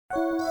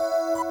Hello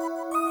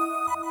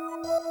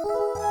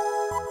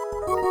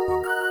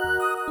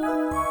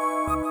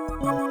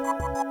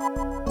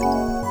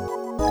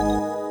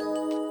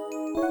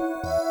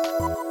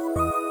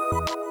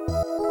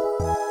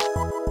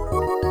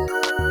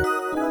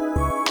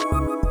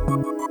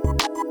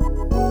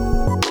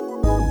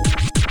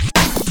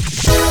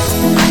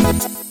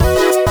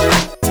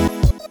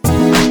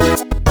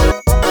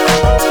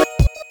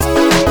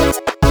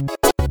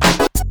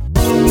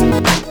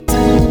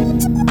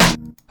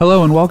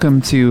and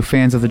welcome to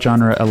Fans of the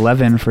Genre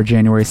 11 for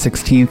January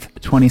 16th,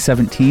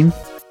 2017.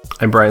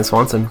 I'm Brian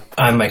Swanson.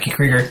 I'm Mikey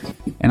Krieger.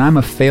 And I'm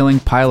a failing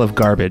pile of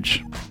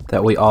garbage.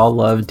 That we all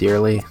love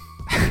dearly.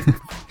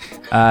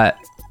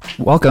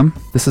 Welcome.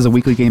 This is a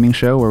weekly gaming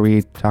show where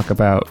we talk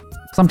about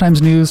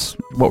sometimes news,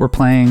 what we're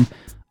playing,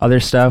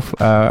 other stuff.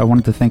 I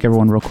wanted to thank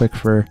everyone real quick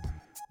for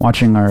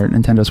watching our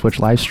Nintendo Switch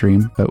live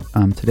stream, but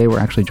today we're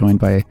actually joined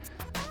by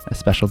a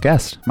special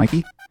guest.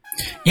 Mikey?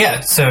 Yeah,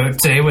 so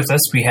today with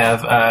us we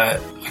have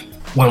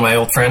one of my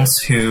old friends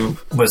who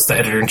was the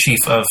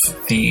editor-in-chief of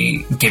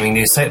the gaming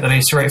news site that I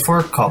used to write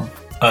for called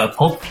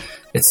Pulp.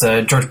 It's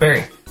George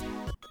Berry.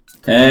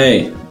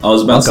 Hey, I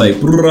was about to say,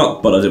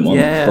 but I didn't want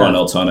Brian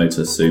Altano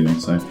to sue me,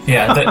 so...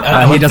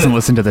 Yeah, he doesn't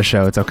listen to the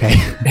show, it's okay.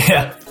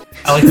 Yeah,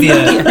 I like the...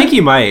 I think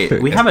you might.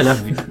 We have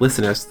enough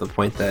listeners to the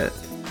point that...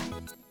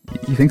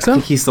 You think so? I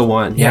think he's the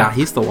one. Yeah,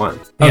 he's the one.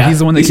 Oh, yeah. He's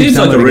the one that He keeps seems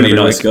like a downloading really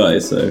every nice week. guy,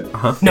 so...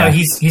 No,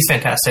 he's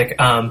fantastic.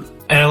 And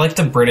I like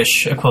the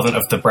British equivalent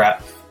of the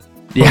Brat.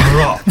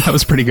 Yeah, that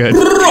was pretty good.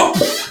 So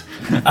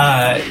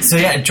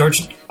yeah,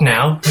 George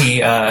now, he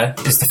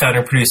is the founder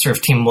and producer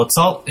of Team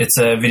Bloodsalt. It's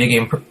a video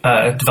game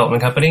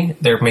development company.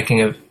 They're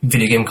making a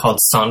video game called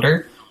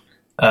Sonder.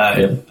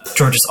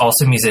 George is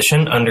also a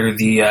musician under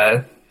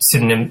the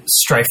pseudonym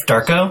Strife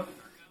Darko.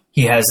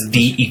 He has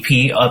the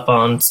EP up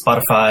on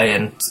Spotify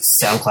and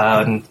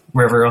SoundCloud and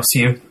wherever else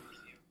you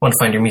want to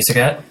find your music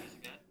at.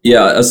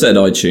 Yeah, I said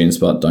iTunes,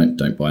 but don't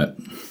buy it.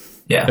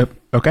 Yeah.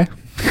 Okay.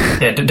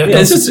 Yeah, don't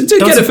Just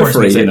get it for support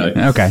free, music. you know.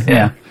 Okay,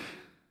 yeah.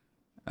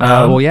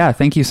 Well, yeah,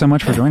 thank you so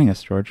much for joining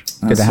us, George.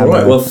 Good to have all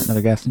right.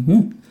 another guest.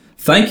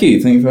 Thank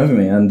you for having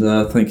me, and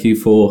thank you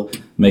for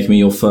making me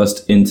your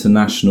first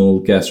international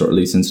guest, or at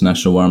least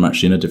international where I'm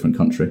actually in a different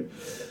country.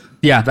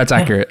 Yeah, that's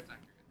accurate.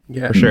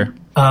 Yeah, For sure.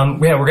 Yeah,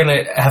 we're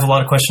going to have a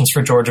lot of questions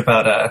for George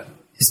about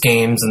his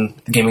games and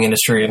the gaming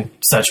industry and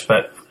such,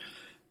 but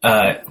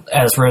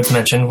as Rhodes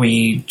mentioned,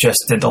 we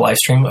just did the live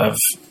stream of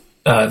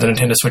the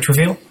Nintendo Switch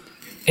reveal,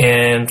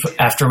 and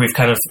after we've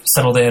kind of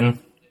settled in,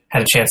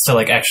 had a chance to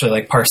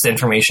actually parse the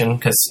information,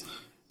 because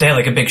they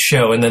had a big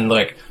show, and then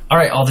all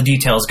right, all the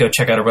details, go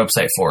check out our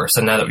website for.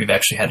 So now that we've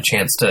actually had a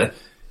chance to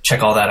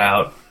check all that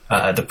out,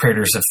 the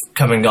pre-orders have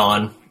come and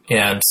gone,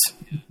 and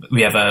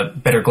we have a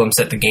better glimpse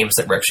at the games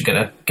that we're actually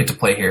going to get to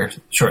play here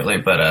shortly,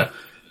 but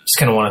just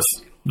kind of want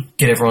to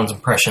get everyone's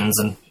impressions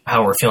and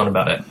how we're feeling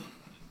about it.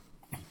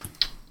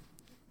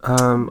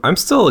 I'm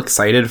still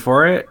excited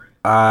for it.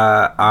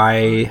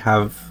 I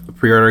have a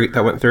pre-order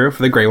that went through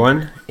for the gray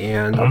one,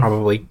 and I'll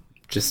probably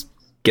just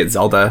get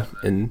Zelda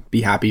and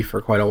be happy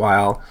for quite a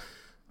while.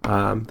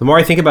 The more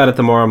I think about it,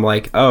 the more I'm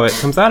like, oh, it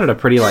comes out at a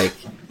pretty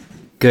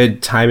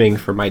good timing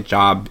for my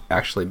job,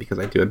 actually, because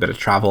I do a bit of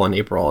travel in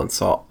April, and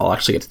so I'll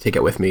actually get to take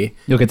it with me.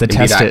 You'll get to and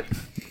test it.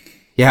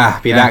 Yeah,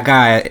 be that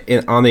guy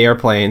on the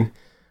airplane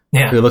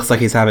who looks like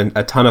he's having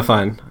a ton of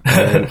fun.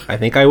 And I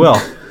think I will.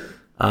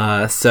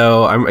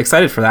 So I'm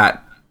excited for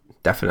that,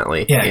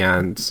 definitely. Yeah.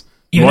 And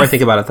the more I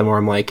think about it, the more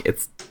I'm like,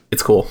 it's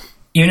cool.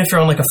 Even if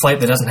you're on a flight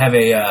that doesn't have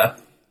a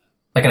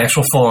an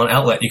actual full-on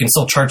outlet, you can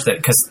still charge that,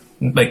 because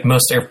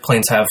most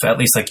airplanes have at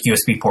least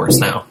USB ports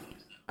now.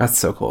 That's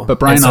so cool. But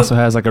Brian also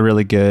has a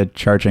really good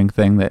charging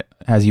thing that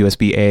has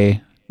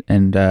USB-A,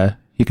 and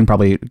he can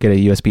probably get a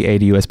USB-A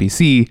to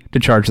USB-C to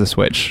charge the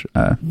Switch.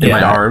 In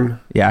my arm.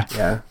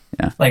 Yeah.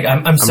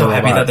 I'm so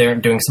happy that they're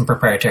doing some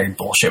proprietary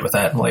bullshit with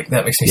that.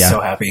 That makes me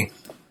so happy.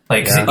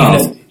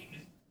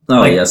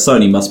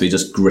 Sony must be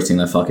just gritting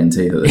their fucking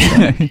teeth at this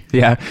point.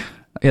 Yeah,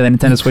 the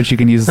Nintendo Switch, you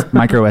can use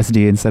micro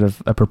SD instead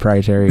of a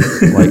proprietary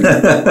definitely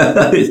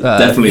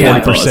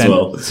 40% as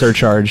well.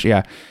 surcharge.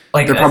 Yeah,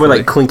 they're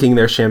probably clinking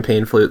their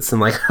champagne flutes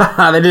and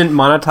haha, they didn't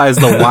monetize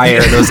the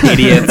wire, those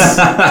idiots.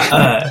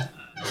 The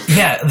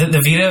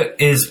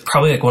Vita is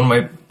probably one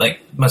of my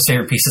most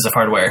favorite pieces of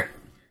hardware.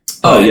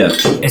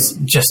 It's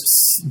just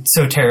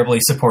so terribly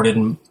supported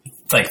and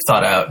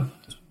thought out.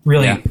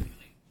 Really,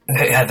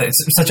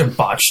 it's such a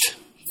botched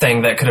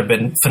thing that could have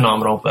been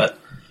phenomenal, but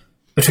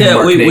between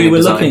marketing we and were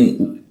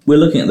design. we're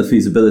looking at the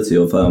feasibility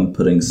of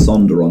putting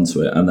Sonder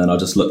onto it, and then I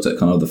just looked at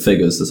kind of the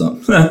figures. It's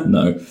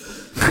no.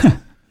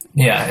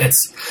 Yeah, it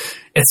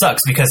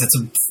sucks because it's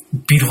a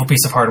beautiful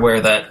piece of hardware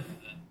that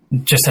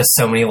just has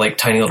so many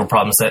tiny little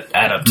problems that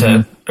add up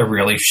to a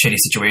really shitty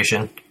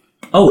situation.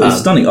 Oh, it's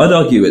stunning. I'd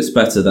argue it's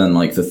better than the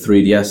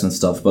 3DS and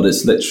stuff, but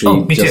it's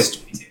literally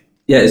just... Too.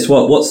 Yeah, it's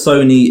what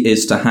Sony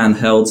is to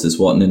handhelds is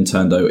what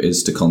Nintendo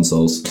is to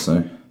consoles,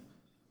 so...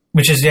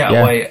 Which is,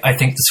 why I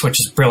think the Switch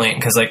is brilliant,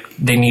 because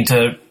they need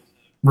to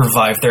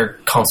revive their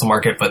console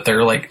market, but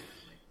they're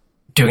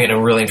doing it in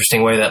a really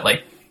interesting way that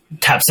like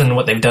taps into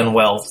what they've done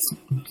well,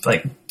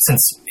 like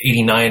since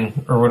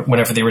 '89 or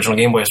whenever the original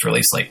Game Boy was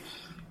released. Like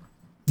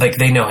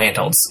they know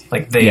handhelds.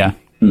 Like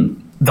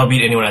they'll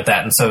beat anyone at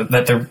that. And so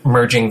that they're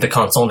merging the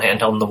console and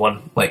handheld into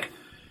one like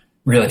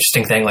real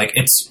interesting thing. Like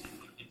it's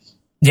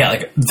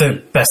like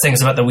the best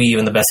things about the Wii U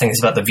and the best things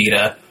about the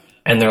Vita,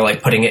 and they're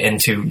like putting it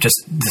into just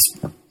this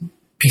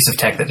piece of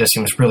tech that just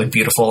seems really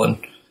beautiful. And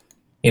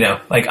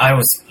like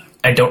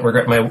I don't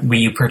regret my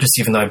Wii U purchase,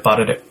 even though I bought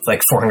it at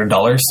like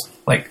 $400.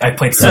 Like I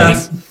played so many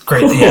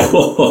great,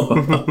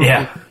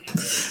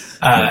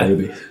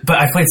 but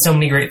I played so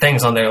many great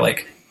things on there.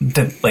 Like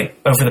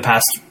over the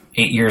past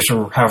 8 years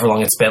or however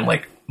long it's been,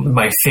 like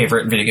my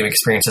favorite video game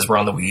experiences were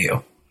on the Wii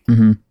U.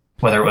 Mm-hmm.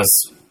 Whether it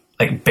was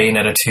like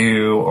Bayonetta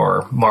 2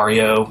 or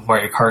Mario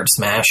Kart,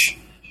 Smash,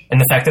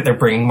 and the fact that they're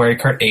bringing Mario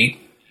Kart 8,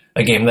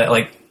 a game that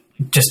like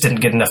just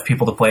didn't get enough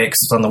people to play because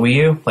it's on the Wii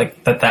U,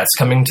 like that's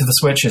coming to the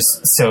Switch is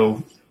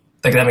so.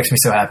 Like, that makes me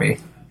so happy.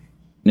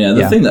 Yeah,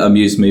 the thing that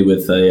amused me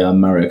with the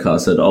Mario Kart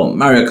said,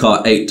 Mario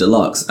Kart 8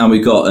 Deluxe, and we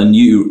got a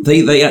new...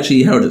 They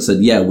actually heralded said,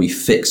 we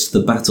fixed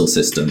the battle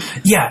system.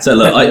 Yeah. So,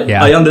 look,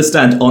 I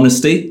understand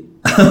honesty,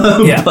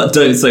 but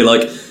don't say,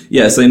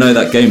 so you know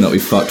that game that we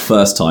fucked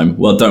first time?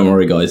 Well, don't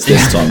worry, guys,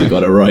 this time we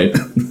got it right.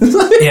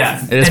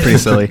 Yeah. It is pretty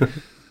silly.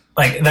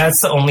 Like,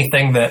 that's the only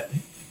thing that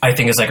I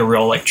think is, like, a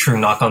real, like, true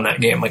knock on that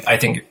game. Like, I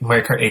think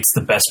Mario Kart 8's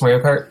the best Mario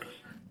Kart,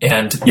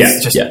 and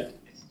it's just...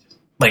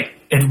 Like,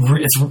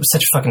 it's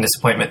such a fucking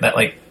disappointment that,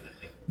 like,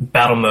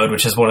 Battle Mode,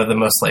 which is one of the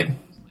most, like,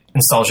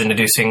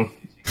 nostalgia-inducing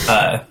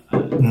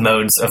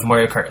modes of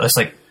Mario Kart. It's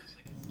like,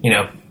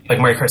 like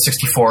Mario Kart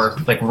 64,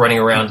 like, running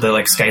around the,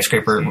 like,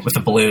 skyscraper with the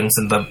balloons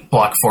and the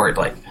block for it,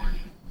 like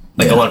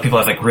a lot of people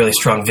have, like, really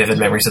strong, vivid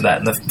memories of that,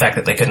 and the fact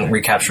that they couldn't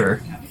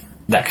recapture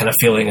that kind of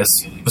feeling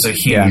was a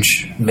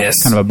huge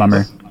miss. Kind of a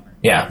bummer.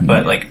 Yeah,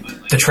 but, like,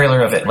 the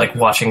trailer of it, like,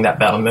 watching that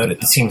Battle Mode,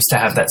 it seems to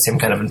have that same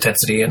kind of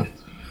intensity, and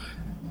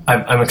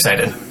I'm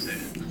excited.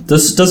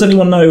 Does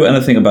anyone know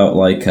anything about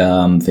like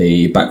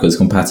the backwards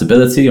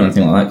compatibility or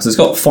anything like that? Because it's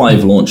got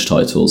 5 launch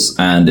titles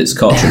and it's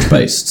cartridge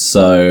based.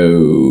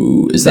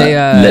 So is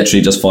that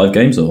literally just 5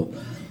 games or?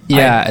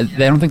 Yeah, I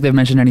don't think they've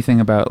mentioned anything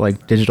about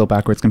like digital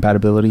backwards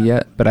compatibility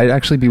yet. But I'd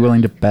actually be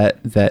willing to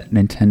bet that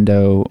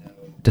Nintendo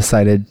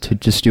decided to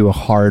just do a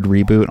hard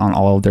reboot on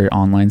all of their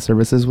online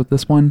services with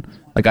this one.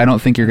 Like, I don't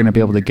think you're going to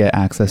be able to get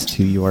access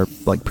to your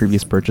like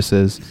previous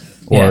purchases,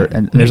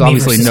 and there's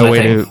obviously no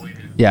way to.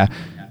 Yeah,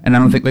 and I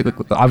don't think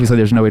obviously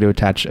there's no way to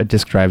attach a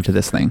disk drive to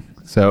this thing.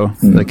 So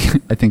like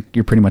I think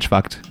you're pretty much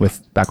fucked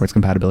with backwards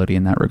compatibility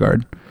in that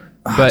regard.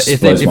 But if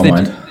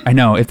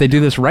they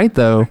do this right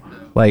though,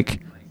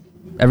 like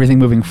everything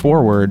moving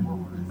forward,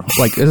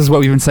 like this is what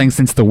we've been saying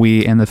since the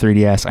Wii and the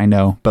 3DS. I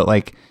know, but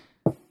like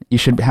you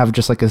should have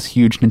just like this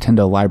huge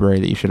Nintendo library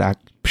that you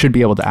should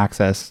be able to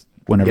access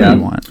whenever you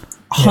want.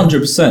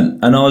 100%.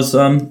 And I was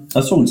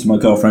talking to my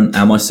girlfriend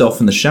and myself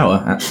in the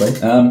shower actually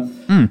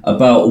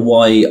about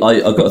why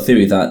I got a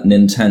theory that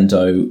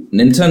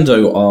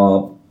Nintendo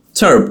are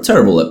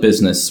terrible at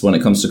business when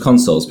it comes to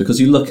consoles, because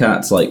you look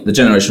at like the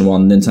Generation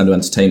 1 Nintendo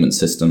Entertainment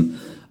System.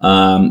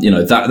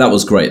 That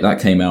was great. That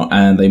came out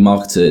and they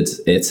marketed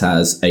it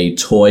as a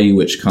toy,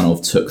 which kind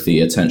of took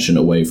the attention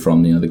away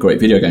from the great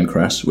video game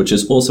crash, which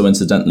is also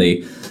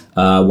incidentally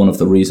one of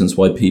the reasons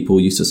why people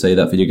used to say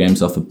that video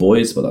games are for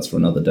boys, but that's for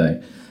another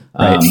day.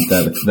 Right.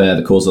 They're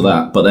the cause of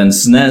that. But then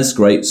SNES,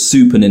 great.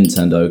 Super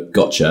Nintendo,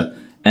 gotcha.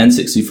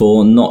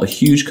 N64, not a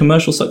huge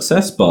commercial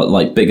success, but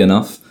like big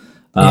enough.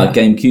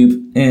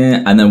 GameCube,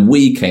 and then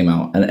Wii came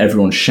out, and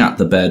everyone shat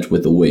the bed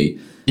with the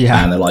Wii.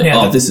 Yeah, and they're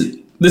like, this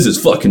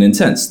is fucking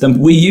intense. Then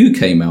Wii U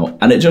came out,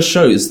 and it just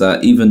shows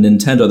that even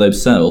Nintendo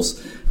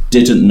themselves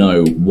didn't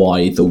know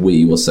why the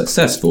Wii was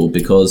successful,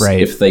 because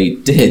if they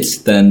did,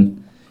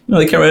 then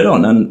they carried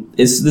on. And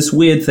it's this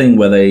weird thing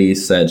where they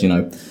said,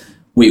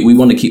 we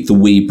want to keep the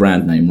Wii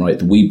brand name, right?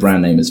 The Wii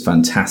brand name is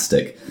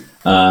fantastic.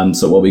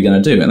 So what are we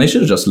going to do? And they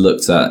should have just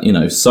looked at,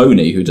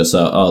 Sony, who just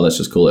said, let's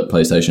just call it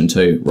PlayStation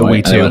 2.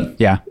 Right? The Wii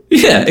 2, yeah.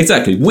 Yeah,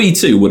 exactly. Wii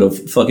 2 would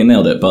have fucking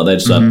nailed it, but they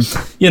just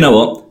said, you know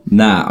what?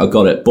 Nah, I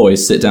got it.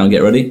 Boys, sit down,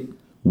 get ready.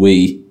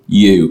 Wii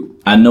U.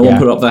 And no one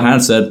put up their hand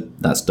and said,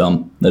 that's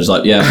dumb. They're just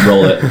like, yeah,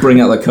 roll it.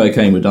 Bring out the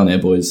cocaine, we're done here,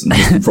 boys. And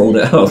just rolled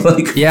it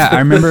out. Yeah, I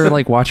remember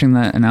watching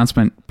the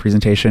announcement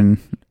presentation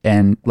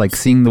and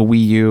seeing the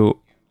Wii U,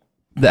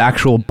 the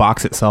actual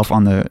box itself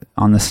on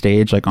the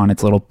stage, on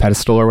its little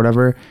pedestal or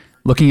whatever,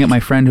 looking at my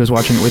friend who was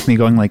watching it with me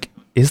going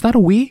is that a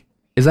Wii?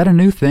 Is that a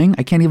new thing?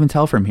 I can't even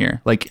tell from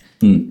here.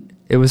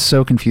 It was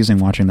so confusing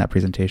watching that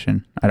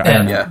presentation. I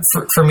don't know. Yeah.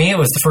 For me, it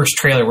was the first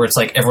trailer where it's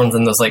everyone's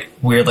in those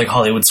weird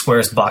Hollywood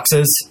Squares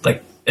boxes,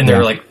 and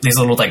they're these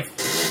little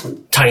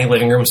tiny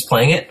living rooms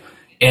playing it,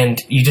 and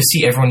you just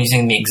see everyone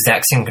using the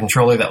exact same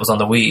controller that was on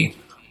the Wii,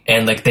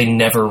 and they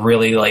never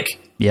really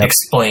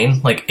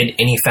explain in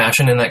any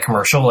fashion in that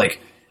commercial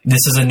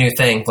this is a new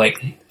thing,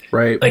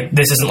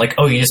 this isn't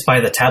you just buy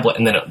the tablet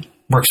and then it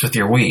works with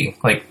your Wii.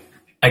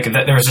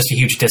 There was just a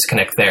huge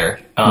disconnect there.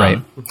 Right.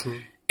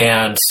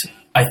 And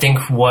I think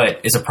what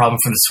is a problem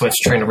for the Switch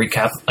trying to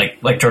recap,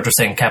 like George was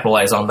saying,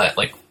 capitalize on that,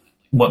 like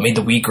what made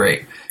the Wii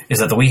great is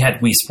that the Wii had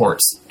Wii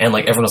Sports, and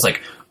like everyone was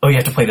like, oh, you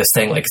have to play this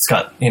thing, like it's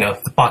got, you know,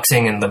 the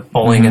boxing and the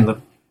bowling and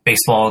the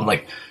baseball, and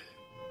like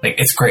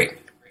it's great.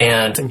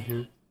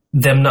 And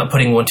them not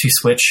putting 1-2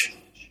 Switch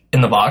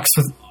in the box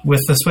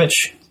with the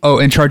Switch. Oh,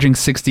 and charging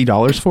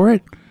 $60 for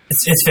it?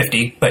 It's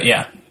 50, but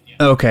yeah.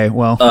 Okay,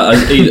 well,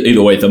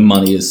 either way, the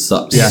money is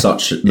such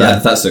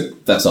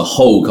that's a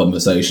whole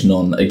conversation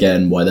on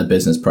again why their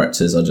business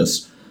practices are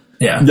just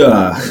yeah.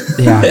 No,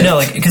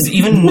 like because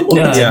even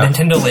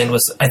Nintendo Land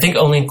was I think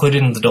only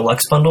included in the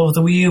deluxe bundle of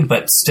the Wii U,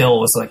 but still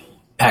was like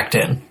packed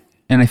in.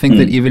 And I think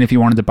that even if you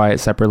wanted to buy it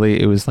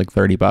separately, it was like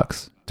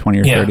 $30, 20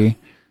 or 30,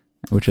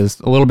 which is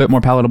a little bit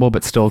more palatable,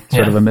 but still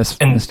sort of a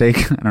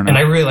mistake. I don't know. And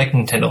I really like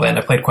Nintendo Land.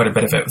 I played quite a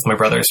bit of it with my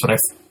brothers when I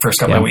first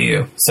got my Wii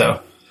U.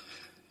 So.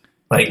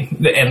 Like,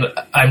 and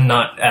I'm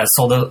not as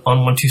sold on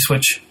 1-2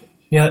 Switch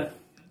yet.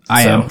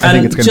 I am. I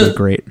think it's going to be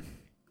great.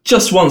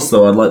 Just once,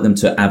 though, I'd like them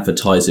to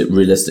advertise it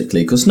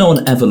realistically, because no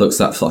one ever looks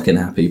that fucking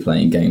happy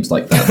playing games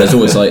like that. There's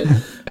always like,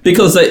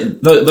 because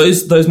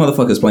those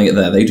motherfuckers playing it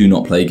there, they do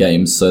not play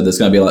games, so there's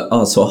going to be like,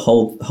 oh, so I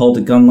hold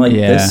a gun like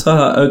this?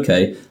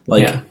 Okay.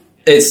 Like,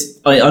 it's,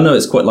 I know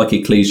it's quite like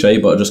a cliche,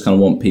 but I just kind of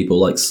want people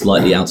like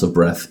slightly out of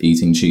breath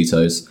eating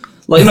Cheetos.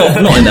 Like,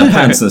 not in their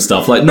pants and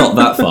stuff, like, not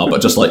that far,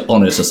 but just, like,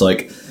 honest, just,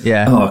 like,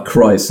 oh,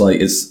 Christ, like,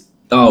 it's,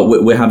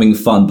 we're having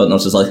fun, but not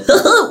just, like,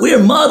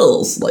 we're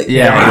models, like,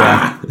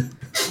 I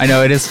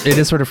know, it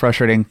is sort of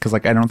frustrating, because,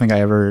 like, I don't think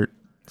I ever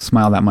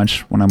smile that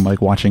much when I'm,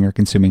 like, watching or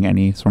consuming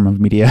any form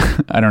of media.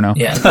 I don't know.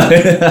 Yeah,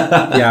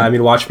 I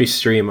mean, watch me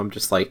stream, I'm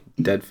just, like,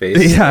 dead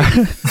face,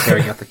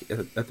 staring at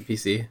the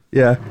PC.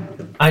 Yeah.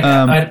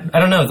 I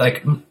don't know,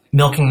 like,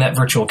 milking that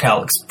virtual cow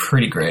looks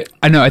pretty great.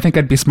 I know, I think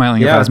I'd be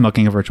smiling if I was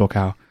milking a virtual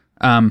cow.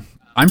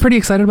 I'm pretty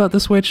excited about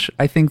the Switch.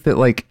 I think that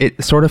like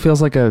it sort of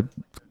feels like a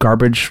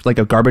garbage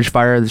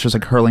fire that's just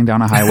like hurling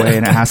down a highway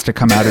and it has to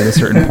come out at a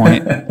certain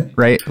point,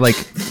 right? Like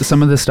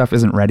some of this stuff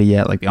isn't ready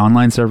yet, like the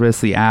online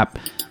service, the app.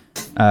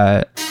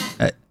 But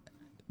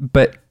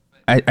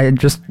I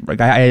just like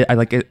I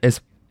like it,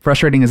 as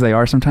frustrating as they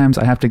are sometimes.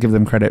 I have to give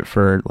them credit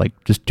for like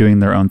just doing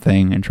their own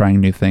thing and trying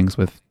new things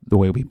with the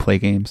way we play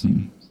games.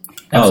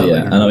 Oh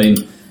yeah, and I mean.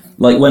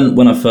 Like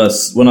when I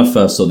first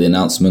saw the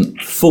announcement,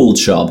 full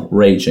chub,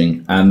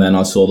 raging, and then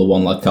I saw the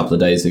one like a couple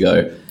of days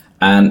ago,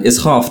 and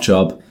it's half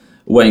chub,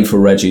 waiting for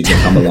Reggie to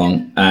come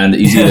along, and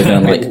he's either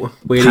going to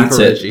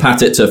like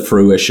pat it to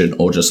fruition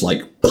or just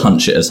like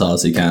punch it as hard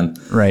as he can.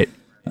 Right.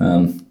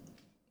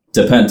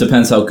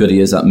 Depends how good he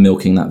is at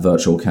milking that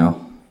virtual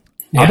cow.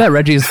 Yeah. I'll bet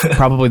Reggie's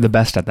probably the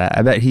best at that.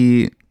 I bet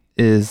he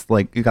is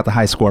like he got the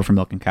high score for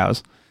milking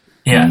cows.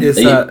 Yeah.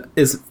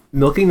 Is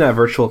milking that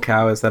virtual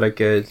cow? Is that a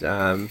good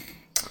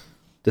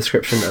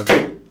description of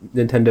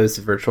Nintendo's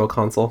virtual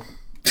console?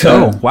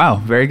 Oh wow,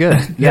 very good.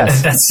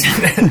 Yes. that's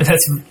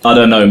I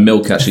don't know,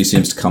 milk actually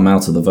seems to come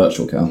out of the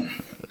virtual cow.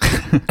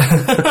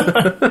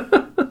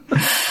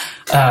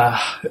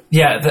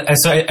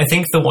 So I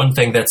think the one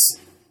thing that's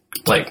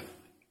like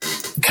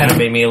kind of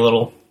made me a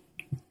little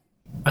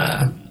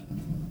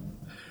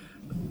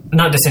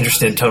not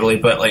disinterested totally,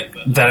 but like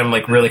that I'm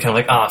like really kind of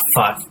like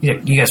fuck,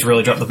 you guys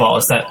really dropped the ball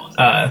is that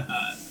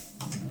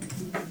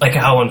like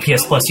how on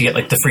PS Plus you get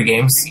like the free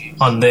games.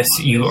 On this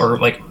you are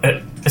like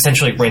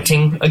essentially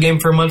renting a game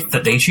for a month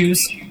that they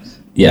choose.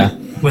 Yeah.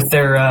 With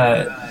their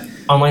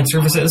online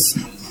services.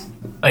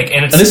 Like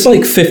and it's like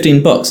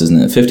 $15, isn't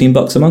it?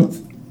 $15 a month?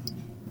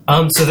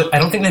 So I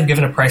don't think they've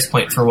given a price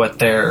point for what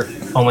their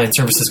online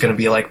service is going to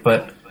be like,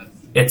 but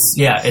it's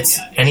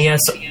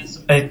NES.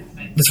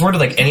 It's worded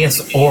like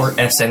NES or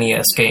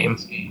SNES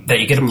game that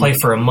you get to play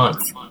for a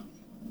month,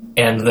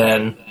 and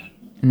then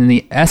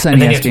the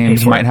SNES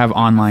games might have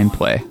online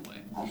play.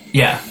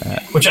 Yeah,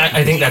 which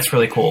I think that's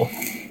really cool.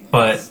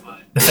 But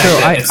the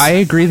fact I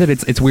agree that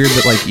it's weird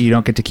that like you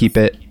don't get to keep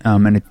it,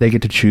 and they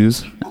get to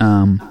choose.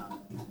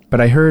 But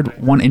I heard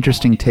one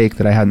interesting take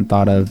that I hadn't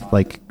thought of,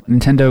 like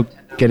Nintendo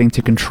getting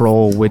to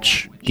control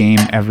which game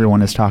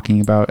everyone is talking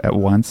about at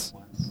once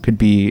could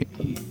be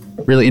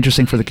really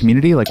interesting for the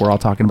community. Like we're all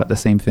talking about the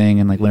same thing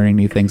and like learning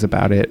new things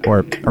about it,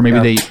 or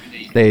maybe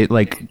they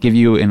like give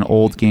you an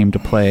old game to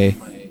play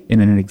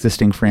in an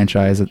existing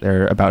franchise that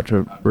they're about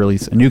to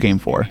release a new game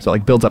for. So it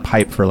like builds up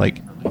hype for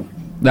like,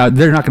 now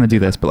they're not going to do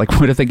this, but like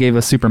what if they gave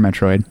us Super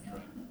Metroid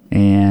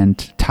and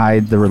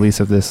tied the release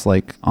of this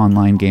like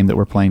online game that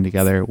we're playing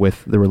together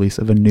with the release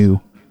of a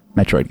new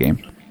Metroid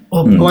game?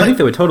 Well, I think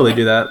they would totally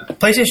do that.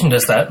 PlayStation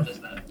does that.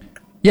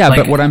 Yeah, like,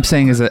 but what I'm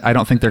saying is that I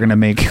don't think they're going to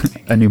make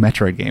a new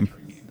Metroid game.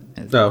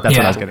 No, that's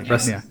what I was getting.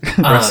 Rest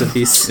in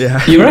peace.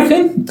 Yeah. You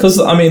reckon? Because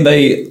I mean,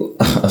 they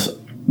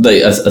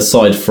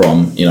aside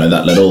from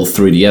that little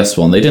 3DS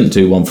one, they didn't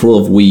do one for all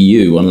of Wii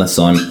U, unless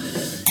I'm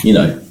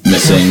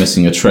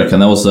missing a trick.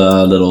 And there was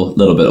a little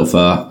bit of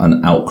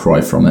an outcry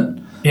from it.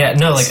 Yeah,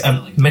 no, like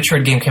a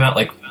Metroid game came out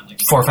like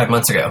 4 or 5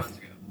 months ago,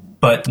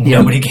 but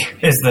nobody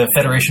is the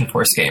Federation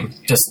Force game.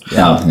 Just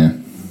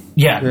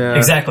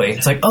exactly.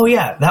 It's like, oh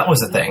yeah, that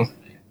was a thing.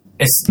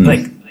 It's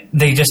like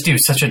they just do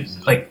such a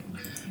like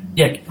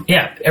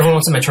yeah. Everyone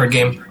wants a Metroid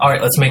game. All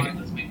right, let's make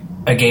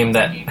a game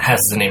that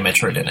has the name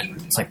Metroid in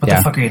it. It's like, what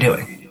the fuck are you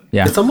doing?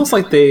 Yeah, it's almost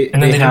like they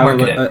didn't have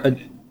market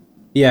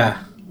it.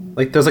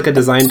 Like there's like a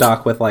design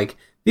doc with like,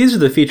 these are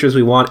the features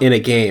we want in a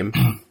game.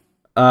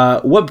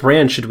 What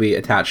brand should we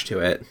attach to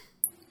it?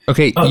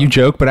 Okay, you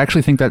joke, but I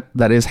actually think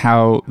that is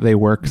how they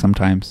work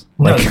sometimes.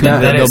 No, Like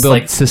that they'll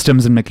build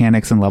systems and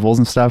mechanics and levels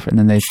and stuff, and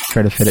then they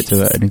try to fit it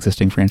to an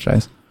existing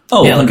franchise.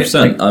 Oh, yeah,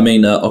 100%. I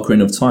mean,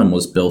 Ocarina of Time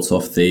was built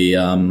off the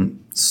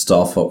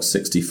Star Fox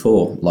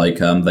 64. Like,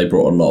 they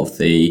brought a lot of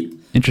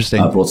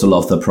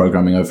the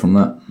programming over from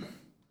that.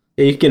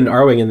 Yeah, you can get an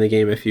Arwing in the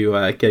game if you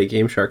get a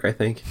Game Shark, I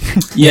think.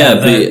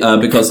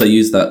 Because they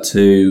use that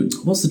to...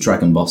 What's the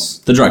Dragon Boss?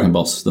 The Dragon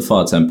Boss, the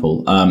Fire Temple.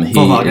 He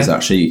Volvagia? Is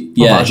actually...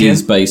 Yeah,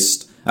 he's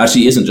based...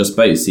 Actually, he isn't just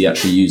based. He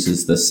actually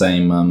uses the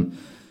same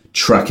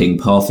tracking,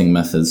 pathing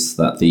methods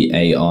that the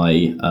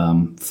AI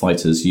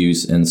fighters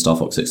use in Star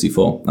Fox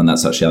 64. And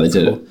that's actually how they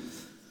did it.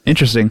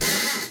 Interesting.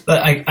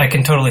 I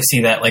can totally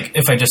see that. Like,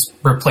 if I just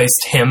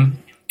replaced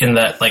him in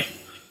that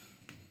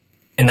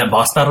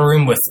boss battle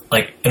room with,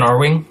 like, an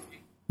Arwing...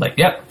 Like,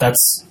 yep, that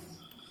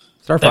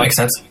makes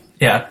sense.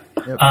 Yeah.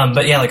 Yep.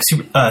 But yeah, like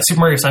Super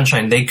Mario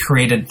Sunshine, they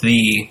created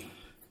the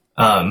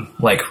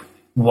like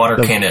water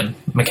cannon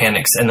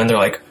mechanics, and then they're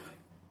like,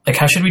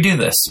 how should we do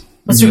this?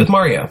 Let's do it with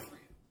Mario.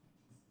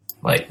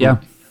 Like,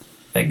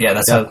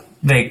 that's how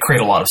they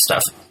create a lot of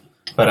stuff.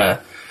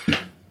 But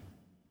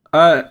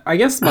I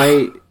guess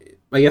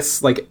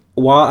like,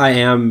 while I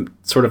am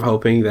sort of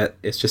hoping that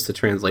it's just a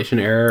translation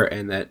error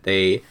and that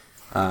they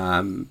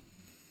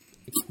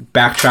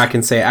backtrack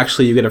and say,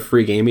 actually, you get a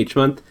free game each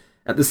month.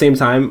 At the same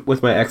time,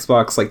 with my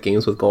Xbox, like,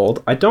 games with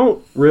gold, I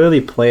don't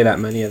really play that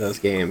many of those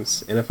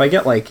games. And if I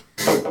get, like,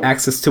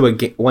 access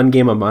to one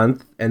game a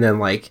month and then,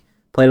 like,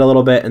 play it a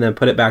little bit and then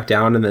put it back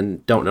down and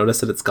then don't notice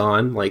that it's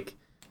gone, like,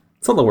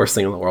 it's not the worst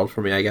thing in the world for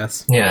me, I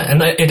guess. Yeah,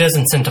 and it does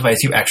incentivize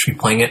you actually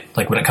playing it,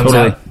 like, when it comes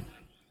out.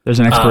 There's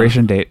an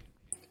expiration date.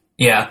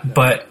 Yeah,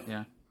 but...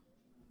 Yeah,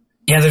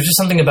 there's just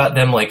something about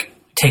them, like,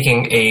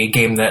 taking a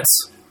game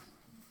that's,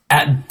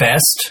 at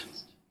best...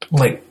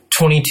 like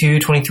 22,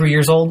 23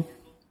 years old.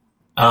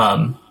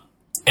 And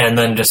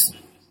then just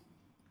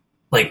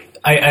like,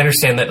 I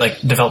understand that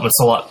like development's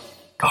a lot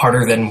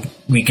harder than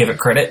we give it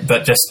credit,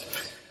 but just,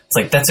 it's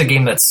like, that's a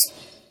game that's,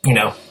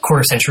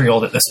 quarter century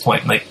old at this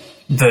point. Like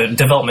the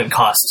development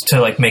cost to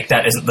like make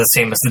that isn't the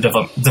same as the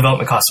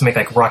development cost to make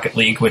like Rocket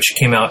League, which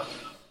came out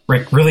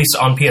released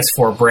on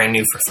PS4 brand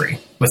new for free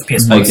with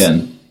PS Plus.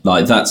 Again,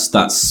 like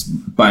that's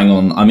bang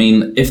on. I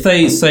mean, if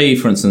they say,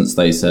 for instance,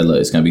 they said, look,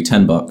 it's going to be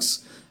 $10,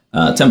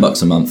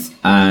 $10 a month,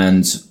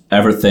 and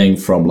everything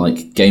from like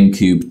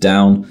GameCube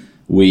down,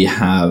 we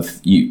have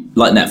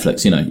like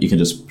Netflix. You can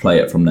just play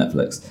it from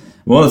Netflix.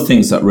 One of the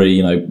things that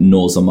really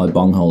gnaws on my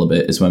bunghole a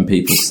bit is when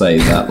people say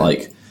that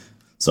like,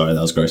 sorry,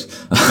 that was gross.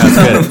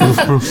 That's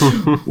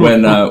good.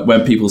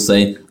 when people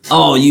say,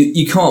 oh,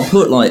 you can't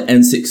put like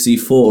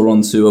N64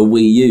 onto a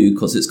Wii U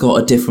because it's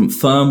got a different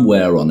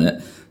firmware on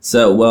it.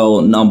 So,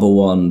 well, number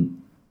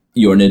one,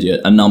 you're an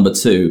idiot. And number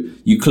two,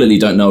 you clearly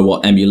don't know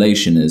what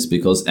emulation is,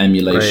 because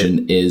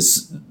emulation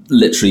is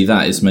literally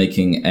that, is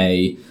making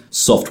a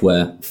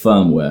software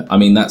firmware. I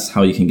mean, that's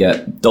how you can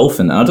get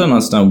Dolphin. I don't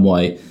understand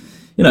why,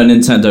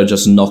 Nintendo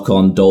just knock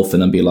on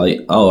Dolphin and be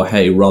like, oh,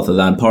 hey, rather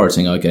than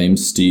pirating our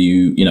games, do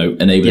you,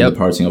 enabling the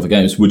pirating of our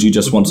games, would you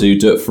just want to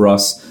do it for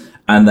us?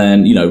 And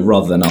then,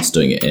 rather than us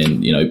doing it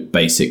in,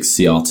 basic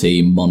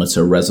CRT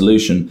monitor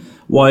resolution,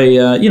 why,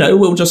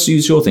 we'll just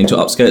use your thing to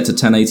upscale it to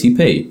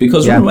 1080p.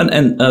 Because remember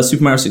when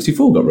Super Mario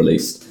 64 got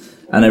released,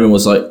 and everyone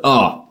was like,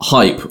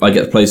 hype, I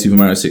get to play Super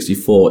Mario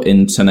 64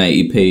 in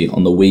 1080p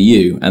on the Wii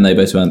U. And they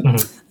basically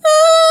went,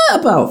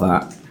 about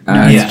that.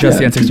 It's just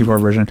the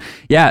N64 version.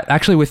 Yeah,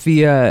 actually, with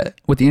the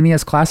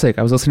NES Classic,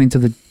 I was listening to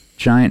the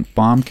Giant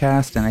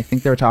Bombcast, and I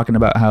think they were talking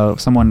about how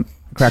someone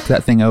cracked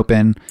that thing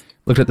open,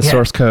 looked at the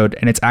source code,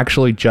 and it's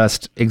actually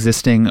just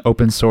existing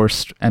open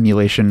source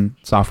emulation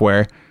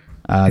software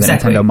that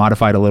Nintendo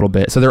modified a little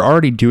bit. So they're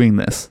already doing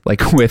this.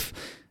 Like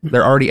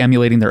they're already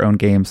emulating their own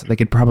games. They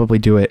could probably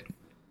do it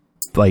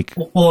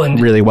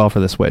really well for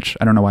the Switch.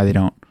 I don't know why they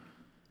don't.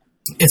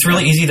 It's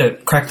really easy to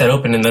crack that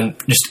open and then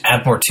just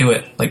add more to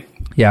it. Like,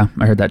 yeah,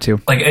 I heard that too.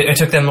 Like it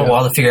took them a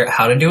while to figure out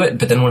how to do it,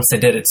 but then once they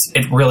did,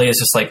 it really is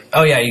just like,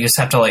 oh yeah, you just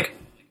have to like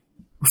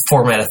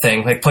format a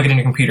thing, like plug it in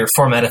your computer,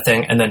 format a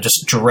thing, and then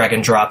just drag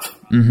and drop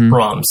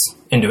ROMs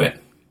into it.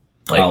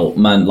 Like, oh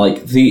man,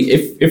 like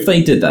if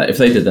they did that, if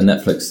they did the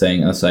Netflix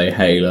thing and say,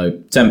 hey,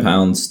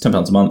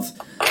 £10 a month,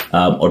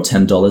 or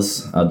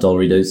 $10,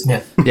 dollar dues.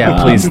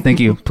 Yeah, please,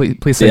 thank you.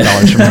 Please say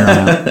dollars from here on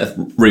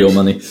out. Real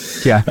money.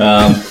 Yeah.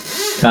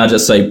 Can I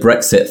just say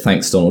Brexit?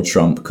 Thanks, Donald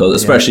Trump, because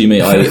especially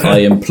me, I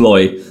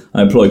employ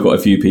quite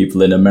a few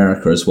people in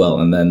America as well,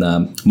 and then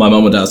my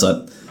mum and dad was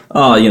like,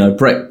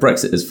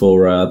 Brexit is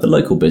for the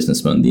local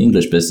businessman, the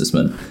English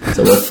businessman.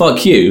 So, well,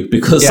 fuck you,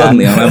 because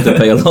suddenly I have to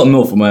pay a lot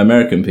more for my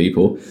American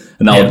people.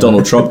 And now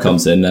Donald Trump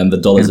comes in and the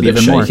dollar's a bit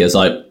shaky. It's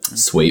like,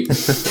 sweet.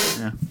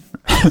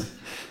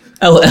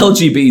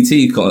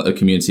 LGBT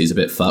community is a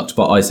bit fucked,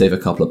 but I save a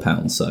couple of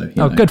pounds, so... You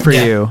know. Good for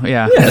you,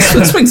 yeah. Yeah,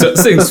 swings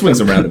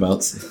and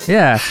roundabouts.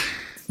 Yeah.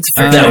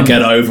 They'll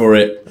get over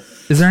it.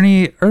 Are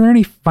there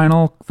any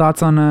final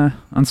thoughts on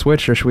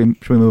Switch, or should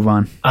we move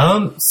on?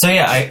 So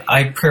yeah,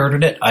 I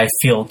pre-ordered it. I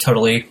feel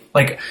totally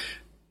like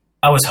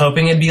I was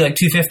hoping it'd be like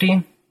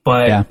 $250,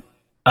 but yeah.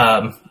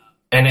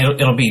 And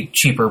it'll be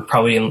cheaper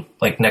probably in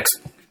like next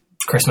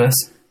Christmas.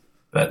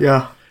 But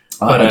Yeah.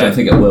 I don't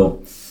think it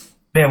will.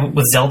 yeah,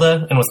 with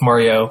Zelda and with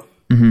Mario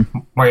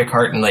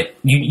Kart, and like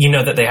you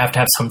know that they have to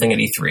have something at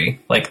E3.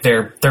 Like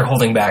they're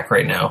holding back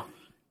right now.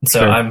 So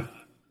Sure.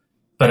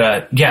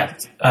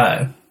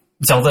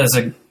 Zelda is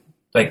if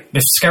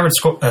Skyward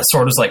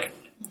Sword is like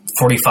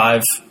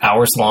 45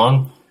 hours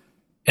long,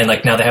 and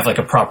like now they have like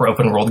a proper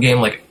open world game,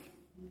 like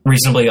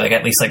reasonably like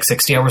at least like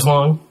 60 hours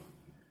long.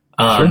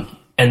 Sure.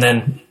 And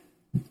then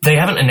they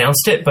haven't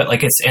announced it, but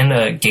like it's in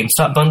a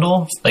GameStop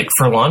bundle, like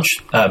for launch.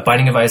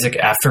 Binding of Isaac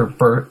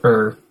Afterbirth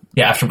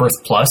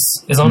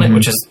Plus is on it,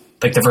 which is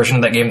like the version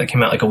of that game that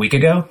came out like a week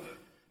ago.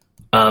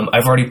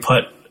 I've already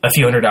put a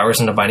few hundred hours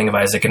into Binding of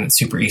Isaac, and it's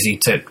super easy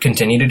to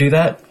continue to do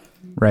that.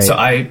 Right. So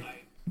I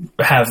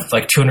have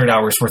like 200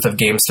 hours worth of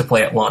games to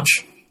play at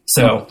launch.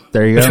 So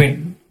there you go.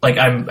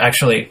 I'm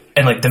actually,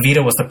 and like the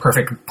Vita was the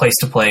perfect place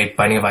to play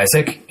Binding of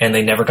Isaac, and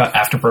they never got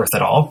Afterbirth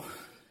at all.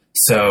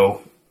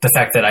 So the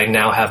fact that I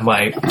now have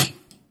my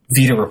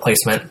Vita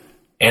replacement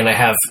and I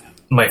have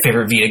my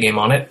favorite Vita game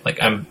on it,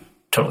 like I'm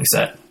totally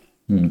set.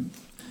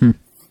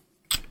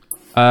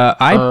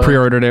 I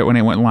pre-ordered it when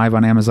it went live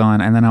on Amazon,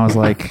 and then I was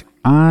like,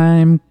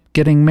 I'm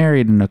getting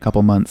married in a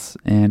couple months,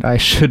 and I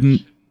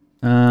shouldn't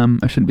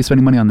be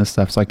spending money on this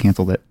stuff, so I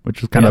canceled it,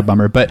 which was kind of a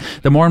bummer. But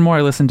the more and more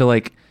I listen to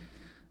like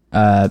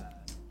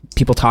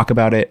people talk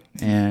about it,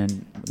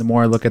 and the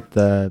more I look at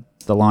the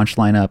launch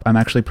lineup, I'm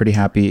actually pretty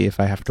happy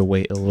if I have to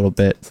wait a little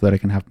bit so that I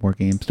can have more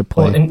games to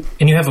play. Well,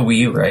 and you have a Wii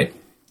U, right?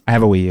 I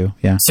have a Wii U,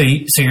 yeah. So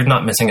you're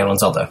not missing out on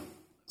Zelda.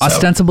 So.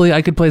 Ostensibly,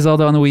 I could play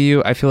Zelda on the Wii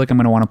U. I feel like I'm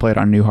going to want to play it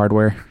on new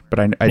hardware, but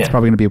it's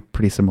probably going to be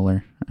pretty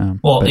similar. And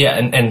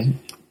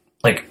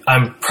like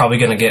I'm probably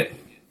going to get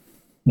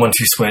one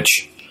through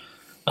Switch.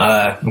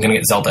 I'm going to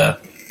get Zelda,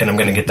 and I'm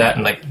going to get that,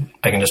 and like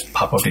I can just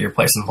pop over to your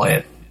place and play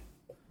it.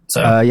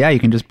 So you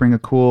can just bring a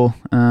cool,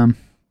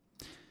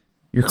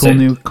 your cool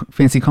new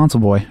fancy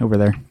console boy over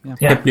there. Yeah.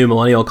 Hip new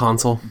millennial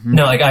console.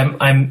 No, like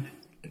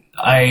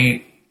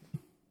I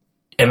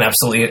am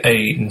absolutely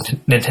a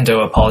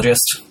Nintendo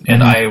apologist,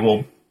 and I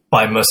will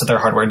buy most of their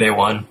hardware day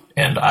one.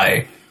 And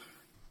I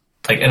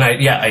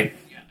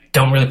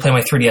don't really play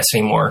my 3DS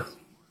anymore.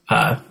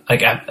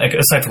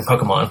 Aside from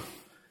Pokemon,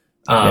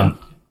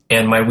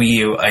 and my Wii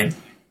U, I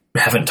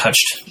haven't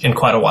touched in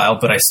quite a while,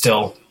 but I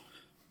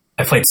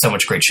played so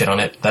much great shit on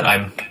it that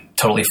I'm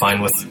totally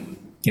fine with,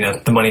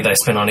 the money that I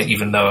spent on it,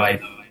 even though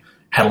I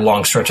had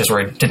long stretches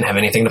where I didn't have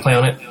anything to play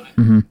on it.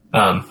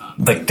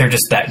 They're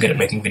just that good at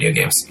making video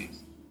games.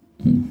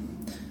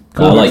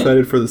 Cool. I'm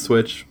excited for the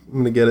Switch. I'm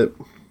gonna get it.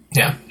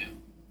 Yeah.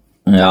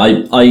 Yeah,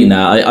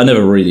 I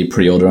never really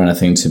pre-order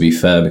anything, to be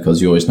fair,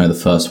 because you always know the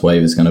first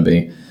wave is going to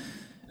be,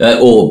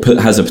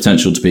 has a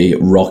potential to be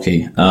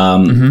rocky.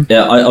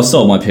 Yeah, I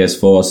sold my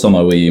PS4, I sold my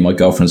Wii U, my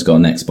girlfriend's got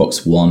an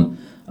Xbox One,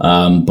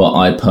 but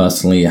I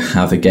personally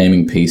have a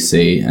gaming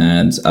PC,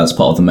 and as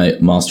part of the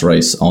master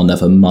race, I'll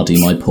never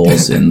muddy my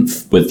paws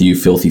with you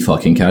filthy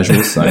fucking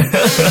casuals. So.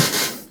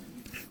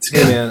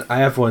 Hey man, I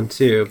have one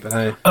too,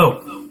 but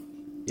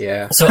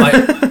yeah. So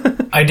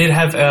I did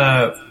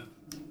have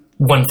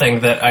one thing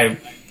that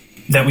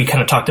we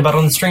kind of talked about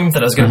on the stream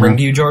that I was going to bring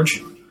to you,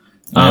 George.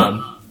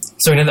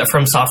 So we know that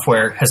From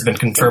Software has been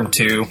confirmed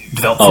to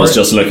develop. I was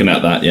just looking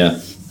at that.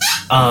 Yeah.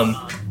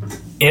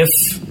 If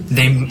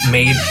they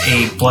made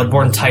a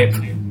Bloodborne type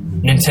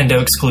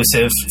Nintendo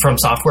exclusive From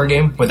Software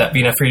game, would that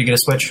be enough for you to get a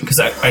Switch? Because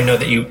I know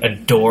that you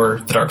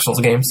adore the Dark Souls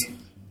games.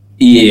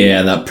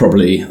 Yeah, that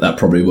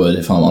probably would.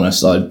 If I'm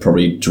honest, I'd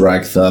probably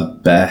drag the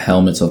bare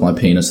helmet of my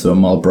penis through a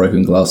mild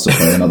broken glass to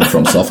play another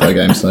From Software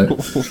game. So,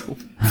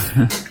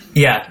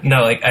 yeah,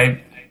 no, like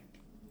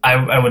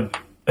I would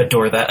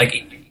adore that.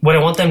 Like, what I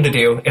want them to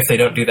do, if they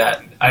don't do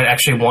that, I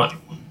actually want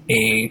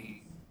a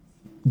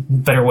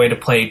better way to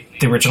play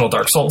the original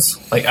Dark Souls.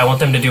 Like, I want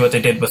them to do what they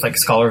did with like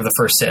Scholar of the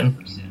First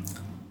Sin,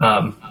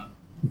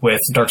 with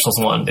Dark Souls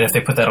 1. And if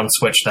they put that on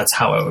Switch, that's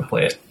how I would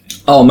play it.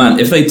 Oh man,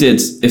 if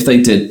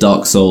they did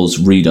Dark Souls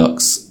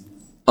Redux,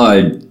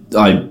 I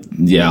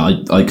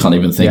can't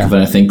even think of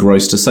anything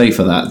gross to say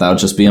for that. That would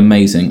just be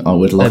amazing. I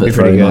would love it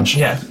very much.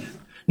 Yeah.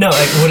 No,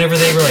 like whenever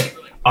they were like,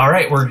 all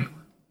right, we're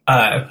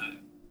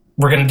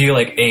gonna do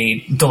like a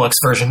deluxe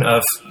version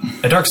of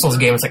a Dark Souls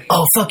game. It's like,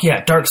 oh fuck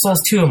yeah, Dark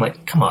Souls 2. I'm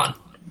like, come on,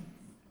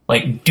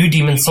 like do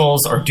Demon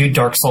Souls or do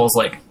Dark Souls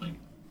like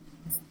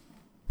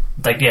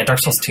Dark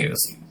Souls 2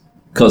 is.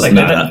 Because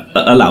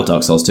allow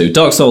Dark Souls 2.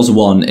 Dark Souls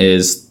 1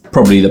 is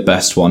probably the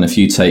best one. If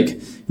you take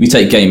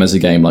game as a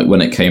game, like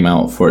when it came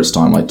out for its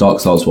time, like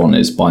Dark Souls 1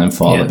 is by and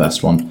far the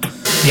best one.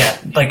 Yeah,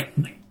 like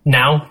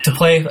now to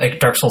play like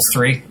Dark Souls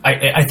 3,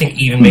 I think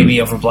even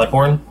maybe over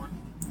Bloodborne.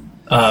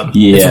 It's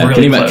Yeah,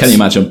 really can you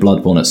imagine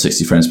Bloodborne at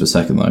 60 frames per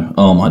second though?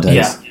 Oh my days.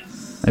 Yeah.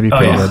 That'd be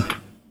pretty good.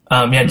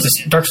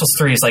 Just Dark Souls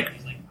 3 is like,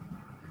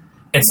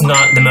 it's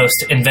not the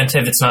most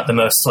inventive. It's not the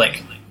most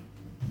like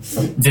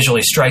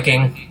visually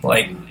striking.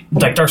 Like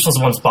Dark Souls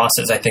 1's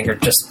bosses, I think, are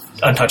just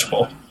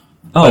untouchable.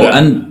 Oh,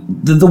 and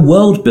the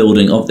world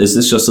building of this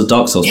is just a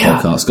Dark Souls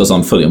podcast because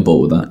I'm fully on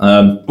board with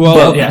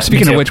that.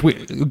 Speaking of which,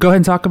 go ahead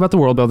and talk about the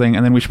world building,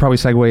 and then we should probably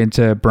segue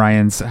into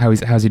Brian's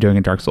how's he doing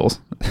in Dark Souls.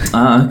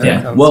 Okay.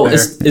 Yeah, well,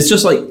 it's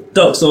just like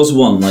Dark Souls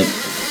 1, like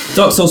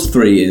Dark Souls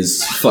 3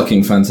 is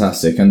fucking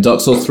fantastic, and Dark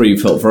Souls 3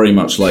 felt very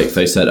much like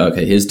they said,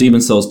 okay, here's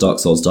Demon Souls, Dark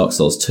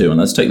Souls 2, and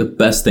let's take the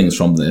best things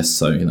from this,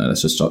 so,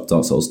 let's just chuck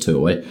Dark Souls 2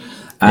 away,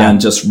 and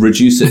just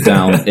reduce it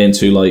down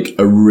into, like,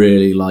 a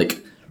really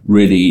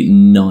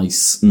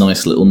nice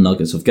little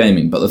nugget of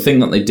gaming. But the thing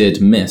that they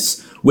did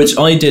miss, which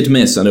I did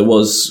miss, and it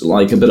was,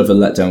 like, a bit of a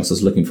letdown because I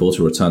was looking forward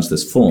to return to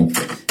this form,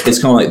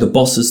 is kind of like the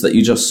bosses that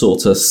you just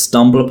sort of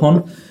stumble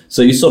upon.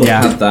 So you sort of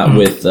had that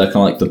with kind of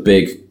like the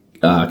big,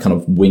 kind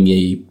of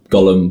wingy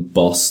golem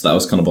boss that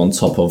was kind of on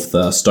top of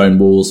the stone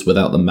walls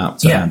without the map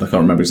to hand. I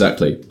can't remember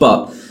exactly.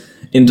 But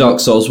in Dark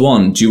Souls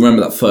 1, do you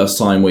remember that first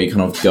time where you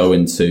kind of go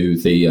into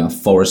the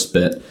forest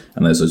bit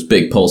and there's those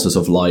big pulses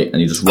of light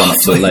and you just run up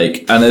to the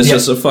lake and there's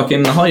just a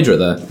fucking Hydra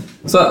there?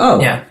 So,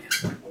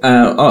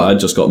 I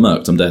just got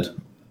murked, I'm dead.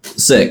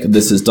 Sick,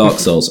 this is Dark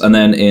Souls. And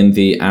then in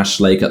the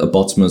Ash Lake at the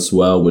bottom as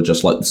well, with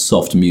just like the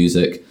soft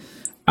music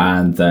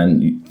and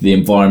then the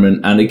environment,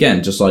 and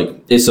again, just like,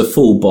 it's a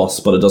full boss,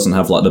 but it doesn't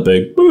have like the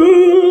big...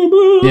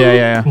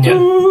 Yeah.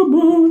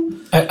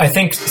 I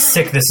think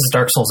Sick, This is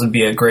Dark Souls would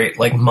be a great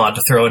like mod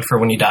to throw in for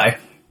when you die.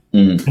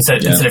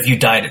 Instead of you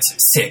died, it's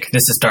Sick,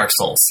 This is Dark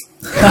Souls.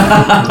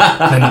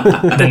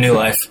 the new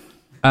life.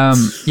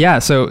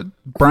 So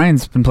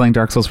Brian's been playing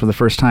Dark Souls for the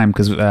first time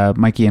because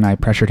Mikey and I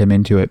pressured him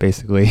into it,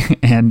 basically.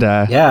 And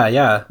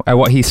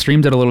he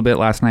streamed it a little bit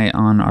last night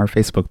on our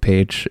Facebook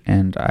page,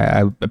 and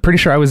I'm pretty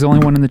sure I was the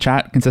only one in the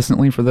chat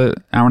consistently for the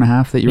hour and a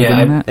half that you were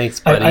doing that. Thanks,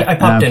 buddy. I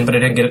popped in, but I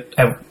didn't get it.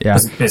 I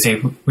was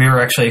busy. We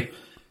were actually,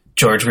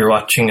 George, we were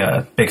watching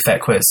a Big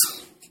Fat Quiz.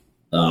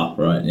 Oh,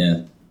 right,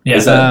 yeah. Yeah.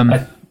 Is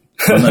that,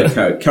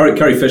 no,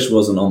 Carrie Fisher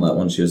wasn't on that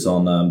one. She was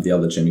on the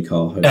other Jimmy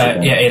Carr hosted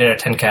one. 8 out of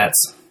 10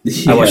 cats.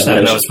 I watched that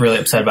and I was really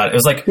upset about it. It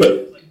was like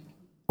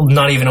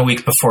not even a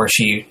week before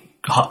she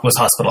was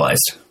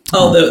hospitalized.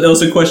 Oh, there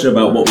was a question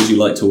about what would you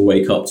like to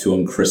wake up to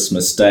on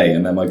Christmas Day,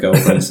 and then my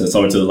girlfriend said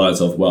something to the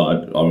lines of,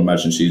 well, I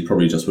imagine she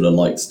probably just would have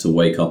liked to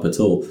wake up at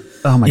all.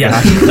 Oh my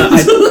gosh. I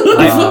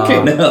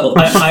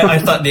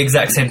thought the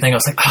exact same thing. I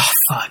was like, oh,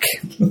 fuck.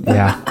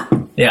 Yeah.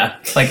 Yeah.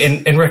 Like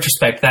in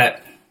retrospect,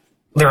 that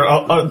there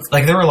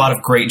were a lot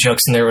of great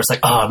jokes in there. It was like,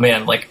 oh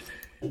man, like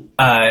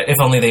if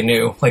only they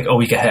knew like a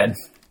week ahead.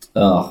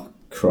 Oh,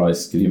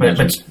 Christ. Can you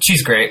imagine? But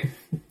she's great.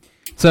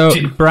 So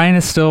Brian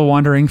is still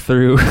wandering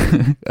through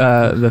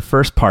the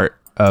first part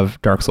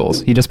of Dark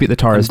Souls. He just beat the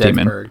Taurus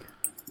demon.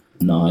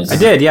 Nice. I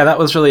did, yeah, that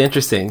was really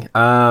interesting.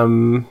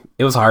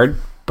 It was hard,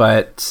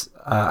 but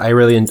I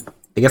really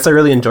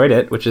enjoyed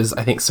it, which is,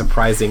 I think,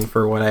 surprising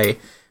for what I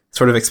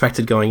sort of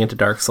expected going into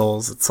Dark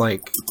Souls. It's,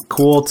 like,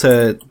 cool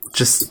to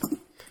just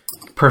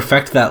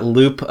perfect that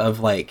loop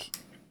of, like,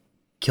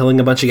 killing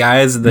a bunch of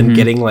guys and then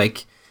getting,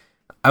 like,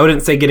 I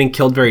wouldn't say getting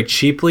killed very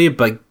cheaply,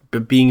 but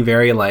being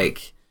very,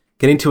 like,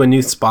 getting to a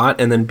new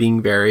spot and then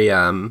being very,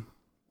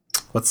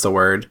 what's the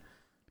word?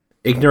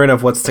 Ignorant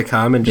of what's to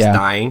come and just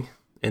dying,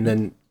 and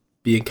then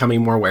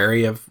becoming more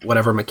wary of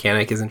whatever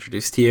mechanic is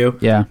introduced to you.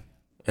 Yeah.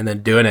 And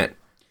then doing it.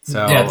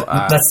 So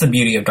that's the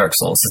beauty of Dark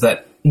Souls, is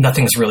that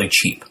nothing's really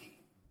cheap.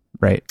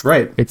 Right.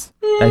 Right.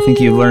 I think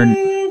you learn,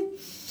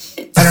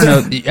 I don't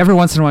know, every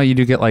once in a while you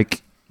do get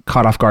like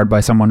caught off guard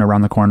by someone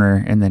around the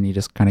corner and then you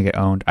just kind of get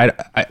owned. I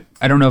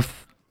don't know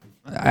if,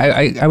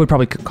 I would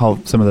probably call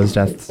some of those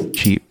deaths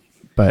cheap,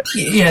 but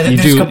you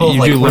do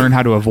learn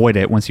how to avoid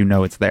it once you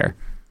know it's there.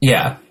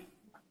 Yeah.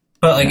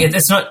 But like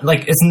it's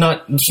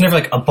never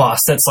like a boss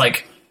that's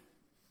like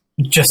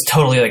just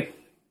totally like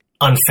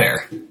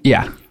unfair.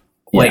 Yeah.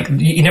 Like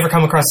you never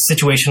come across a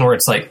situation where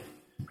it's like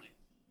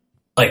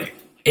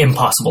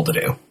impossible to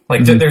do.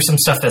 Like there's some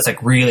stuff that's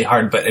like really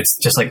hard, but it's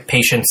just like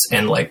patience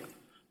and like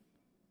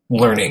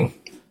learning.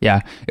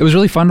 Yeah. It was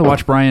really fun to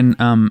watch Brian,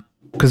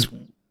 because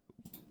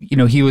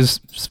he was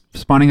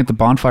spawning at the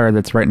bonfire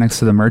that's right next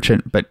to the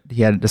merchant, but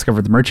he hadn't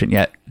discovered the merchant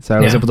yet. So I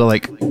was able to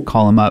like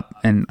call him up,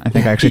 and I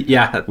think actually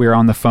we were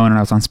on the phone and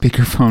I was on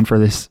speakerphone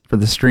for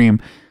the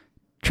stream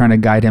trying to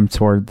guide him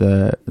toward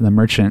the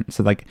merchant.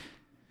 So like,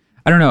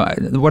 I don't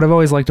know, what I've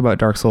always liked about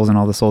Dark Souls and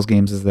all the Souls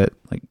games is that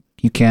like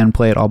you can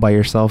play it all by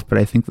yourself, but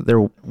I think that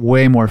they're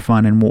way more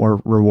fun and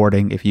more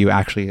rewarding if you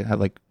actually have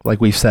like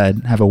we've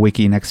said, have a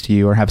wiki next to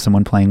you or have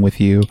someone playing with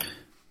you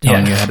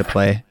telling you how to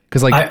play.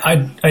 Because like I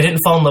didn't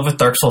fall in love with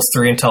Dark Souls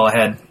 3 until I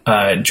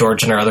had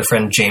George and our other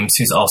friend James,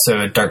 who's also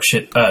a a Dark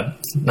Souls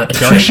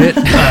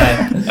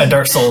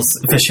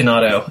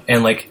aficionado,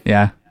 and like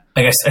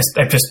I guess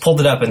I just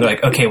pulled it up and they're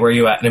like, okay, where are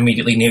you at? And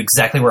immediately knew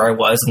exactly where I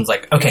was, and was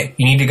like, okay,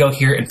 you need to go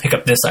here and pick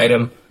up this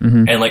item,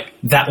 and like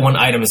that one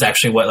item is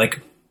actually what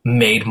like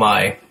made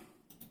my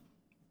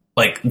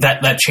like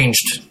that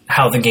changed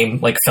how the game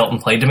like felt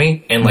and played to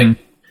me, and like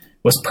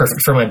was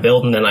perfect for my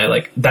build. And then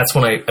that's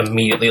when I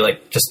immediately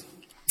like just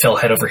fell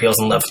head over heels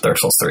in love with Dark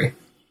Souls 3.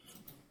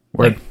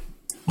 Word.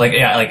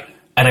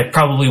 And I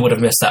probably would have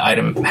missed that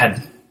item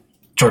had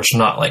George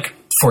not like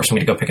forced me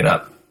to go pick it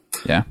up.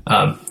 Yeah.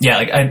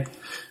 I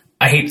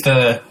hate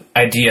the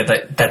idea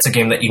that that's a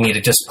game that you need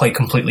to just play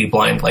completely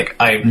blind.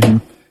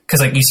 Because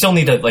like you still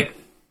need to like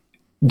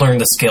learn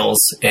the skills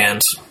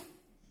and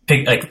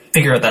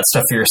figure out that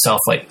stuff for yourself.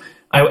 Like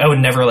I would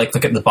never like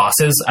look at the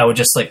bosses. I would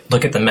just like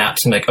look at the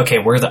maps and be like, okay,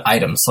 where are the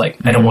items?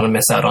 Like I don't want to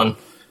miss out on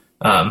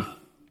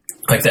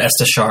like the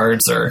Estus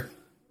shards or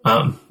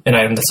an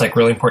item that's like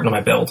really important to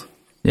my build.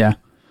 Yeah.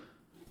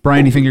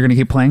 Brian, you think you're going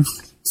to keep playing?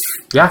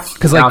 Yeah,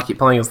 because I'll keep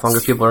playing as long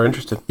as people are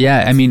interested.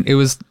 Yeah, I mean, it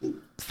was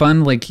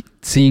fun, like,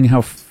 seeing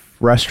how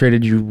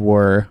frustrated you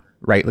were,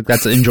 right? Like,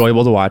 that's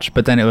enjoyable to watch,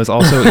 but then it was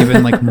also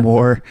even, like,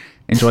 more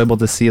enjoyable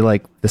to see,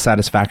 like, the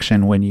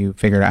satisfaction when you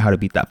figured out how to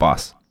beat that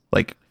boss.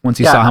 Like, once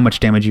you saw how much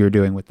damage you were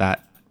doing with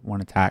that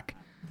one attack.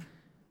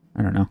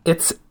 I don't know.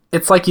 It's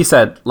like you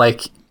said,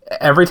 like,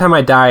 every time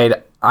I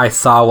died, I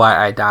saw why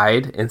I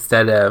died,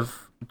 instead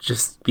of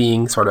just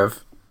being sort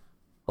of,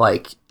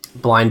 like,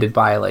 blinded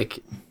by, like,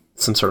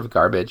 some sort of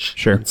garbage.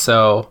 Sure. And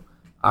so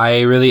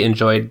I really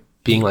enjoyed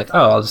being like,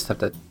 oh, I'll just have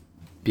to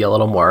be a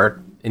little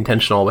more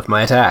intentional with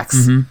my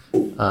attacks, and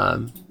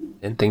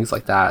things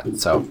like that.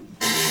 So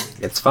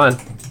it's fun.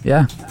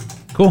 Yeah.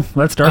 Cool.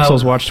 Well, that's Dark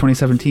Souls Watch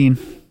 2017.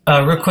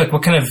 Real quick,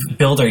 what kind of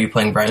build are you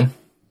playing, Brian?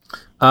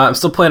 I'm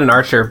still playing an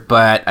archer,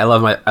 but I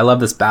love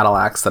this battle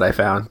axe that I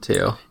found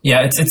too.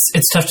 Yeah,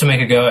 it's tough to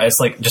make a go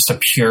as like just a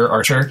pure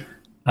archer.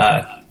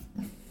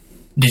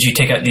 Did you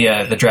take out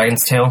the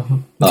dragon's tail?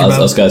 I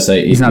was going to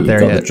say, he's not there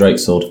got yet. The Drake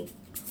sword.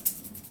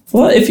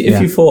 Well, if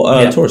you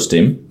fought Taurus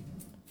Demon.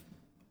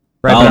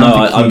 Right, Oh no,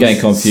 I'm getting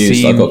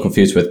confused. I got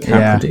confused with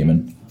Capra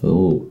Demon.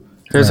 Ooh.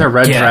 There's a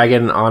red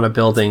dragon on a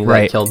building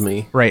that killed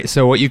me. Right,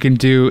 so what you can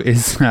do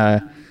is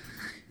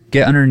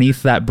get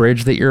underneath that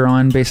bridge that you're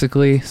on,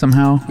 basically,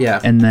 somehow. Yeah.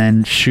 And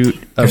then shoot...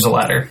 There's a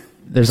ladder.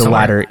 There's a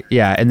ladder,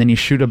 yeah. And then you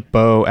shoot a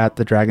bow at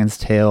the dragon's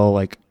tail,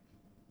 like,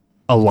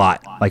 a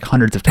lot. Like,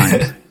 hundreds of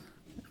times.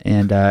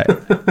 And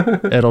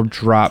it'll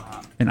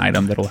drop an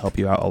item that'll help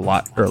you out a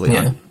lot early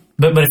on.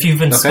 But if you've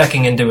been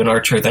speccing into an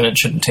archer, then it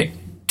shouldn't take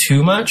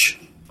too much.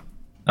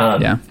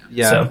 Yeah.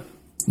 So,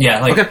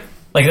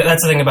 like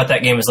that's the thing about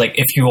that game is like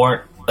if you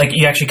aren't like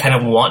you actually kind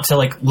of want to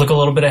like look a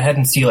little bit ahead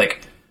and see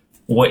like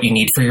what you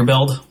need for your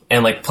build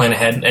and like plan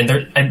ahead.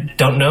 And I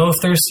don't know if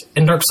there's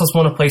in Dark Souls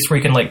 1 a place where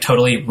you can like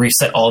totally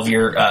reset all of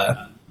your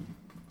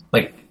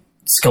like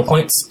skill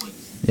points.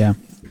 Yeah.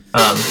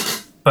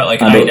 But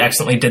like I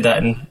accidentally did that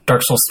in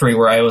Dark Souls 3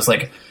 where I was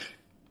like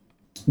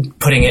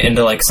putting it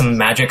into like some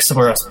magics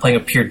where I was playing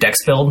a pure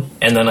dex build,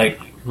 and then like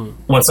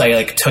once I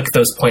like took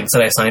those points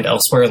that I assigned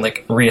elsewhere and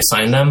like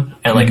reassigned them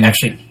and like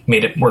actually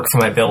made it work for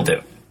my build.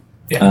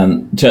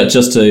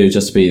 Just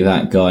to be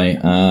that guy,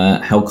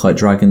 Hellkite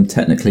Dragon,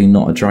 technically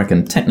not a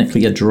dragon,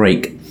 technically a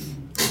drake.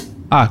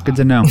 Ah, good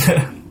to know.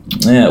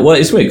 Yeah, well,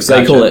 it's weird because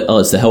they call it,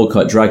 it's the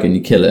Hellkite Dragon, you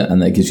kill it, and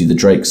that gives you the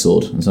Drake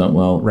sword. It's like,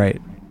 well, right.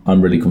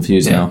 I'm really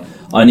confused now.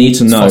 I need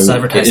to know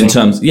in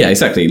terms. Yeah,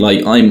 exactly.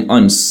 Like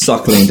I'm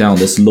suckling down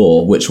this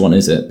lore. Which one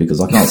is it?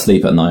 Because I can't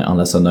sleep at night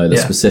unless I know the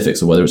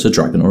specifics of whether it's a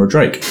dragon or a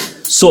drake.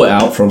 Sort it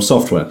out from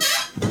software.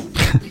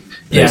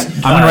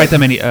 I'm gonna write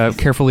them a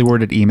carefully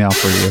worded email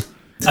for you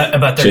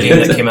about their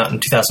game that came out in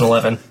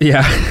 2011.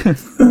 Yeah.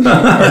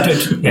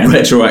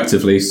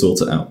 Retroactively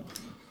sort it out.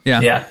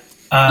 Yeah.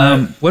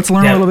 Let's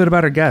learn a little bit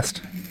about our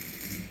guest.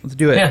 Let's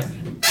do it.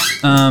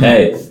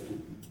 Yeah.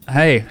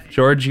 Hey,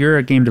 George, you're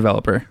a game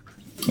developer.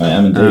 I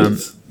am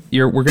indeed.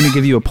 We're going to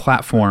give you a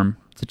platform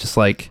to just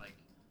like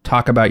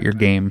talk about your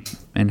game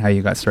and how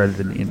you got started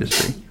in the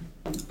industry.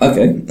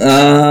 Okay.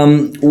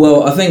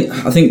 Well, I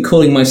think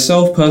calling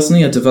myself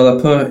personally a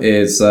developer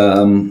is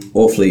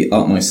awfully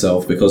up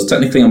myself because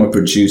technically I'm a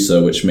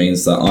producer, which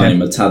means that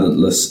I'm a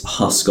talentless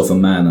husk of a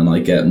man and I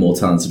get more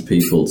talented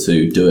people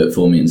to do it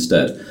for me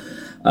instead.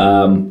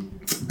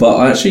 But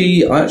I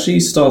actually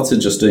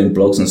started just doing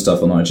blogs and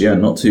stuff on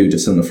IGN, not too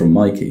dissimilar from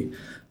Mikey.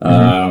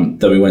 Then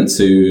we went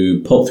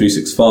to Pulp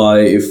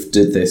 365,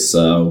 did this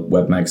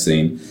web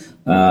magazine.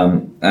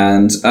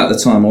 And at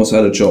the time, I also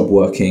had a job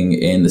working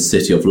in the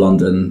City of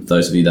London.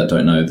 Those of you that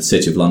don't know, the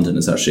City of London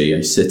is actually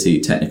a city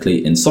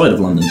technically inside of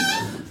London,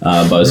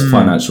 but it's a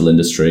financial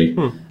industry.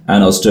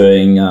 And I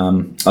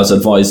was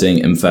advising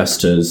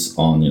investors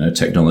on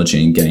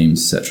technology and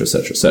games,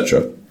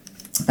 etc.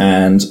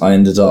 And I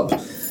ended up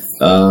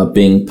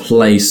being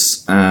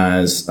placed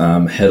as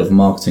head of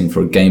marketing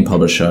for a game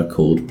publisher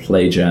called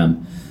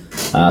PlayJam.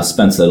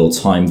 Spent a little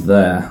time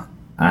there.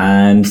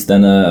 And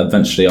then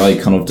eventually I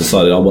kind of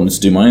decided I wanted to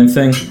do my own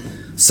thing,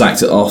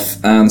 sacked it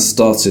off, and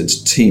started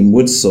Team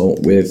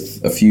Woodsalt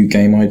with a few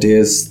game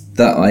ideas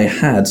that I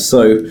had.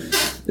 So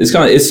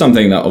it's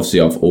something that obviously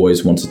I've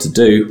always wanted to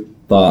do,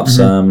 but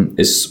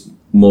it's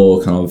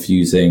more kind of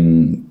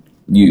using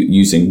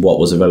what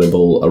was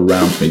available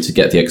around me to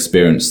get the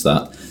experience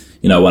that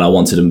when I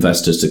wanted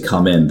investors to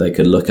come in, they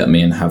could look at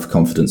me and have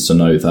confidence to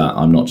know that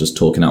I'm not just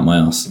talking out my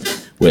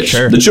ass. Which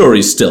the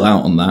jury's still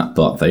out on that,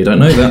 but they don't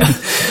know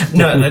that.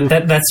 No,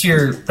 that's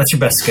your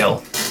best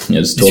skill.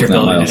 Yeah, just talking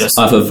out my ass.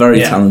 I have a very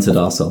talented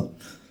arsehole.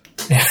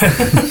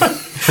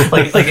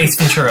 like Ace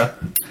Ventura.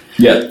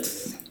 Yeah.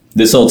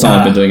 This whole time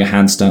I've been doing a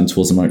handstand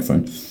towards the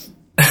microphone.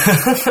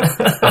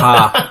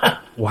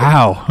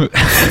 Wow.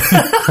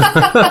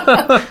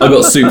 I've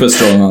got super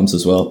strong arms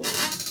as well.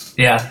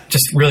 Yeah,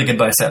 just really good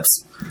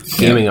biceps.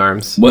 Gaming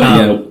arms.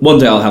 Well, one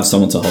day I'll have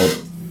someone to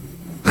hold.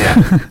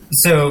 Yeah.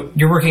 So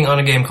you're working on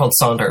a game called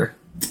Sonder.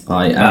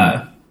 I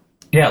am.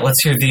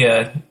 Let's hear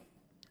the.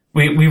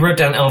 We wrote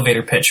down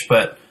elevator pitch,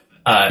 but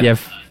you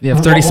have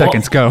 30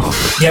 seconds. Go.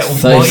 Yeah,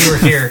 while you were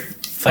here,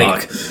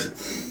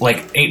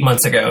 like 8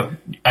 months ago,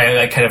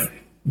 I kind of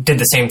did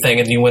the same thing,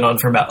 and you went on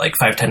for about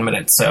 5-10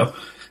 minutes. So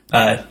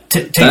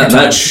take your time.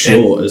 That's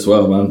short as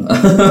well,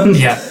 man.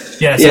 Yeah.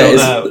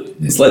 So,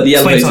 it's like the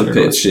elevator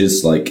pitch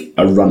is like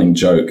a running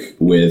joke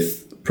with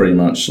pretty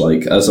much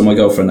so my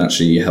girlfriend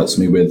actually helps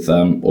me with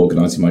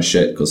organising my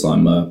shit because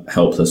I'm a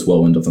helpless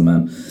whirlwind of a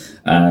man.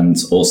 And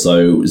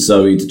also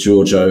Zoe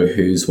DiGiorgio,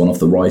 who's one of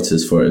the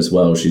writers for it as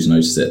well, she's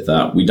noticed it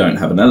that we don't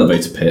have an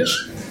elevator pitch.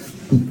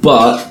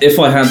 But if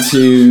I had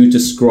to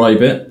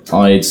describe it,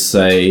 I'd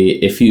say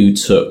if you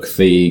took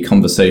the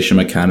conversation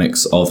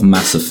mechanics of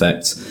Mass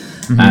Effect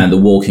and The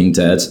Walking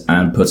Dead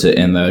and put it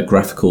in the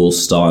graphical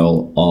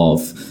style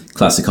of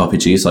classic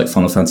RPGs like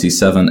Final Fantasy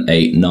 7,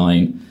 8,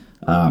 9,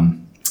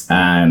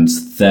 and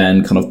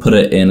then kind of put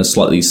it in a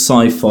slightly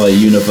sci-fi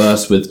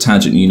universe with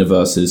tangent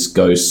universes,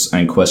 ghosts,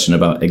 and question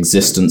about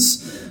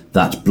existence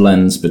that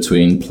blends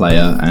between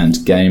player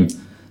and game,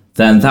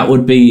 then that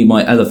would be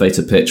my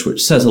elevator pitch,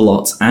 which says a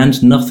lot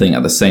and nothing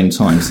at the same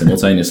time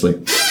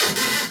simultaneously.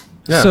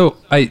 Yeah. So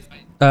I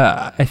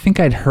think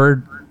I'd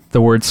heard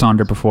the word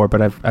Sonder before,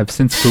 but I've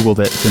since Googled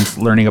it since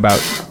learning about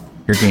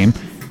your game,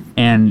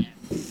 and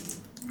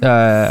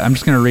I'm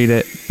just going to read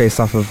it based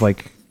off of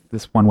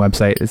this one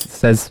website. It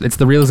says it's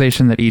the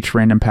realization that each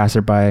random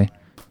passerby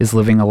is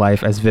living a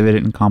life as vivid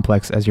and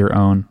complex as your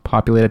own,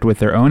 populated with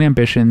their own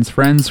ambitions,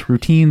 friends,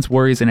 routines,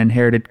 worries, and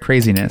inherited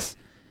craziness.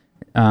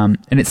 And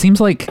it seems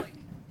like,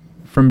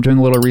 from doing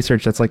a little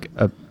research, that's it's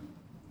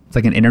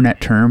like an internet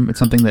term. It's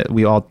something that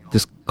we all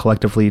just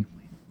collectively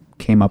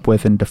came up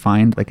with and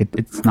defined.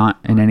 It's not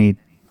in any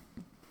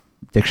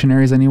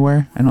dictionaries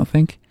anywhere, I don't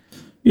think.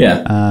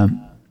 Yeah.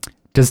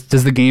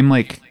 Does the game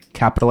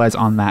capitalize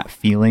on that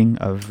feeling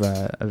of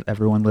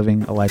everyone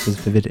living a life as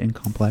vivid and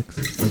complex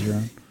as your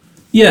own?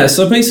 Yeah,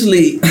 so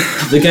basically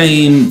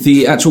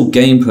the actual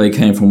gameplay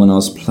came from when I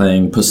was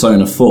playing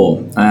Persona 4,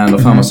 and I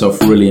found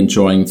myself really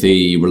enjoying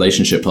the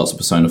relationship parts of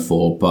Persona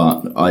 4,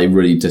 but I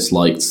really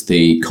disliked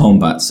the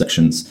combat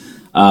sections.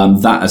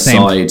 That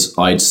aside,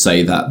 I'd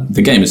say that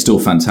the game is still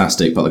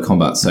fantastic, but the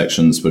combat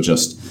sections were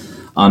just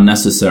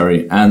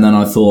unnecessary. And then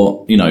I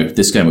thought,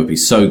 this game would be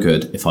so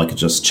good if I could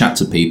just chat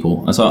to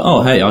people. I thought,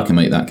 oh, hey, I can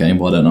make that game.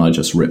 Why don't I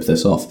just rip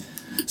this off?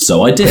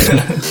 So I did.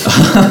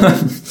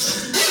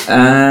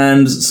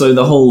 And so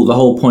the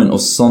whole point of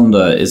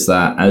Sonder is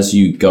that as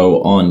you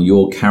go on,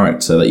 your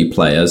character that you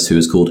play as, who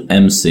is called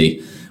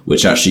MC,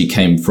 which actually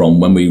came from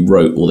when we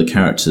wrote all the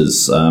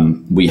characters,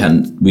 we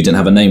didn't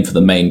have a name for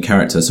the main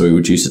character, so we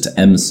reduced it to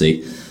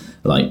MC,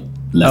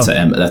 letter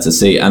M, letter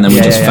C, and then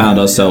we found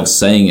ourselves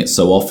saying it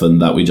so often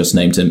that we just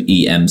named him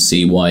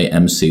EMCY.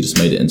 MC just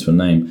made it into a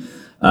name.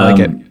 I like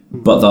it.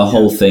 But the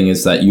whole thing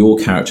is that your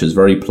character is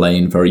very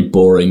plain, very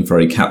boring,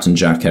 very Captain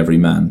Jack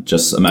everyman.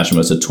 Just imagine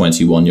as a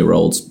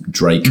 21-year-old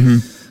Drake.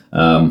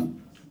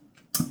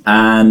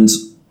 And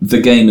the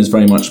game is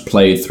very much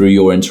played through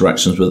your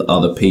interactions with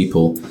other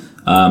people.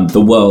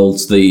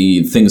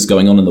 The things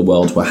going on in the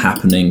world were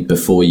happening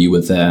before you were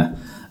there.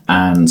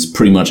 And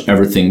pretty much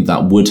everything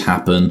that would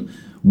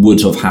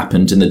have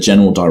happened in the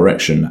general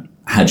direction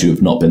had you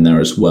have not been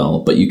there as well.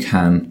 But you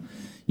can,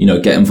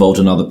 get involved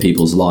in other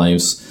people's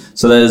lives.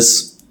 So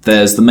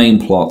there's the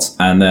main plot,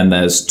 and then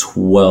there's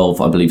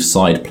 12, I believe,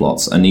 side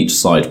plots, and each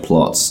side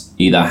plot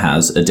either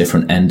has a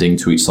different ending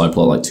to each side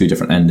plot, like 2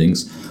 different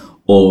endings,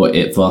 or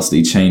it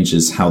vastly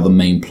changes how the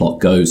main plot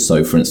goes.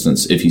 So, for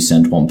instance, if you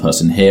send one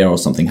person here or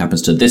something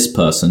happens to this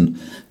person,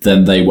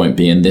 then they won't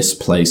be in this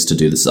place to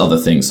do this other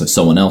thing, so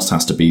someone else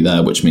has to be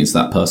there, which means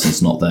that person's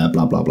not there,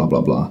 blah, blah, blah,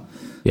 blah, blah.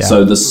 Yeah.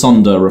 So the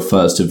Sonder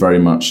refers to very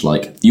much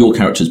your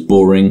character's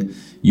boring,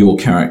 your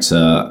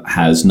character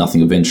has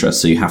nothing of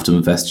interest, so you have to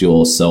invest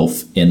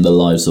yourself in the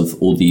lives of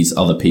all these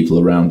other people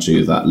around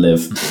you that live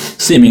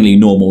seemingly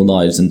normal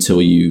lives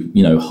until you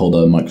hold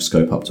a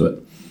microscope up to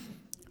it.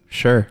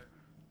 Sure.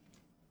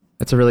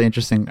 That's a really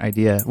interesting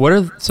idea. What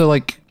are,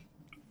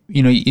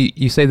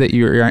 you say that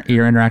you're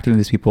interacting with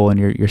these people and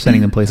you're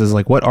sending them places.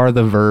 What are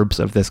the verbs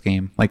of this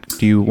game?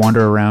 Do you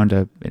wander around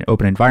an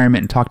open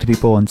environment and talk to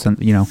people and send,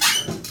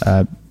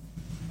 how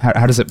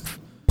does it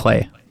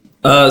play?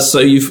 So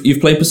you've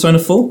played Persona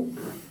 4?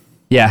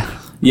 Yeah.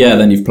 Yeah,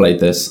 then you've played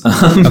this.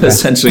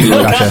 Essentially,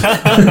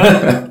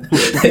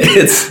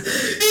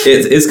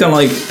 it's kind of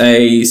like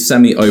a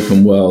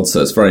semi-open world,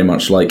 so it's very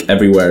much like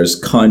everywhere is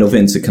kind of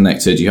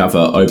interconnected. You have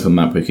an open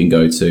map we can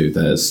go to.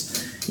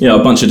 There's a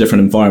bunch of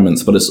different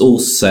environments, but it's all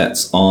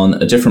set on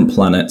a different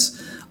planet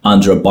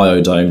under a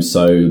biodome.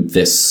 So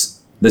this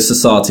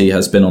society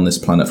has been on this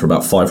planet for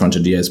about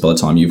 500 years by the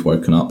time you've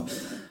woken up.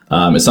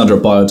 It's under a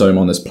biodome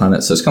on this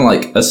planet, so it's kind of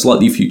like a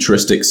slightly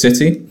futuristic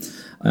city.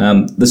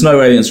 There's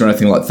no aliens or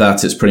anything like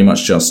that. It's pretty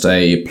much just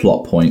a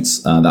plot point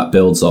that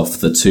builds off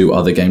the two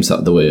other games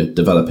that we're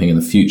developing in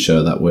the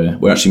future. That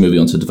we're actually moving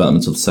on to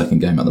development of the second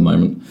game at the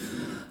moment.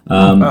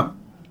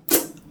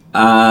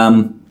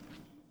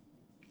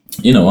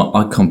 You know what?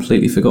 I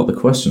completely forgot the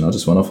question. I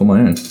just went off on my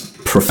own.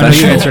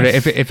 Professional. You answered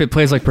it. If it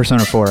plays like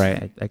Persona 4,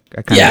 I kind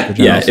of get the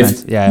general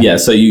sense. Yeah.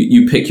 So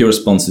you pick your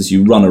responses,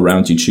 you run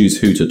around, you choose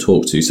who to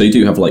talk to. So you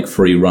do have like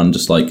free run,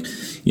 just like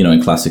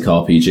in classic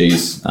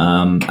RPGs.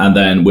 And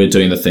then we're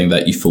doing the thing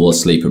that you fall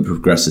asleep and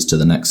progresses to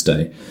the next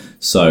day.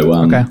 So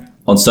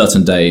on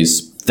certain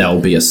days,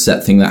 there'll be a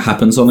set thing that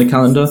happens on the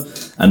calendar,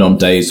 and on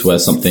days where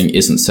something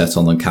isn't set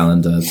on the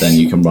calendar, then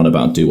you can run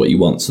about and do what you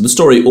want. So the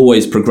story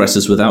always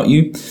progresses without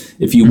you.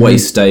 If you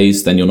waste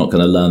days, then you're not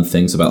going to learn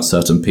things about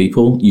certain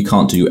people. You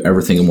can't do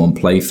everything in one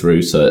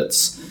playthrough, so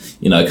it's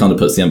it kind of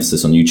puts the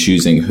emphasis on you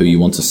choosing who you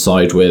want to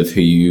side with,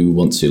 who you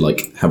want to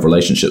like have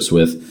relationships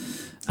with.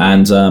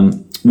 And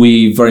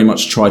we very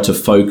much try to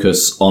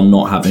focus on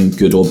not having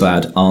good or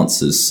bad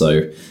answers.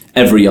 So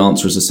every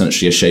answer is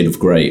essentially a shade of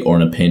grey or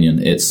an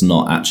opinion. It's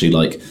not actually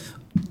like,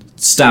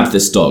 stab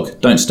this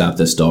dog, don't stab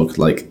this dog.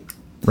 Like,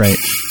 right.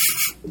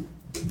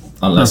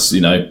 Unless,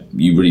 you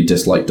really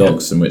dislike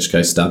dogs, in which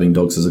case stabbing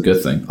dogs is a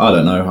good thing. I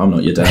don't know. I'm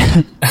not your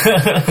dad.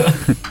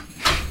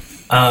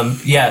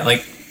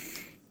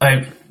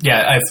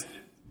 I've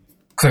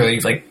clearly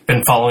like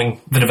been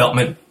following the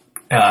development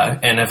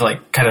and I've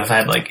like kind of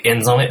had like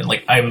ends on it.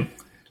 Like I'm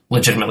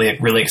legitimately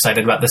really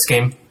excited about this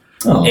game.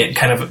 Oh. It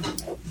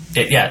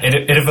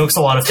evokes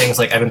a lot of things.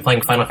 Like I've been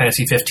playing Final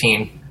Fantasy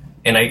 15,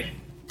 and I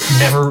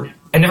never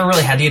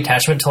really had the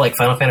attachment to like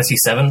Final Fantasy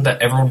 7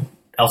 that everyone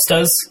else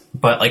does.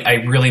 But like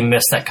I really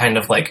miss that kind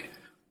of like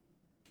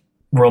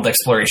world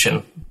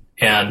exploration.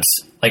 And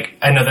like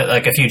I know that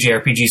like a few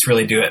JRPGs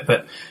really do it,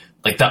 but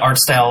like the art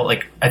style,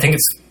 like I think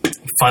it's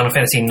Final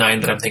Fantasy 9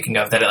 that I'm thinking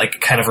of that it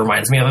like kind of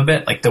reminds me of a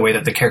bit, like the way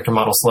that the character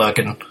models look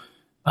and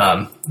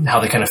how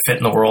they kind of fit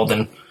in the world.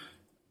 And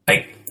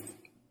like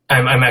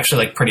I'm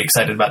actually like pretty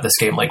excited about this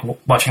game, like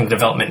watching the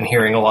development and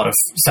hearing a lot of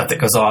stuff that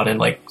goes on and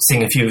like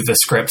seeing a few of the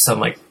scripts.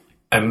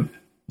 I'm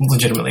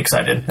legitimately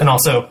excited. And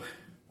also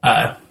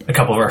a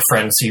couple of our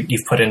friends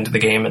you've put into the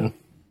game, and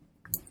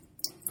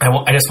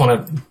I just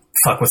want to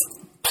fuck with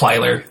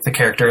Plyler, the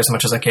character, as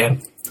much as I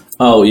can.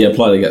 Oh yeah,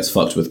 Plyler gets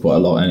fucked with quite a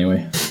lot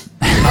anyway.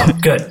 Oh,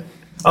 good.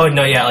 Oh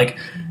no, yeah, like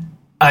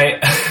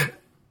I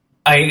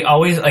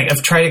always like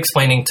I've tried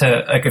explaining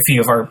to like a few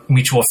of our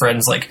mutual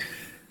friends like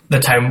the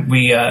time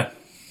we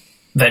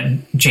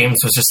that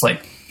James was just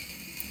like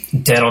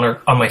dead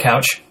on my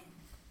couch.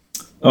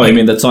 Oh, like, you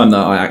mean the time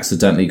that I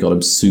accidentally got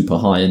him super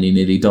high and he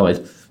nearly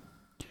died?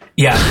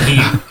 Yeah,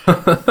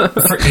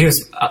 he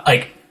was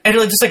like, and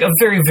like just like a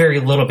very, very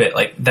little bit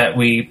like that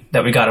we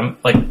got him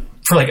like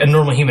for like a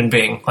normal human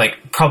being, like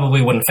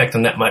probably wouldn't affect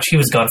him that much. He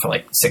was gone for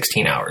like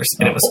 16 hours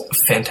and it was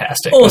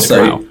fantastic.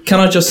 Also,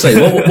 can I just say,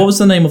 what was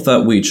the name of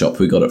that weed shop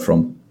we got it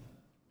from?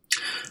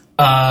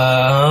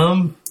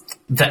 The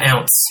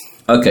Ounce.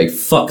 Okay,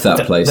 fuck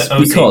that place.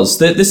 Because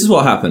this is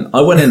what happened.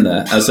 I went in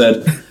there, I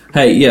said,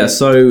 hey, yeah,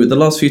 so the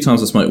last few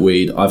times I smoked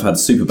weed, I've had a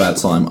super bad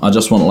time. I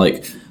just want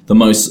like the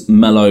most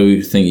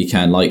mellow thing you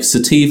can. Like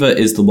sativa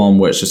is the one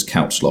where it's just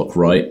couch lock,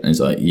 right? And he's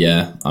like,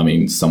 yeah, I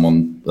mean,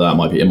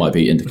 it might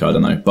be indica, I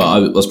don't know. But I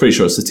was pretty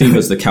sure sativa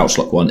is the couch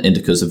lock one,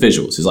 indica's the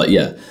visuals. He's like,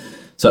 yeah.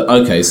 So,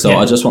 okay, so yeah.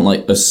 I just want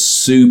like a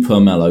super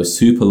mellow,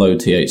 super low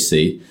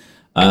THC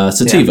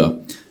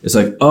sativa. Yeah. It's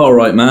like, oh, all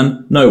right,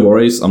 man, no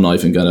worries. I'm not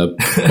even going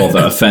to bother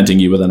offending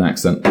you with an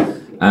accent.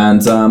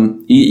 And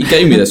he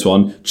gave me this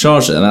one,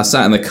 charged it, and I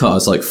sat in the car.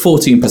 It's like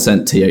 14%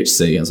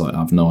 THC. I was like, I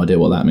have no idea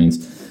what that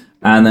means.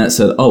 And then it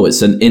said, oh,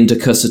 it's an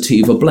indica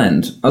sativa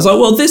blend. I was like,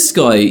 well, this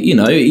guy,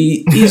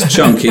 he's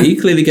chunky. He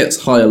clearly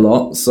gets high a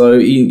lot, so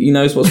he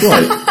knows what's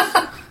right.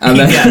 And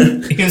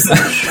then he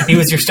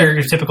was your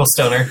stereotypical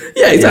stoner.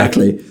 Yeah,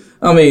 exactly.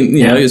 Yeah. I mean,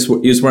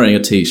 he was wearing a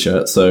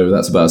t-shirt, so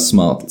that's about as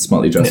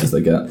smartly dressed as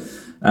they get.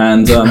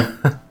 And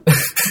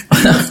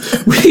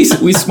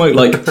we smoked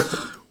like,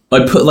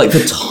 I put like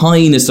the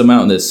tiniest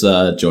amount in this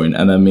joint,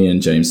 and then me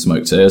and James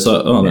smoked it. It's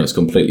like, oh no, it's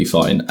completely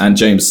fine. And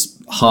James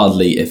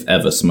hardly, if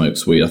ever,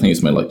 smokes weed. I think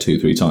he's made like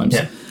 2-3 times.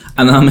 Yeah.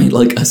 And then I made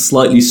like a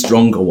slightly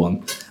stronger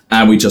one,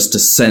 and we just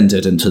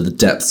descended into the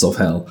depths of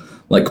hell.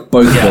 Like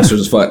both of us were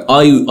just like,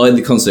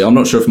 I constantly, I'm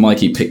not sure if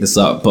Mikey picked this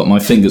up, but my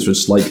fingers were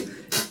just like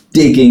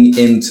digging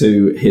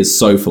into his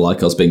sofa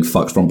like I was being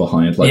fucked from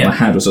behind. Like my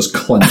hand was just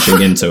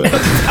clenching into it.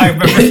 I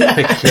remember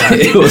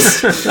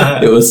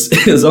that. It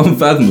was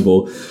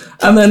unfathomable.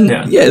 And then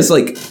it's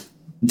like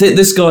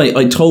This guy,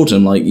 I told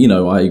him, like,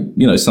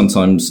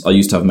 sometimes I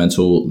used to have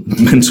mental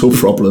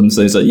problems.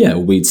 So he's like, yeah,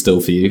 weed's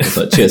still for you. It's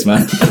like, cheers,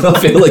 man. I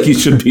feel like you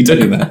should be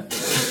doing that.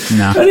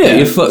 No. And yeah,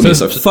 you fuck me,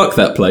 so fuck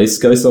that place.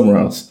 Go somewhere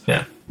else.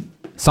 Yeah.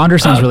 Sonder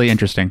sounds really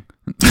interesting.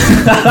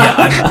 That's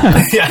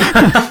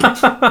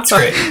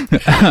great.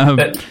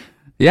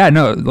 Yeah,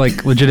 no,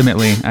 like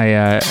legitimately,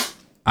 I'll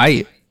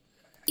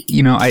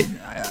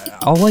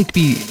like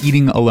be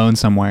eating alone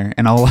somewhere,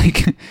 and I'll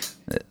like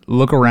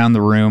look around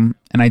the room,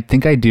 and I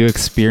think I do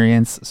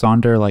experience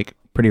Sonder like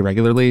pretty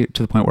regularly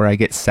to the point where I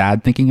get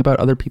sad thinking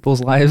about other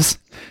people's lives.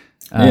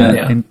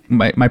 And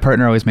my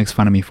partner always makes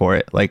fun of me for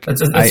it. Like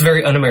that's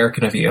very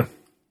un-American of you.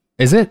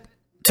 Is it?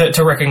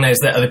 To recognize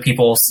that other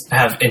people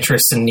have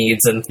interests and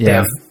needs, and they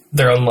have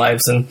their own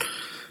lives, and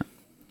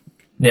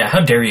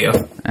how dare you?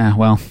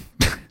 Well,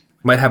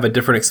 might have a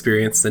different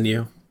experience than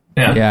you.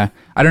 Yeah.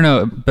 I don't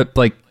know, but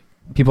like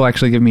people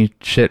actually give me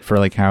shit for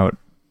like how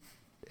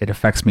it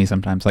affects me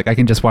sometimes. Like I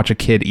can just watch a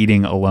kid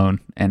eating alone,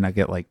 and I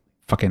get like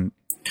fucking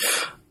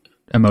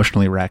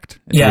emotionally wrecked.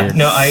 It's weird.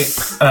 No,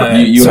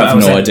 you have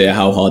no idea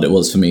how hard it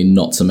was for me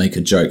not to make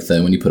a joke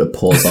there when you put a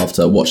pause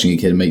after watching a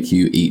kid make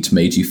you eat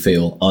made you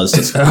feel. I was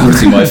just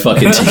gritting my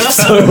fucking teeth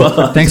so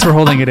hard. Thanks for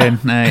holding it in.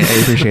 I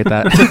appreciate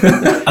that.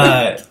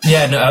 I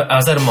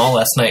was at a mall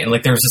last night, and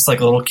like there was this like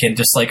little kid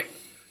just like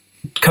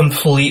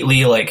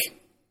completely like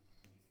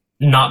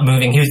not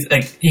moving. He was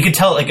like, you could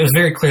tell like it was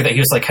very clear that he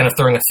was like kind of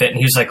throwing a fit, and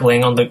he was like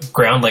laying on the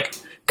ground like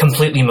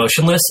completely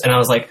motionless. And I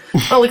was like,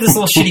 oh, look at this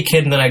little shitty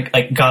kid. And then I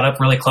like got up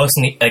really close,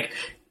 and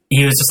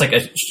he was just like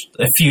a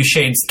few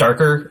shades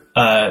darker,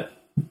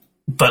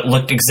 but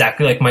looked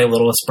exactly like my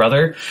littlest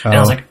brother. And I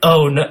was like,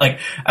 oh no,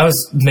 like I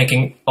was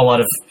making a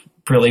lot of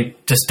really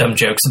just dumb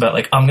jokes about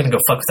like, I'm gonna go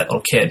fuck with that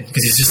little kid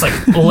because he's just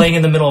like laying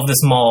in the middle of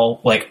this mall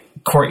like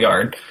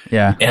courtyard.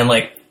 Yeah. And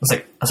like I was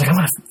like, I'm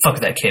gonna fuck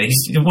with that kid.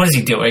 What is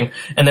he doing?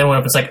 And then when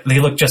it was like, they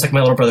look just like my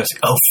little brother. It's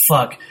like, oh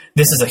fuck,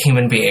 this is a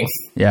human being.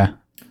 Yeah.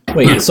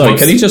 Wait, sorry,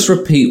 can you just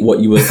repeat what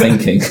you were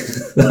thinking?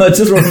 I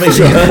just want to make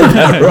sure I heard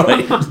that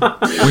right.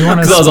 We want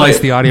to slice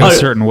the audio a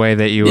certain way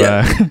that you...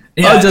 I'm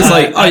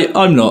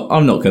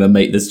not going to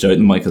make this joke,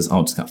 and Mike goes,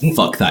 I'm just going to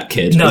fuck that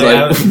kid.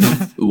 No,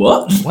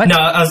 what? No,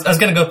 I was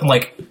going to go up and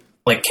like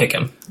kick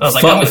him. I was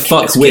like, fuck, I'm going to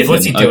kick this kid.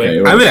 What's he doing? Okay,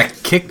 right. I'm going to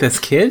kick this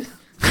kid?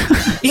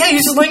 Yeah, he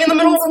was just laying in the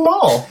middle of a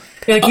mall.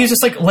 Like, he was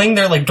just like laying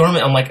there like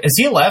dormant. I'm like, is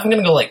he alive? I'm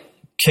going to go like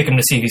kick him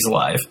to see if he's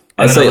alive.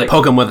 I say like,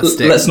 poke him with a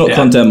stick. Let's not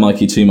condemn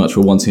Mikey too much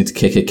for wanting to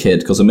kick a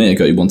kid, because a minute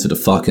ago you wanted to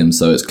fuck him,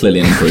 so it's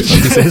clearly an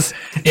improvement.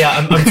 Yeah,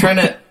 I'm trying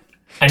to...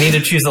 I need to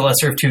choose the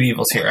lesser of two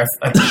evils here.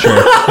 I've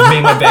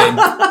made my bed.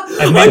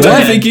 I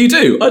don't think you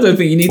do. I don't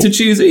think you need to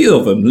choose either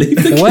of them.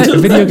 Leave the what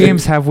kid video alone.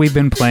 games have we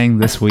been playing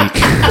this week?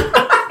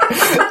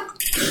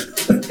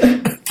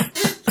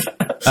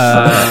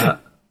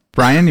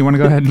 Brian, you want to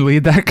go ahead and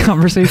lead that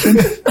conversation?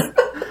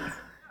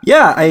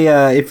 Yeah,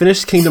 I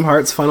finished Kingdom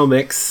Hearts Final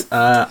Mix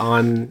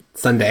on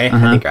Sunday,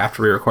 I think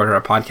after we recorded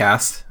our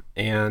podcast,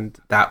 and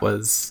that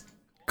was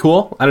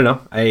cool. I don't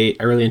know. I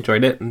really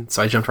enjoyed it, and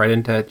so I jumped right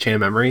into Chain of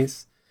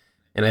Memories,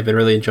 and I've been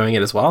really enjoying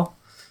it as well.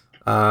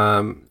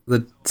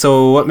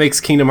 So what makes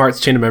Kingdom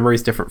Hearts Chain of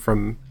Memories different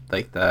from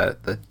like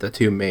the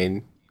two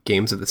main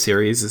games of the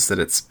series is that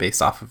it's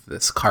based off of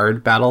this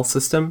card battle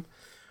system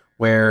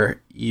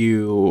where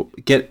you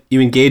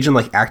engage in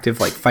like active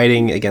like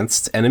fighting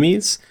against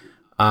enemies.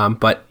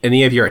 But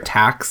any of your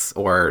attacks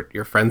or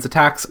your friends'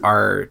 attacks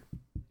are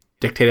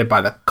dictated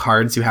by the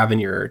cards you have in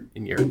your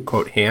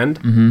quote hand.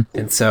 Mm-hmm.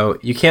 And so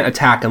you can't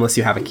attack unless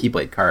you have a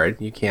Keyblade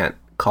card. You can't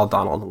call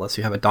Donald unless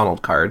you have a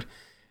Donald card.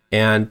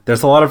 And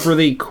there's a lot of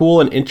really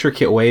cool and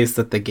intricate ways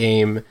that the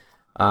game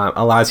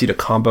allows you to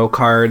combo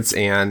cards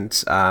and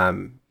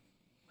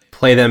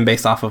play them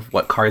based off of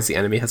what cards the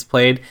enemy has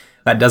played.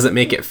 That doesn't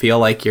make it feel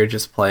like you're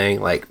just playing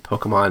like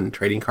Pokemon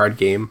trading card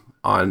game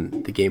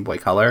on the Game Boy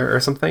Color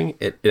or something.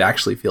 It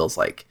actually feels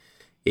like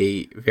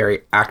a very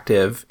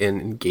active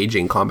and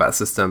engaging combat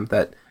system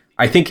that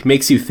I think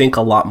makes you think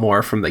a lot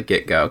more from the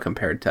get-go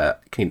compared to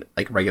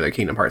like regular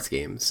Kingdom Hearts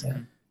games. Yeah.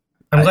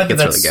 I'm glad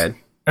that's really good.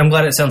 I'm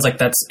glad it sounds like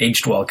that's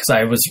aged well, because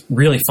I was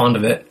really fond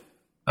of it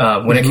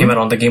when it came out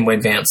on the Game Boy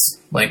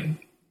Advance like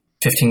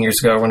 15 years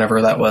ago or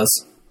whenever that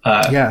was.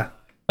 Yeah.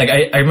 Like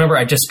I remember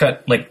I just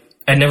got like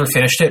I never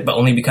finished it, but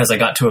only because I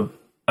got to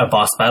a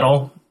boss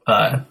battle.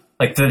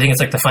 Like I think it's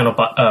like the final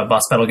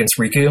boss battle against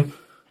Riku,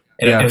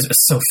 and it was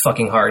so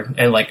fucking hard.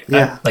 And like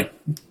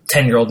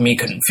 10-year-old me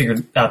couldn't figure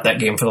out that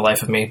game for the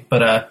life of me.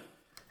 But I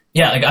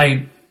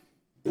had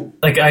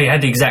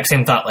the exact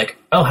same thought. Like,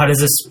 oh, how does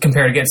this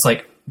compare against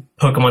like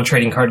Pokemon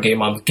trading card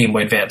game on Game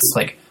Boy Advance?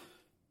 Like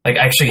I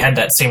actually had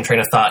that same train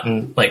of thought,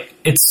 and like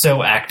it's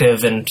so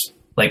active and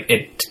like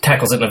it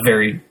tackles it in a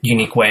very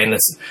unique way. And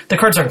the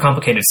cards aren't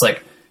complicated. It's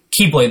like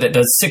Keyblade that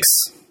does 6.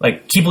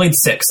 Like Keyblade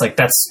 6, like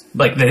that's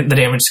like the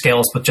damage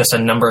scales with just a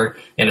number,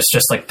 and it's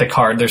just like the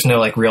card. There's no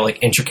like real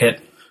like intricate,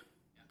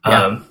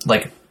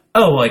 like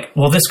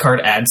this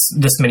card adds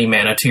this many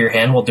mana to your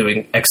hand while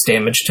doing X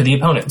damage to the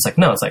opponent. It's like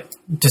no, it's like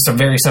just a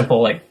very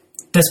simple like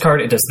this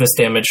card it does this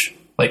damage.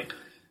 Like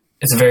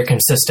it's a very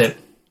consistent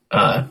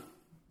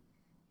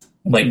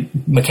like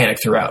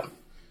mechanic throughout.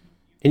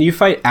 And you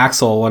fight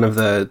Axel, one of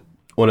the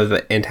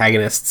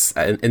antagonists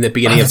in the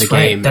beginning of the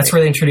game. Right. That's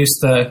where they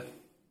introduced that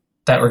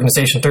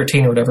organization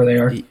 13 or whatever they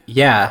are.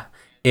 Yeah.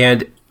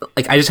 And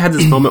like I just had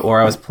this moment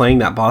where I was playing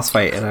that boss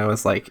fight and I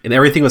was like, and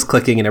everything was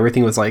clicking and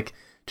everything was like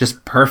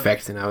just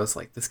perfect, and I was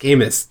like, this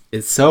game is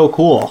so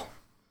cool.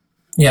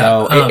 Yeah.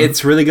 So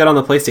it's really good on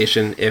the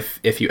PlayStation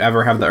if you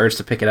ever have the urge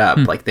to pick it up.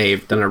 Like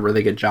they've done a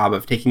really good job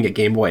of taking a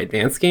Game Boy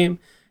Advance game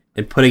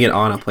and putting it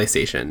on a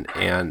PlayStation,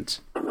 and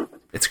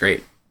it's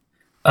great.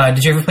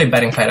 Did you ever play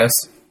Batting Kaitos?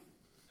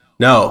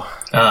 No.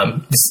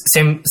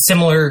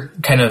 Similar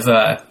kind of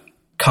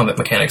combat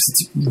mechanics.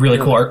 It's really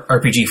cool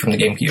RPG from the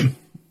GameCube.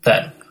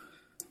 That,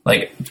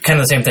 like, kind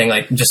of the same thing.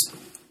 Like, just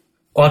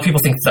a lot of people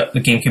think that the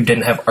GameCube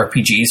didn't have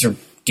RPGs or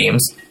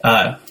games,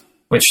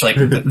 which, like,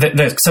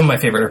 some of my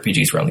favorite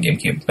RPGs were on the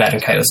GameCube.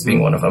 Batting Kaitos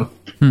being one of them.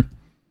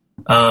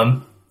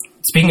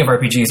 Speaking of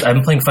RPGs, I've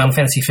been playing Final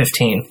Fantasy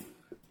 15.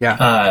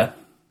 Yeah.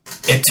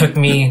 It took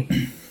me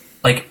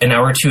like an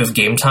hour or two of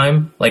game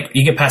time. Like,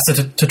 you get past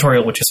the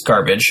tutorial, which is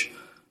garbage,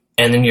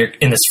 and then you're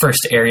in this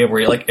first area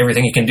where you're like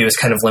everything you can do is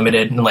kind of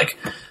limited, and like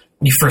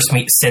you first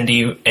meet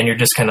Cindy and you're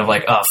just kind of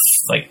like, oh,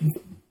 like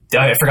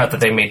I forgot that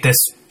they made this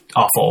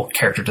awful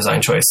character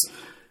design choice,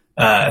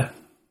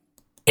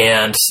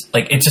 and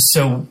like it's just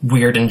so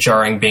weird and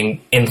jarring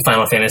being in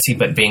Final Fantasy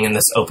but being in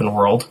this open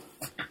world.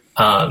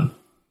 And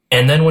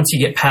then once you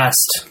get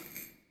past,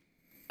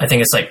 I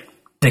think it's like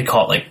they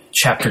call it like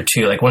chapter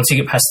 2. Like once you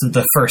get past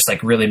the first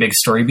like really big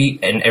story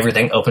beat and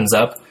everything opens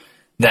up,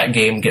 that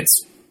game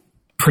gets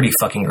pretty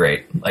fucking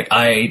great. Like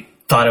I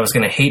thought I was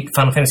going to hate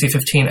Final Fantasy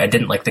 15. I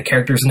didn't like the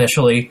characters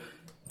initially,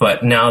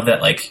 but now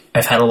that like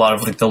I've had a lot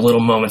of like the little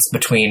moments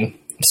between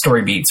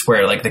story beats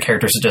where like the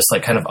characters are just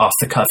like kind of off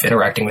the cuff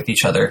interacting with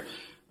each other,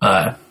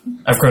 I've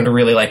grown to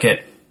really like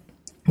it.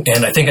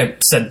 And I think I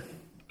said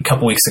a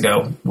couple weeks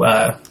ago,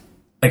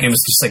 like it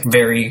was just like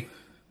very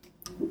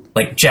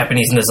like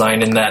Japanese in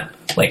design in that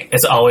like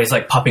it's always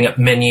like popping up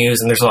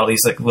menus and there's all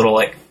these like little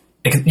like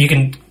you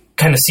can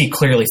kind of see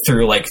clearly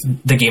through like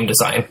the game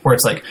design where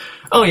it's like,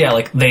 oh yeah,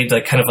 like they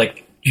like kind of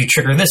like you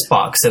trigger this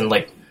box and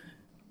like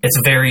it's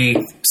very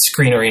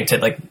screen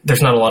oriented. Like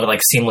there's not a lot of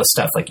like seamless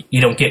stuff. Like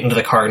you don't get into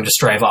the car and just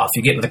drive off.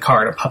 You get into the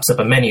car and it pops up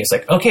a menu. It's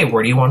like, okay,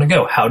 where do you want to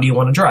go? How do you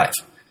want to drive?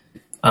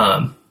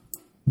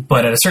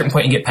 But at a certain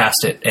point you get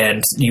past it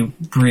and you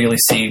really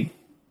see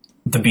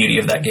the beauty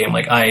of that game.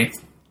 Like I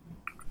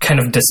kind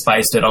of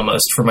despised it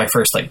almost for my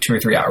first like 2 or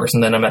 3 hours.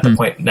 And then I'm at the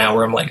point now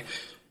where I'm like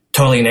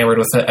totally enamored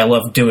with it. I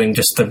love doing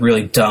just the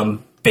really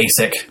dumb,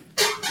 basic,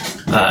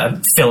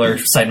 filler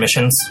side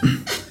missions.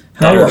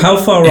 How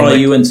far are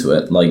you into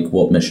it? Like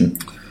what mission?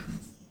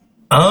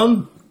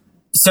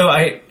 So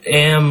I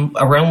am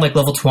around like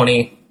level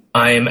 20.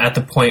 I am at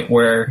the point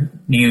where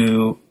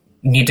you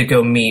need to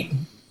go meet,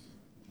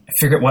 I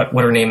forget what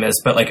her name is,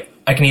 but like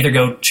I can either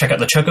go check out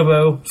the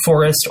Chocobo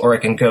Forest or I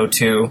can go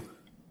to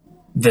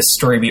this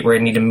story beat where I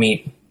need to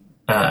meet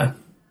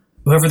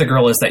whoever the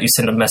girl is that you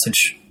send a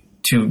message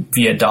to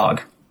via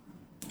dog.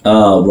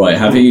 Oh, right.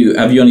 Have you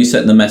only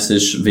sent the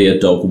message via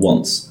dog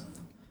once?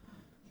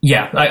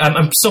 Yeah,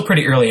 I'm still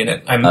pretty early in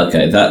it.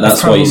 Okay,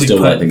 that's why you still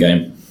like the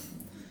game.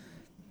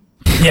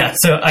 Yeah,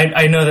 so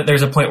I know that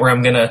there's a point where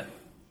I'm gonna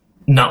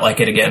not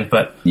like it again,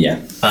 but yeah,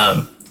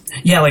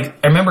 like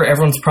I remember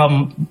everyone's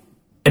problem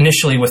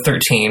initially with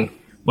 13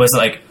 was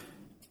like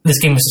this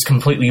game is just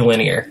completely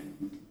linear,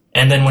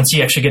 and then once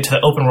you actually get to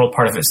the open world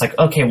part of it, it's like,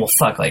 okay, well,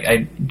 fuck, like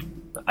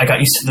I got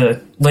used to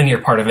the linear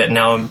part of it, and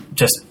now I'm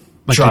just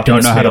like you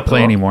don't know how to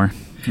play anymore.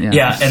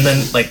 Yeah, and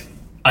then like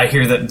I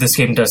hear that this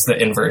game does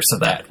the inverse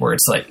of that, where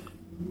it's like,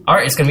 all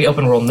right, it's going to be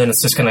open world, and then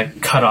it's just going to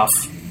cut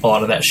off a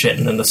lot of that shit,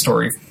 and then the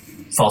story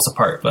falls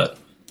apart. But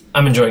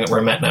I'm enjoying it where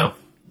I'm at now.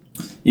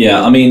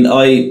 Yeah, I mean,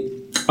 I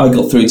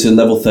got through to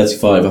level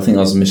 35. I think I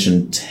was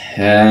mission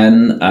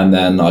 10, and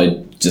then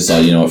I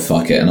decided, you know what,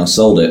 fuck it, and I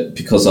sold it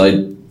because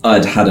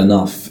I'd had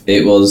enough.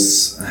 It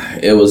was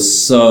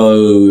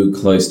so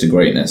close to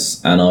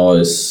greatness, and I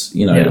was,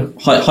 you know,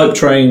 hype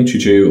train,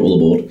 choo-choo, all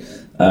aboard.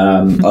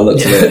 I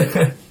looked at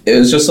it. It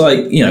was just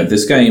like, you know,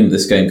 this game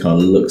kind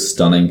of looks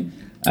stunning.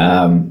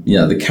 You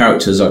know, the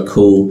characters are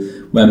cool.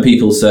 When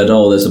people said,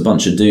 oh, there's a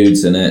bunch of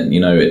dudes in it, you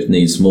know, it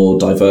needs more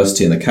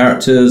diversity in the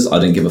characters, I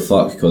didn't give a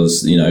fuck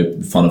because, you know,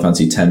 Final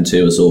Fantasy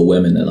X-2 is all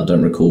women, and I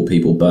don't recall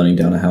people burning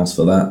down a house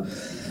for that.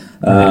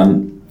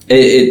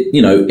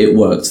 It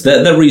worked.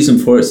 Their reason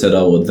for it said,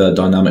 oh, the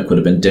dynamic would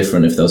have been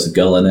different if there was a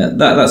girl in it.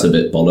 That's a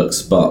bit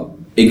bollocks, but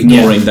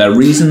ignoring their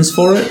reasons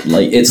for it,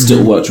 like, it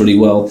still worked really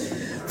well.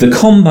 The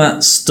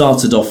combat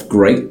started off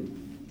great,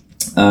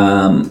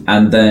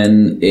 and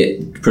then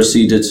it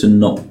proceeded to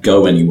not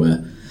go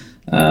anywhere.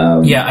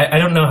 I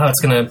don't know how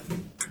it's going to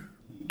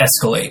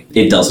escalate.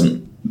 It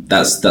doesn't.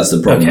 That's the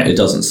problem. Okay. It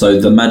doesn't.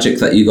 So the magic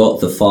that you got,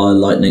 the fire,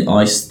 lightning,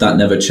 ice, that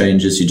never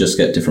changes. You just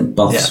get different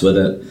buffs with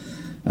it.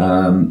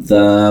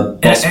 The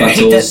boss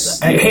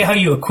battles. I hate how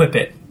you equip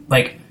it.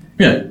 Like,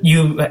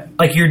 you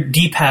like your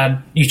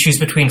D-pad. You choose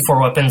between 4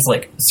 weapons.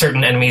 Like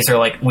certain enemies are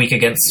like weak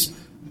against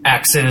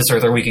axes, or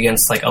they're weak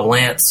against like a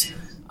lance.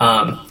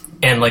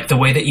 And like the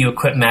way that you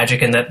equip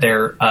magic, and that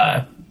they're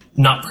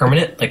not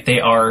permanent, like they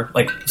are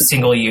like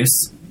single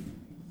use.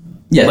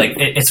 Yeah, like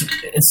it's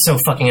so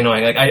fucking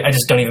annoying. Like I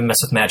just don't even mess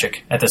with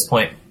magic at this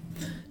point.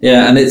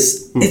 Yeah, and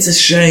it's a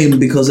shame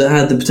because it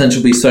had the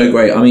potential to be so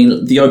great. I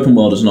mean, the open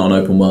world is not an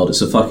open world;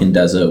 it's a fucking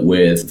desert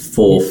with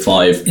 4 or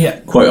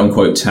 5 quote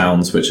unquote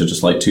towns, which are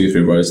just like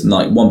 2-3 roads, and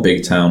like one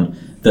big town.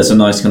 There's a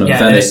nice kind of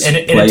Venice and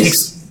it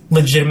takes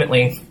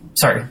legitimately.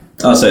 Sorry,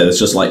 I'll say there's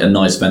just like a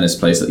nice Venice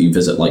place that you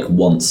visit like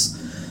once.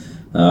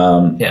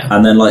 Yeah,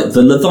 and then like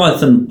the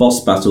Leviathan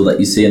boss battle that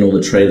you see in all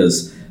the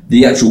trailers,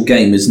 the actual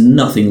game is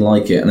nothing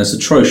like it, and it's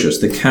atrocious.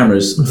 The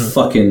camera's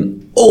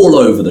fucking all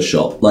over the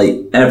shop, like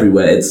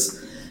everywhere.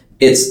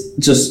 It's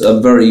just a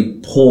very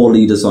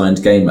poorly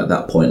designed game at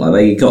that point. Like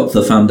they got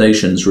the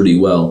foundations really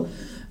well,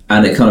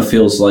 and it kind of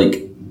feels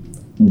like,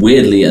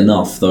 weirdly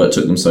enough, though it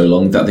took them so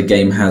long, that the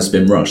game has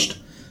been rushed.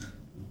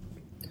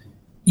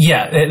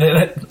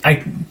 Yeah,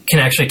 I can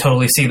actually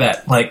totally see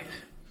that. Like,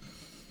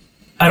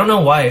 I don't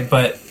know why,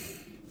 but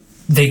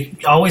they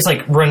always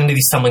like run into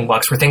these stumbling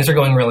blocks where things are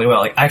going really well.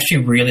 Like, I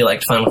actually really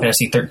liked Final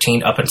Fantasy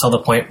 13 up until the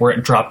point where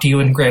it dropped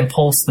you in Grand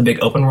Pulse, the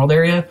big open world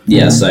area.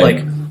 Yeah, same.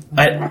 Like,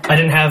 I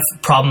didn't have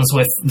problems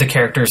with the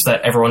characters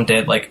that everyone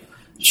did. Like,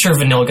 sure,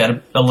 Vanilla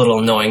got a little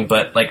annoying,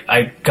 but like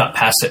I got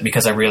past it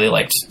because I really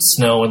liked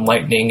Snow and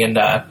Lightning, and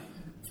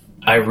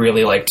I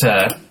really liked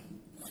Saz,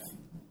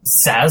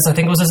 I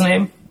think was his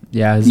name.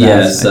 Yeah,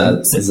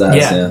 Zaz.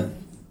 Yeah.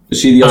 Is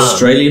she the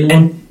Australian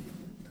one?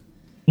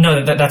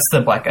 No, that's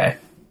the black guy.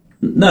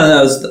 No,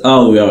 that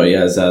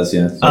was... Zaz,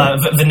 yeah.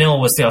 Vanilla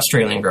was the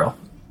Australian girl.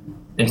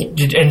 And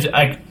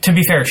to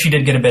be fair, she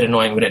did get a bit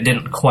annoying, but it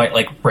didn't quite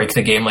like break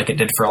the game like it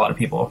did for a lot of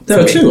people. There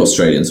were 2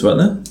 Australians, weren't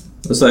there?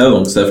 That's the other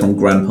one, because they're from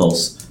Grand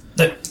Pulse.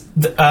 There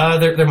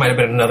might have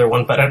been another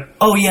one, but...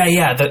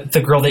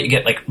 the girl that you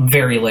get like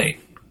very late.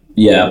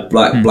 Yeah,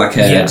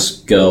 black-haired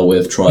girl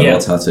with tribal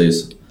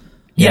tattoos.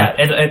 Yeah,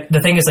 and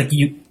the thing is,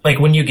 like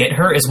when you get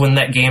her is when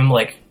that game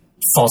like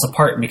falls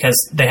apart,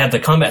 because they had the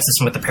combat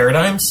system with the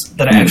paradigms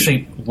that I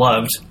actually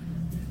loved,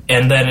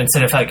 and then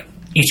instead of like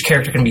each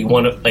character can be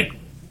one of like,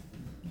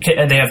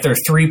 they have their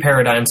 3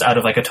 paradigms out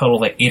of like a total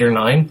of like 8 or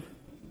 9,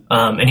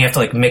 and you have to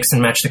like mix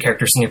and match the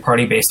characters in your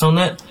party based on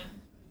that.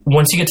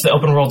 Once you get to the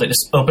open world, it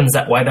just opens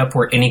that wide up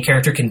where any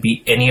character can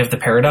be any of the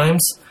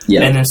paradigms,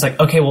 and then it's like,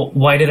 okay, well,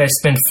 why did I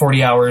spend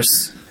 40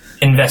 hours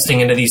investing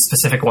into these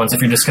specific ones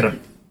if you're just gonna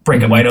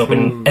break it wide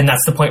open? And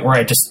that's the point where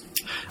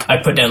I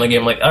put down the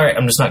game, like, all right,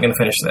 I'm just not going to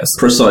finish this.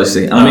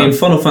 Precisely. I mean,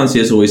 Final Fantasy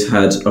has always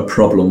had a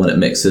problem when it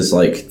mixes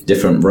like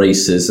different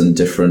races and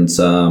different,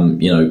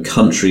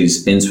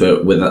 countries into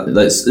it.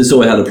 It's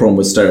always had a problem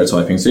with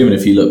stereotyping. So even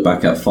if you look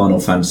back at Final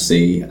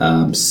Fantasy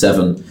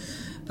 7,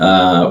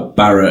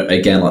 Barrett,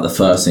 again, like the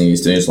first thing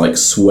he's doing is like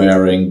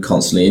swearing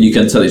constantly, and you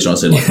can tell he's trying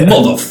to say like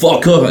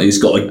motherfucker.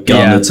 He's got a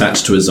gun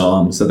attached to his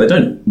arm. So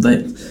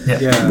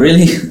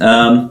really.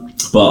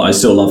 But I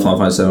still love Final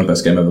Fantasy VII,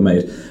 best game ever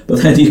made.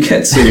 But then you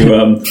get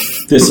to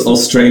this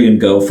Australian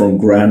girl from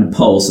Grand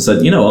Pulse and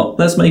said, you know what,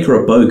 let's make her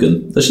a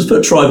bogan. Let's just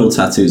put tribal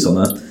tattoos on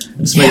her and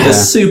just make her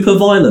super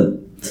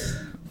violent.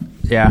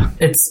 Yeah.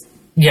 It's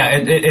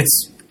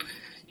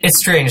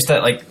strange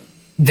that like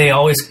they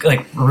always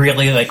like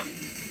really like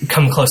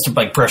come close to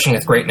like brushing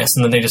with greatness,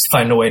 and then they just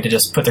find a way to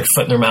just put their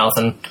foot in their mouth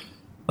and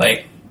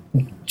like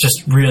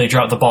just really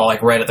drop the ball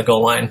like right at the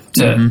goal line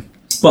to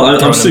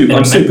But I'm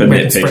super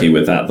nitpicky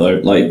with that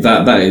though. Like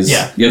that is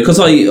because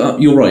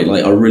you're right.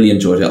 Like I really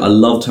enjoyed it. I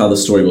loved how the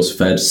story was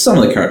fed. Some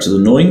of the characters are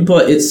annoying,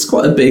 but it's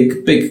quite a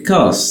big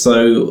cast.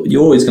 So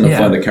you're always going to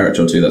find a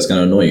character or two that's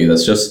going to annoy you.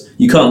 That's just,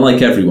 you can't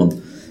like everyone.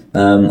 I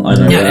know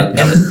that.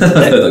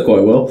 I know that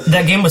quite well.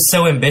 That game was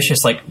so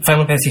ambitious. Like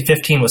Final Fantasy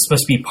 15 was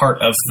supposed to be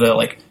part of the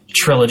like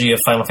trilogy of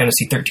Final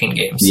Fantasy 13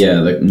 games. Yeah,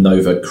 like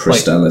Nova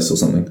Crystallis or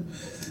something.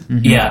 Mm-hmm.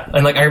 Yeah,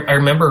 and like I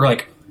remember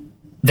like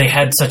they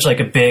had such like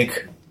a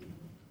big.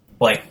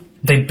 Like,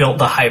 they built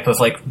the hype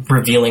of, like,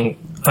 revealing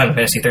Final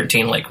Fantasy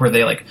 13, like, where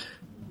they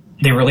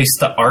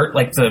released the art,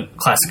 like, the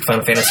classic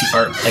Final Fantasy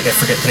art. Like, I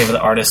forget the name of the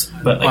artist,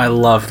 but, like... I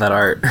love that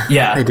art.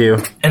 Yeah. I do.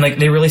 And, like,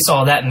 they released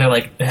all that, and they,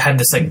 like, had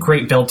this, like,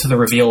 great build to the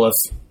reveal of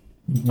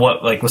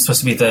what, like, was supposed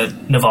to be the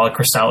Novala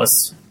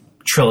Crystallis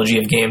trilogy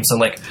of games. And,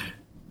 like,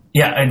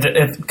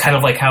 it kind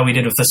of like how we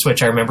did with the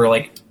Switch. I remember,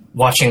 like,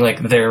 watching,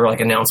 like, their, like,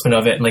 announcement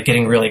of it and, like,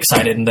 getting really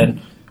excited, and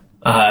then,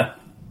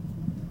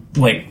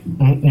 like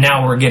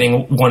now we're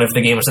getting one of the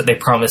games that they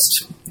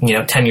promised,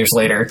 10 years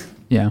later.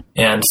 Yeah.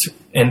 And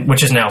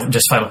which is now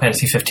just Final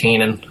Fantasy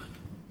 15. And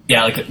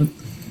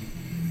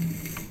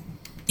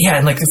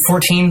and like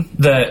 14,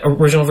 the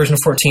original version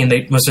of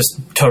 14, was just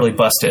totally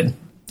busted.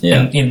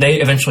 Yeah. And they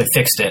eventually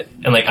fixed it.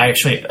 And like, I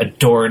actually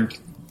adored,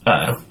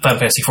 Final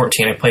Fantasy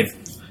 14. I played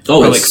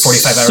like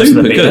 45 hours in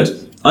the beta.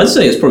 Good. I'd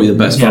say it's probably the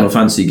best Final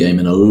Fantasy game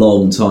in a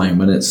long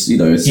time, and it's,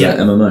 it's an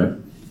MMO.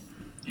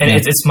 And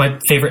it's my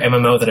favorite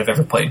MMO that I've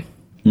ever played.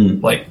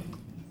 Like,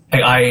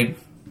 I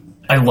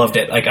loved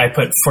it. Like, I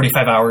put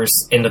 45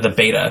 hours into the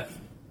beta,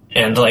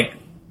 and like,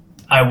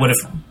 I would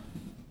have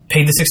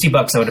paid the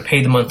 $60, I would have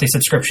paid the monthly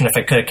subscription if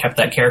I could have kept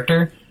that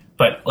character.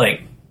 But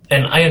like,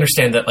 and I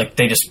understand that like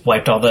they just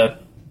wiped all the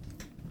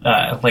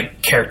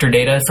like character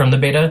data from the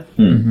beta.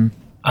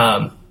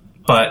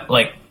 But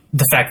like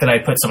the fact that I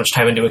put so much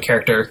time into a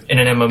character in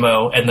an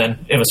MMO and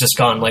then it was just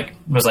gone, like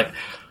was like,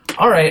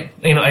 all right,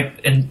 you know, I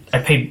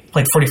paid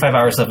like 45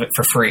 hours of it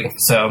for free,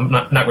 so I'm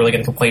not really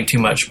going to complain too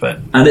much. But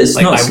and it's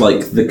like, nuts,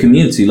 like the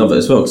community love it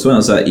as well. Because when I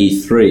was at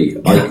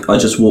E3, I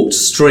just walked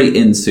straight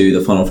into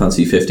the Final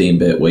Fantasy 15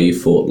 bit where you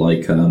fought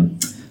like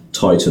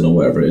Titan or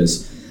whatever it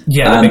is.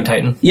 Yeah, the big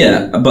Titan.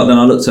 Yeah, but then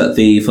I looked at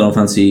the Final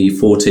Fantasy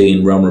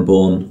 14 Realm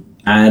Reborn,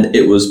 and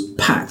it was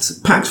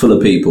packed full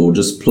of people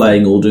just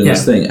playing, all doing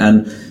this thing,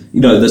 and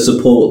you know the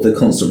support, the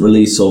constant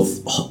release of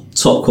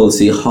top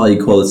quality, high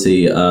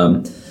quality.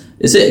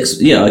 Is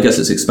it? Yeah, I guess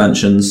it's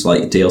expansions,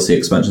 like DLC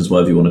expansions,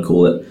 whatever you want to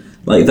call it.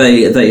 Like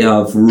they've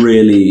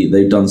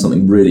done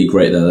something really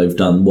great there. They've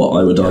done what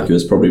I would argue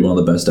is probably one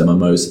of the best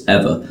MMOs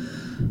ever.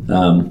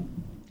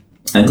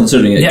 And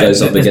considering it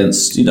goes up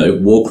against, you know,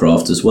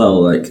 Warcraft as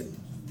well, like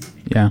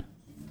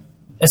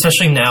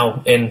especially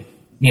now in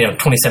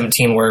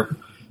 2017, where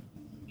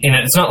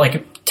it's not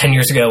like 10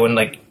 years ago when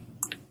like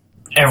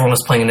everyone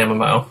was playing an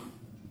MMO.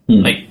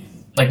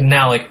 Like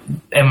now, like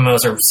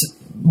MMOs are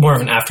more of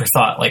an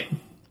afterthought. Like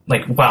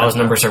WoW's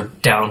numbers are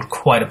down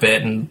quite a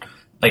bit, and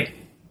like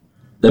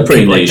they're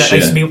pretty niche.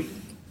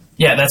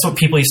 That's what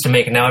people used to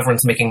make, and now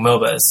everyone's making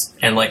MOBAs.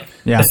 And like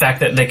the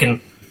fact that they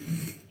can,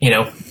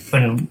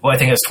 when I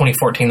think it was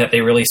 2014 that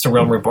they released a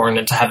Realm Reborn,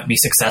 and to have it be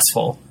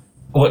successful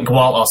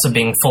while also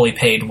being fully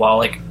paid, while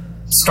like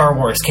Star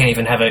Wars can't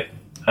even have a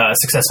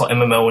successful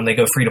MMO when they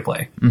go free to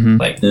play.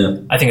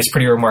 I think it's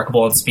pretty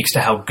remarkable and speaks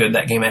to how good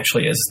that game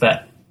actually is.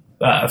 That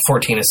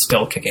 14 is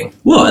still kicking.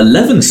 Well,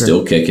 11's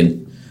still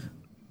kicking.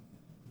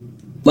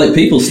 Like,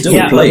 people still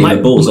play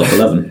the balls off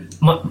 11.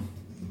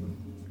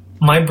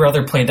 My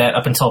brother played that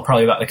up until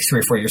probably about like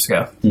 3 or 4 years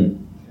ago.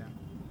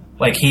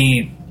 Like,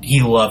 he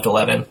loved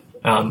 11.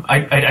 I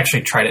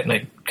actually tried it and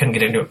I couldn't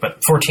get into it,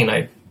 but 14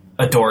 I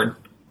adored.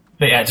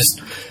 But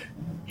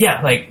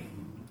like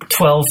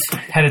 12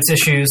 had its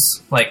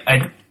issues. Like, I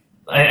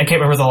can't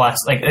remember the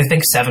last, like, I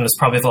think 7 was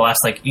probably the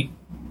last, like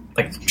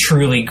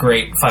truly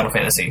great Final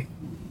Fantasy.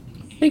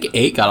 I think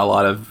 8 got a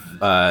lot of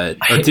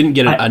didn't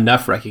get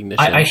enough recognition.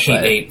 I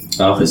hate 8.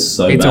 Oh, it's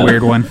so bad. It's a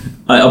weird one.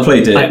 I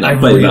played it. I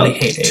played really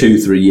about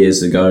 2-3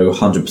 years ago.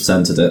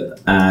 100%ed it,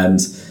 and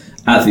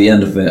at the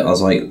end of it, I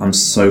was like, I'm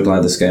so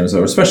glad this game is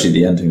over. Especially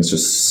the ending is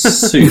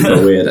just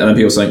super weird. And then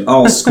people saying,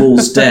 "Oh,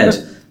 Skull's dead."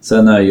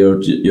 So no, you're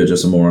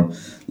just a moron.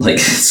 Like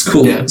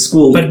Skull.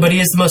 But he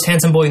is the most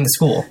handsome boy in the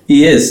school.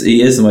 He is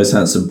the most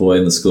handsome boy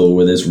in the school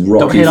with his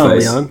rocky face. Don't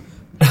hate on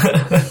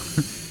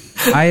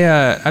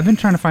Leon. I've been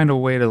trying to find a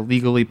way to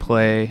legally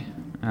play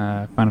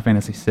Final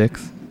Fantasy VI,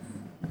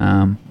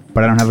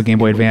 but I don't have a Game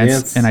Boy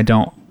Advance, and I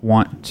don't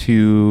want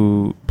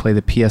to play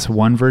the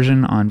PS1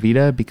 version on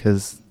Vita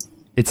because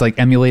it's like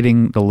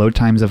emulating the load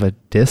times of a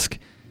disc,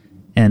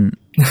 and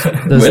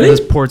those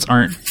ports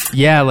aren't.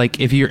 Yeah, like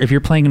if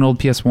you're playing an old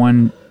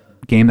PS1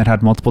 game that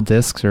had multiple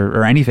discs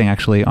or anything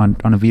actually on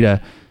a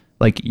Vita,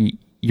 like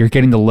you're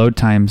getting the load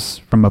times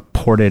from a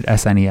ported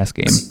SNES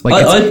game.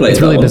 Like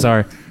it's really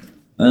bizarre.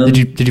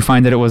 Did you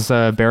find that it was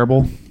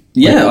bearable?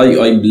 Yeah, I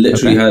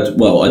literally had.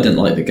 Well, I didn't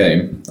like the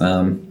game.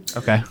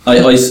 Okay.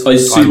 I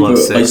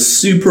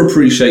super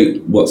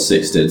appreciate what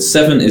 6 did.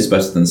 7 is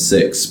better than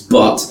 6,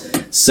 but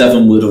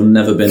 7 would have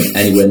never been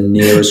anywhere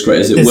near as great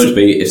as it would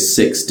be if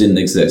 6 didn't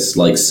exist.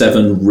 Like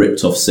 7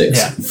 ripped off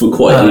 6 for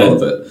quite a lot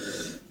of it.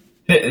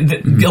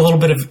 A little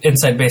bit of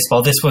inside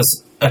baseball. This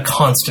was a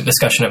constant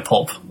discussion at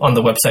Pulp on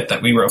the website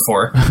that we wrote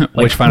for. Like,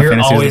 which Final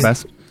Fantasy is the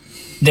best?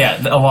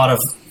 Yeah, a lot of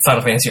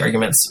Final Fantasy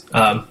arguments.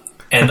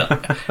 And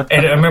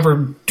I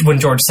remember when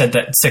George said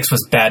that 6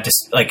 was bad,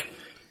 just like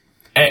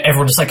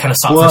everyone just like kind of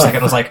stopped for a second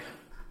and was like,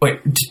 wait,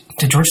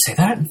 did George say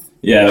that?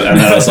 Yeah, and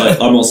I was like,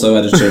 I'm also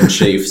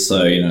editor-in-chief,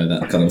 so, you know,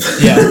 that kind of...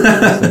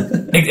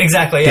 Yeah,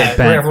 exactly, yeah.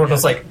 Where everyone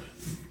was like,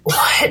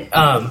 what?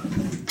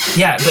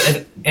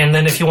 And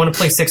then if you want to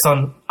play 6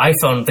 on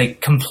iPhone, they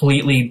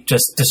completely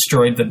just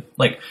destroyed the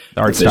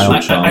art style.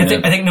 I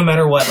think no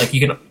matter what, like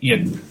Final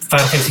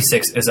Fantasy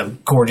 6 is a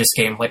gorgeous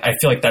game. Like, I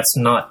feel like that's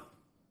not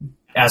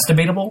as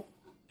debatable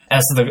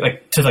as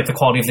the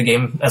quality of the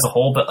game as a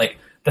whole, but like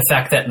the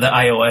fact that the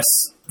iOS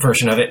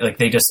version of it, like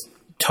they just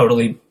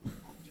totally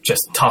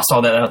just tossed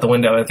all that out the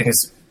window, I think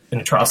is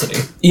an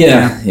atrocity.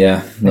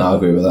 Yeah. No, I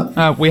agree with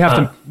that. We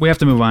have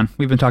to move on.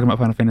 We've been talking about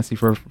Final Fantasy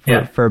for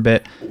a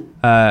bit.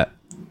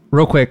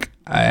 Real quick,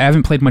 I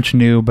haven't played much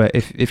new, but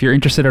if you're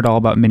interested at all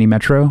about Mini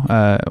Metro,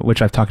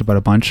 which I've talked about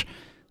a bunch,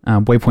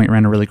 Waypoint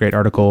ran a really great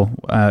article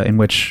in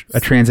which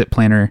a transit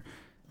planner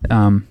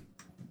kind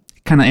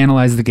of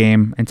analyzed the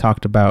game and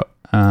talked about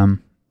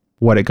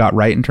what it got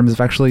right in terms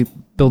of actually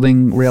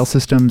building rail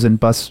systems and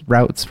bus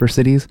routes for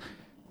cities.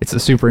 It's a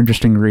super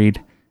interesting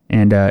read,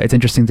 and it's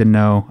interesting to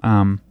know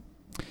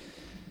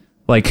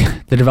like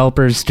the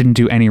developers didn't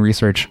do any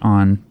research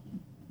on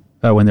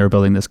when they were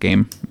building this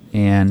game,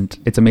 and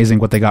it's amazing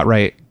what they got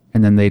right,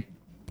 and then they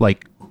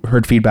like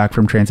heard feedback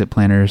from transit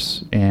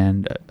planners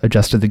and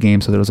adjusted the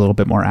game so that it was a little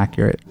bit more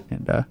accurate.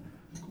 And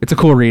it's a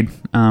cool read.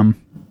 And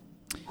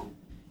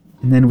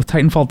then with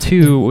Titanfall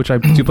 2, which I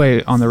do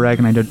play on the reg,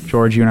 and I know,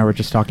 George, you and I were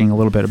just talking a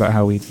little bit about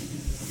how we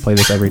play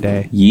this every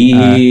day.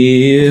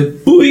 Yeah,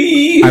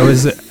 boy!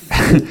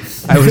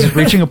 I was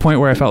reaching a point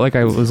where I felt like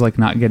I was like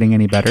not getting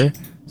any better,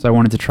 so I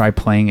wanted to try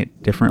playing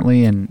it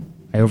differently, and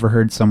I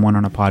overheard someone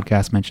on a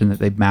podcast mention that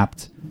they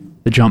mapped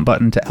the jump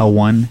button to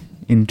L1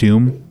 in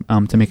Doom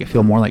to make it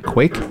feel more like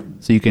Quake.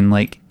 So you can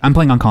like, I'm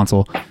playing on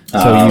console,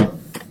 so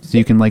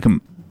you can like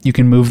you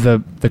can move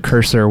the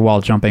cursor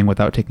while jumping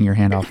without taking your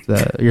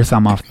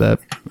thumb off the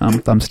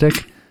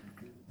thumbstick.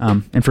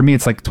 And for me,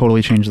 it's like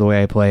totally changed the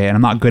way I play, and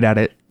I'm not good at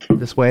it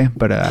this way,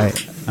 but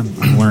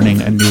I'm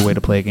learning a new way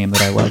to play a game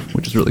that I love,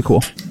 which is really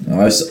cool.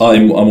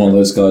 I'm one of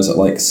those guys that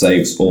like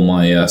saves all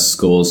my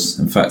scores.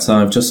 In fact,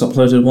 I've just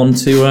uploaded one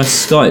to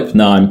Skype.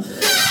 No,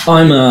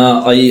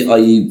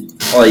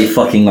 I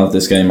fucking love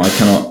this game. I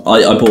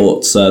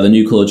bought the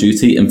new Call of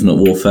Duty Infinite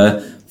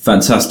Warfare.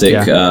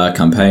 Fantastic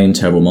campaign,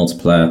 terrible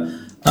multiplayer.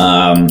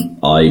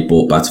 I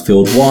bought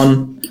Battlefield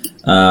 1,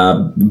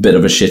 bit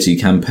of a shitty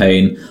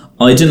campaign.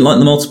 I didn't like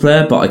the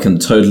multiplayer, but I can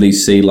totally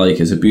see like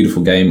it's a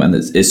beautiful game, and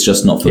it's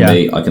just not for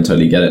me. I can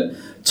totally get it.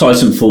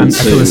 Titanfall 2.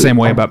 I feel the same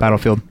way about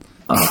Battlefield.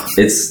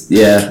 It's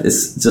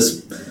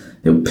just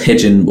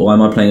pigeon. Why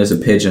am I playing as a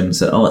pigeon?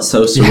 So, it's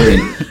so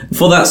serene.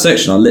 For that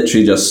section, I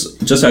literally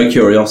just out of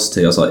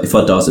curiosity, I was like, if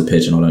I die as a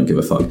pigeon, I don't give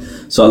a fuck.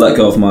 So I let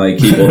go of my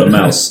keyboard and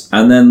mouse,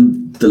 and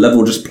then the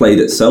level just played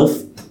itself.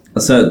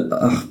 I said,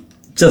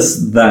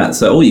 just that.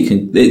 So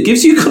it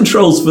gives you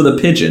controls for the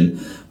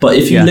pigeon. But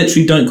if you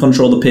literally don't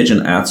control the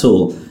pigeon at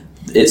all,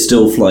 it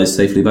still flies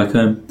safely back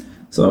home.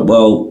 So,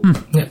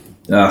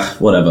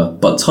 whatever.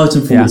 But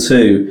Titanfall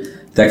 2,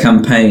 their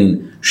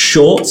campaign,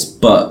 short,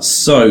 but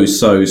so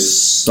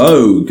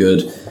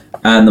good.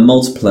 And the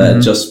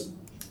multiplayer just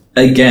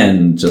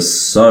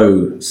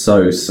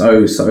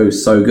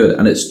so good.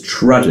 And it's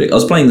tragic. I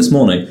was playing this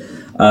morning,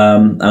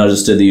 and I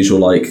just did the usual,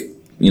 like,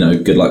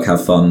 good luck,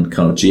 have fun,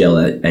 kind of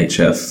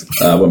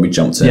GLHF when we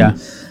jumped in. Yeah.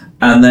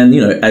 And then,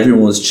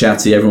 everyone was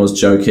chatty, everyone was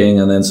joking,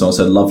 and then someone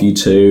said, love you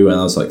too, and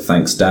I was like,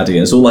 thanks, daddy,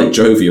 and it's all like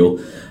jovial.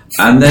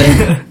 And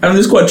then, and it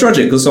was quite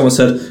tragic, because someone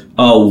said,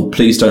 oh,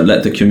 please don't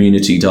let the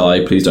community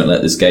die, please don't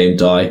let this game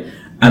die.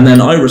 And then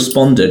I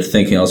responded,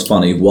 thinking I was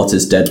funny, what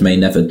is dead may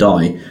never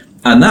die.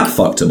 And that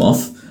fucked him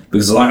off,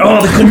 because I was like,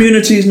 oh, the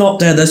community's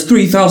not dead, there's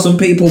 3,000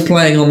 people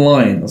playing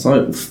online. I was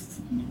like,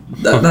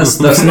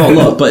 that's not a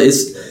lot, but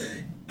it's,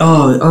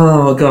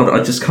 oh God,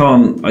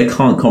 I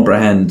can't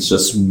comprehend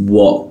just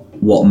what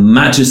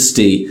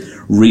majesty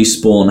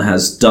Respawn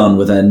has done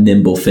with their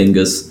nimble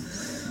fingers.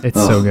 It's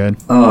so good.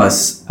 I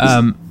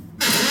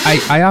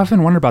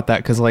often wonder about that,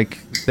 because like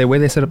the way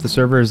they set up the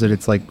server is that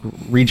it's like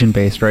region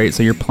based, right?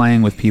 So you're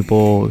playing with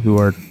people who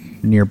are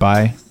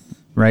nearby,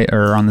 right,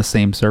 or on the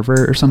same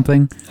server or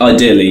something.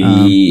 Ideally,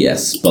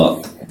 yes,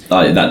 but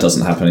that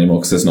doesn't happen anymore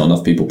because there's not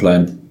enough people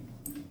playing.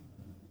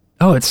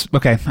 Oh, it's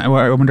okay. I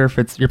wonder if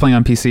you're playing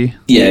on PC.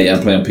 Yeah,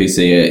 I'm playing on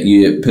PC.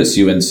 It puts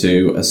you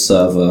into a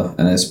server,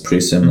 and it's pretty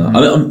similar.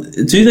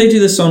 Mm-hmm. Do they do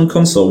this on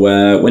console,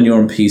 where when you're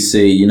on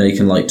PC, you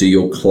can like do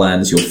your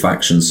clans, your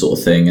factions sort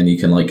of thing, and you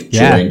can like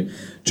join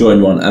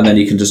one, and then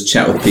you can just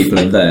chat with people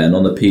in there. And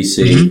on the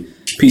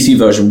PC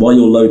version, while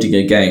you're loading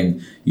a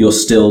game, you're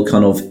still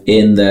kind of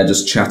in there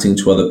just chatting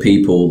to other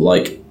people,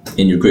 like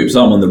in your groups.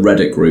 I'm on the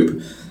Reddit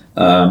group.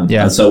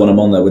 And so when I'm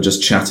on there, we're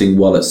just chatting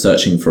while it's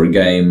searching for a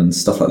game and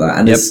stuff like that.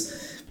 And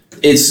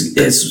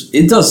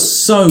it does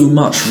so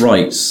much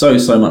right, so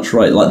much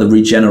right. Like the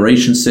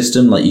regeneration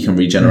system, like you can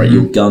regenerate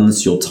your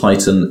guns, your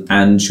Titan,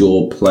 and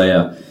your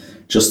player.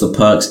 Just the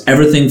perks,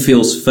 everything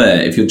feels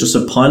fair. If you're just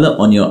a pilot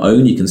on your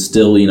own, you can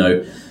still,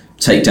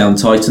 take down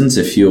Titans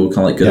if you're kind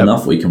of like good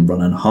enough, or you can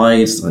run and hide.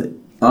 It's like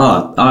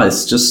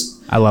it's just.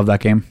 I love that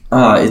game.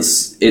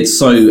 It's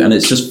so, and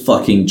it's just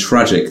fucking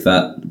tragic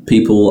that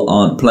people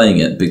aren't playing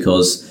it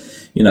because,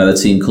 they're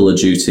Team Call of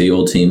Duty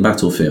or Team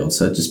Battlefield.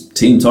 So just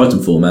Team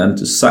Titanfall, man.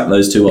 Just sack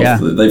those two off.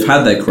 They've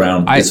had their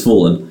crown. It's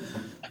fallen.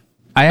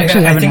 I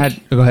actually haven't had...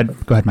 Go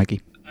ahead,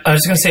 Mikey. I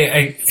was going to say,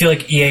 I feel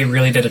like EA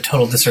really did a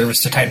total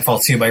disservice to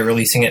Titanfall 2 by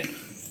releasing it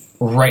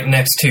right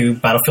next to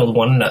Battlefield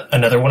 1,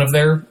 another one of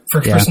their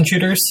first-person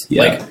shooters.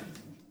 Yeah. Like,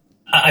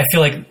 I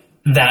feel like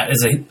that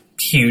is a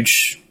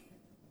huge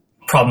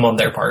problem on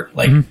their part.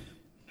 Like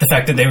the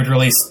fact that they would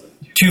release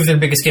two of their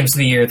biggest games of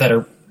the year that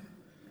are,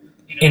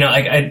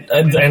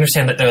 I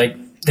understand that they're like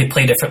they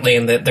play differently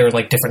and that they're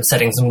like different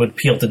settings and would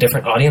appeal to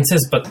different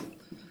audiences, but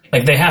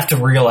like they have to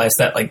realize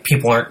that like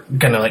people aren't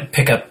gonna like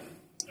pick up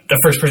a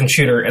first-person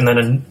shooter and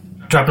then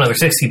drop another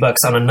 $60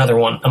 on another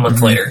one a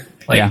month later.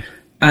 Like,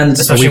 and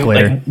a week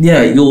later.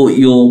 Like,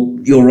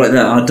 you're right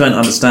there. I don't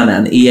understand it,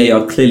 and EA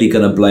are clearly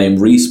going to blame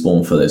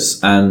Respawn for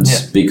this, and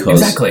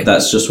because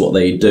that's just what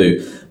they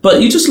do.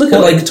 But you just look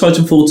at like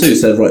Titanfall 2,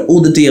 said right, all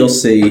the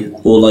DLC,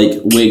 or like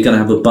we're going to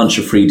have a bunch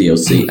of free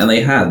DLC, and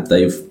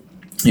they've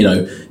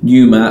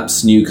new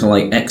maps, new kind of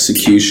like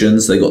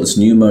executions. They got this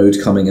new mode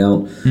coming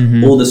out,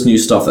 all this new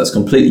stuff that's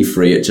completely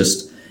free.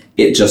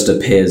 it just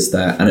appears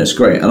there, and it's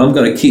great. And I'm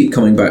going to keep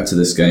coming back to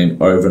this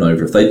game over and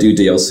over. If they do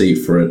DLC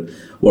for it,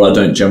 well, I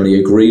don't generally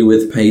agree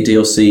with pay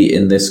DLC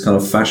in this kind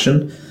of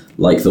fashion,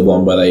 like the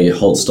one where they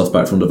hold stuff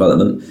back from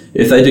development.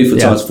 If they do for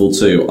Titanfall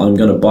 2, I'm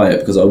going to buy it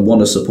because I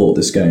want to support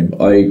this game.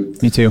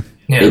 Me too.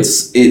 Yeah.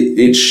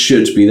 It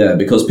should be there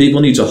because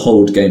people need to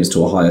hold games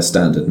to a higher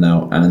standard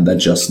now, and they're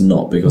just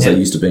not because they're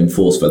used to being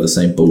forced for the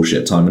same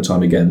bullshit time and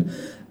time again.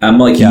 And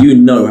Mike, you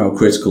know how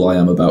critical I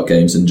am about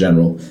games in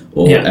general,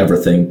 or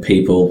everything,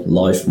 people,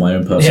 life, my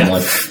own personal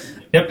life.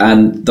 Yep.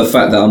 And the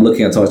fact that I'm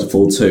looking at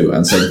Titanfall 2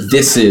 and saying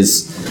this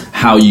is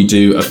how you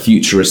do a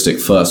futuristic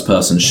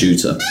first-person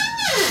shooter.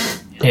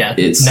 Yeah.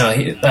 It's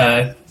I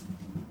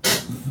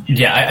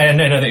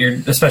know that you're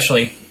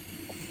especially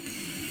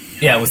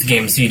with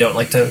games you don't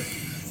like to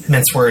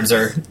mince words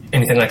or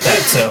anything like that.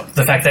 So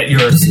the fact that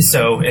you're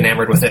so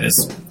enamored with it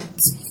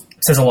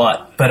says a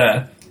lot.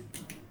 But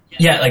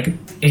like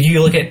if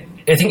you look at,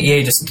 I think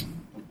EA just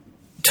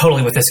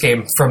totally with this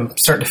game from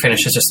start to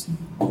finish is just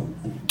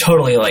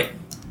totally like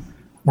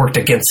worked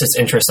against its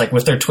interest. Like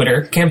with their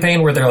Twitter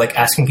campaign where they're like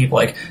asking people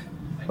like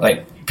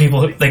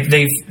people like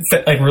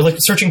we're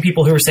searching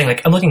people who are saying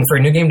like, I'm looking for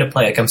a new game to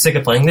play. Like I'm sick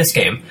of playing this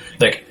game.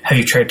 Like, have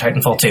you tried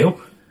Titanfall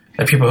 2?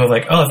 And people who are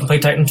like, oh, I haven't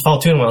played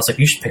Titanfall 2 in a while. It's like,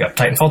 you should pick up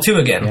Titanfall 2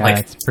 again. Yeah, like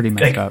it's pretty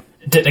messed up.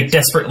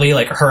 Desperately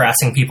like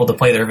harassing people to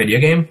play their video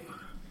game.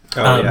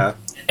 Oh yeah.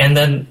 And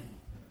then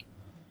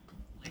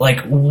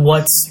like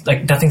what's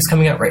like nothing's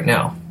coming out right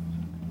now.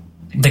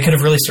 They could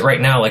have released it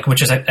right now, like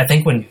which is I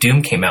think when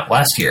Doom came out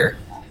last year.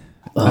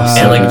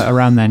 And like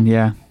around then,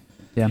 yeah.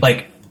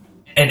 Like,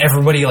 and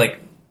everybody like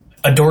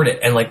adored it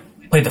and like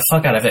played the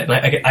fuck out of it.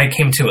 And I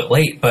came to it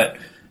late, but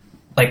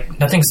like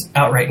nothing's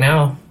out right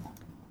now.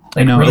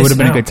 Like, I know, it would have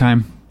been a good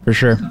time, for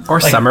sure. Or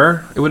like,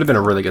 summer. It would have been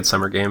a really good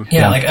summer game.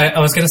 Yeah, like I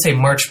was going to say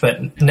March,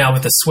 but now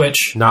with the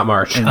Switch. Not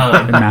March. And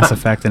Mass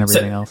Effect and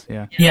everything else,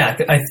 yeah. Yeah,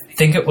 I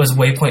think it was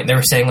Waypoint. They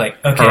were saying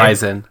like, okay.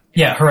 Horizon.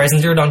 Yeah, Horizon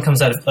Zero Dawn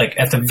comes out like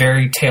at the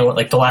very tail,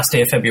 like the last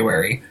day of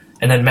February.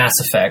 And then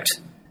Mass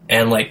Effect.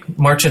 And like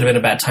March would have been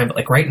a bad time, but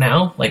like right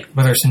now, like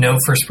where there's no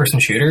first person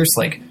shooters,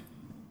 like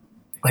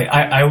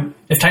I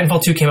if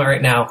Titanfall 2 came out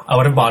right now, I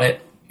would have bought it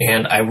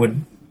and I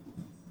would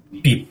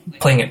be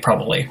playing it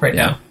probably right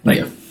now.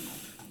 Like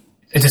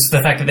it's just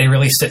the fact that they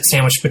released it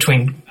sandwiched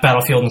between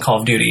Battlefield and Call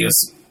of Duty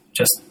is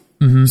just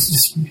it's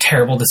just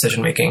terrible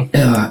decision making.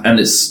 Yeah, and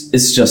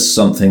it's just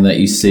something that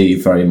you see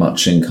very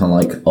much in kind of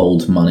like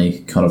old money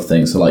kind of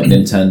thing. So like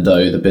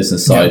Nintendo, the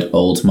business side,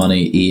 old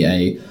money,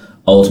 EA,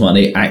 old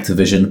money,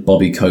 Activision,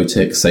 Bobby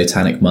Kotick,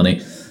 satanic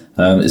money.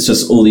 It's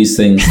just all these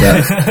things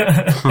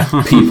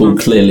that people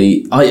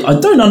clearly. I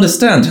don't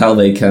understand how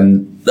they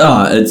can.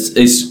 It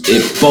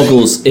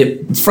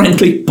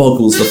frankly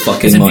boggles the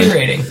fucking mind. It's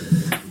infuriating.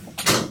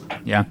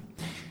 Yeah.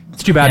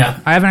 It's too bad. Yeah.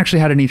 I haven't actually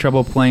had any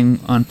trouble playing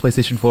on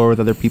PlayStation 4 with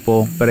other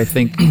people, but I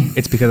think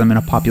it's because I'm in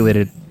a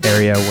populated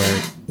area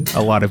where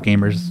a lot of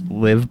gamers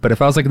live. But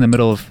if I was like in the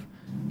middle of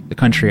the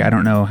country, I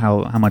don't know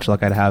how much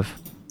luck I'd have.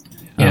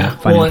 Yeah.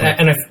 Well,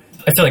 and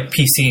I feel like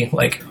PC,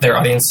 like their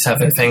audiences have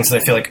their things,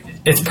 and I feel like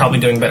it's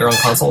probably doing better on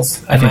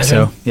consoles. I think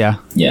so. Yeah.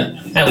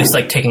 Yeah. At least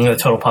like taking the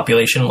total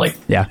population, like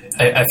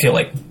I feel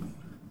like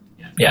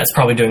it's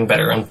probably doing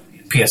better on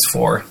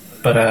PS4.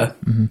 But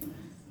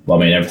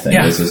well, I mean everything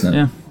is, isn't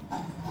it?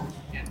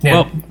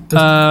 Yeah.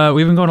 Well,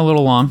 we've been going a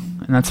little long,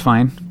 and that's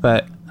fine.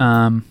 But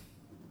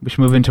we should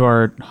move into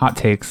our hot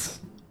takes.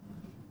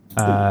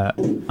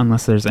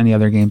 Unless there's any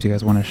other games you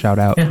guys want to shout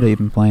out that you've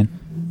been playing.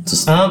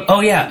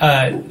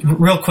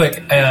 Real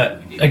quick,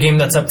 a game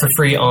that's up for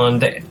free on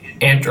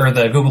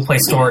the Google Play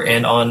Store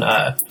and on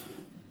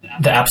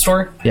the App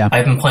Store. Yeah.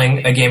 I've been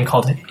playing a game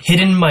called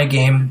Hidden My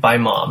Game by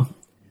Mom,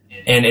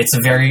 and it's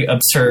a very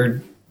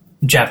absurd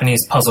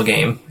Japanese puzzle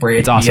game where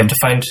you have to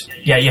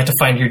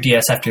find your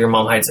DS after your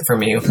mom hides it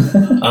from you.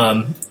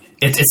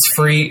 It's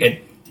free.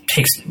 It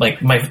takes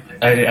like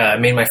I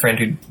made my friend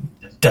who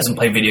doesn't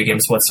play video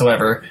games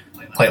whatsoever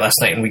play it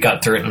last night, and we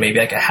got through it in maybe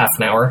like a half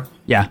an hour.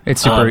 Yeah,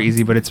 it's super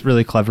easy, but it's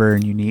really clever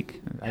and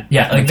unique.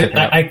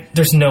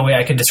 There's no way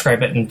I could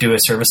describe it and do a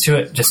service to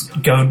it. Just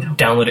go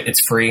download it.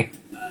 It's free.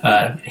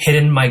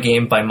 Hidden My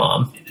Game by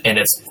Mom, and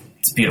it's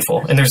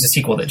beautiful. And there's a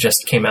sequel that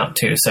just came out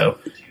too. So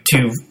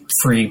 2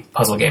 free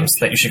puzzle games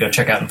that you should go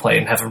check out and play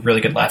and have a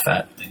really good laugh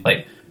at.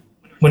 Like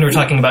when we were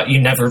talking about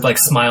you never like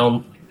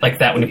smile like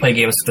that when you play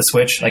games with the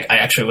Switch. Like I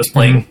actually was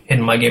playing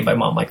Hidden My Game by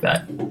Mom like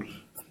that.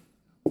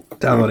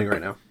 Downloading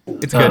right now.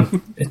 It's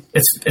good.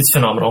 It's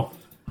phenomenal.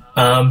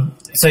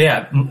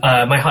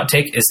 My hot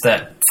take is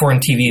that foreign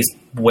TV is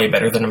way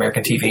better than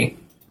American TV.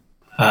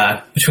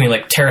 Between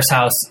like Terrace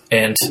House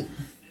and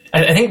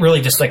I think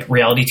really just like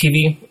reality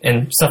TV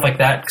and stuff like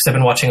that, because I've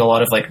been watching a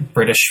lot of like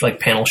British like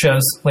panel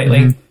shows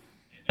lately.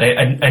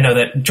 I know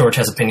that George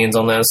has opinions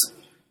on those.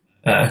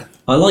 I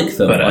like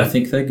them. But, I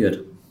think they're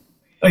good.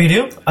 Oh, you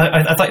do?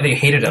 I thought they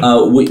hated them.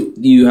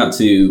 You have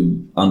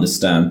to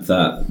understand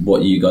that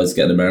what you guys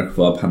get in America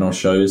for our panel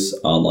shows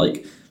are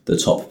like the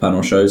top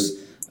panel shows.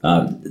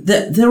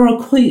 There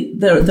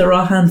are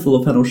a handful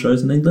of panel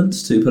shows in England,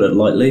 to put it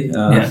lightly.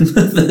 No,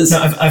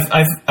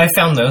 I've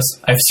found those.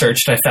 I've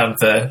searched. I found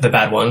the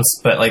bad ones,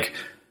 but like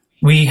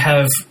we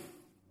have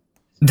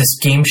this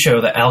game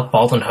show that Alec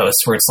Baldwin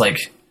hosts, where it's like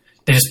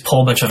they just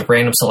pull a bunch of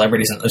random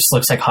celebrities and it just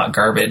looks like hot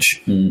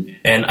garbage.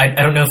 And I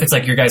don't know if it's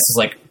like your guys'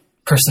 like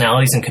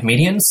personalities and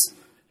comedians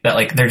that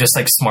like they're just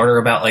like smarter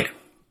about like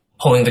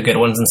pulling the good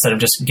ones instead of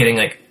just getting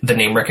like the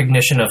name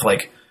recognition of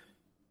like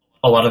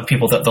a lot of the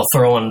people that they'll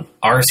throw on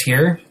ours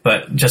here.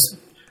 But just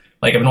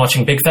like I've been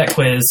watching Big Fat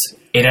Quiz,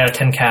 8 out of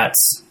 10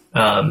 Cats. 8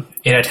 out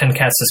of 10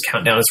 Cats'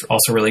 countdown is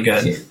also really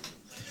good. Yeah.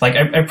 Like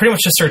I pretty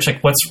much just search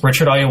like what's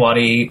Richard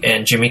Ayoade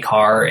and Jimmy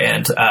Carr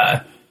and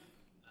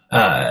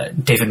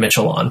David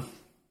Mitchell on.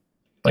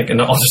 Like,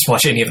 and I'll just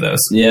watch any of those.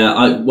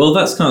 Yeah, well,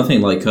 that's kind of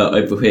thing. Like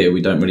over here,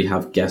 we don't really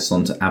have guests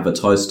on to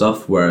advertise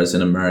stuff, whereas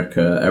in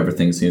America,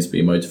 everything seems to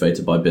be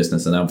motivated by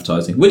business and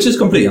advertising, which is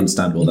completely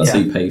understandable. That's how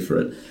you pay for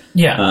it.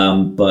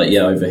 Yeah. But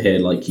yeah, over here,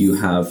 like you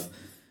have,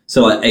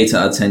 so like 8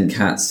 out of 10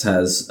 Cats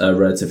has a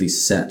relatively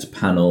set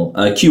panel.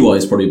 QI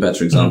is probably a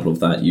better example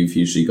of that. You've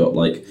usually got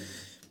like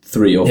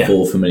 3 or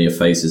 4 familiar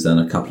faces, then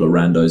a couple of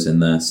randos in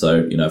there. So,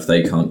 you know, if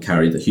they can't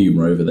carry the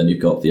humor over, then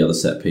you've got the other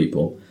set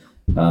people.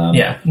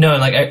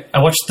 Like I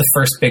watched the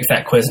first Big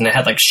Fat Quiz and it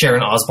had like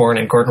Sharon Osbourne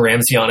and Gordon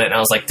Ramsay on it, and I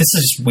was like, this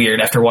is just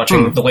weird after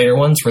watching the later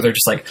ones where they're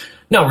just like,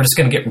 no, we're just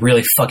going to get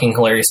really fucking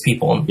hilarious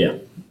people, and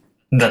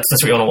that's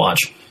what you want to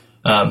watch.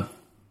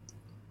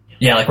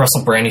 Like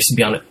Russell Brand used to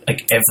be on it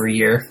like every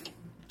year.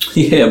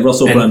 Yeah,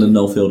 Russell Brand and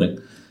Noel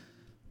Fielding.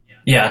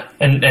 Yeah,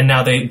 and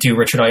now they do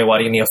Richard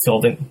Ayoade and Neil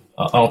Fielding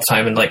all the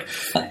time, and like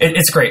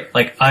it's great.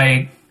 Like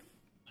I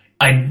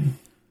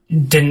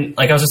didn't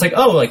like, I was just like,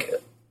 oh, like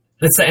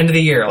it's the end of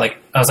the year. Like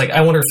I was like,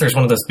 I wonder if there's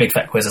one of those Big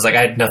Fat Quizzes. Like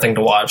I had nothing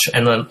to watch,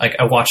 and then like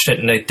I watched it,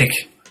 and I think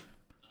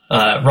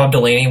Rob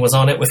Delaney was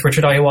on it with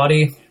Richard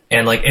Ayoade,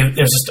 and like it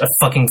was just a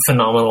fucking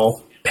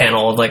phenomenal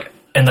panel. Like,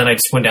 and then I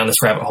just went down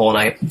this rabbit hole, and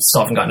I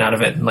still haven't gotten out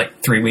of it in like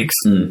 3 weeks.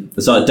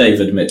 It's like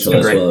David Mitchell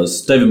as well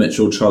as David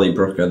Mitchell, Charlie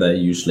Brooker. They're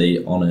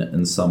usually on it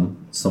in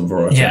some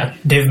variety. Yeah,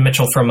 David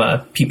Mitchell from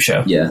Peep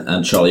Show. Yeah,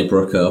 and Charlie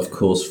Brooker, of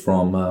course,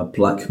 from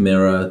Black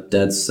Mirror,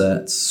 Dead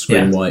Set,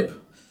 Screen Wipe.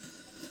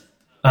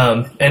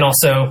 And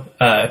also,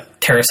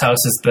 Terrace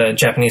House is the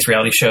Japanese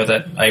reality show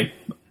that I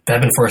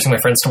have been forcing my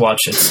friends to watch.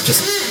 It's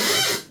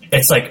just,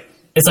 it's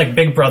like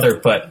Big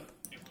Brother, but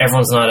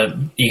everyone's not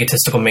an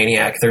egotistical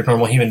maniac. They're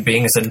normal human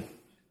beings, and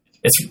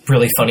it's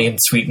really funny and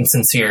sweet and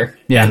sincere.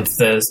 Yeah. And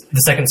the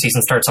second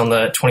season starts on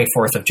the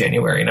 24th of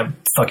January, and I'm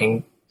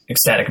fucking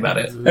ecstatic about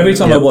it. Every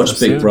time I watch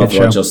Big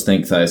Brother, I just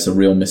think that it's a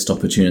real missed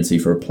opportunity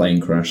for a plane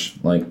crash.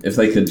 Like, if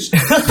they could...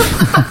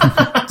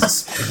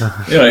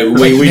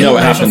 we know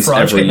what happens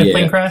every year.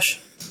 Plane crash?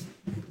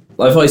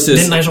 Like,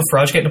 didn't Nigel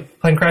Farage get in a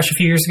plane crash a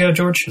few years ago,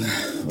 George?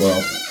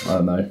 Well, I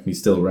don't know. He's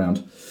still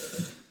around.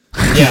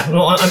 Yeah,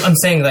 well, I'm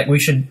saying that we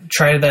should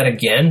try that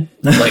again.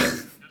 Like,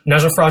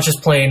 Nigel Farage's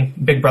plane,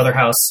 Big Brother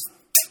house,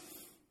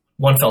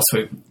 one fell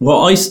swoop.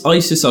 Well,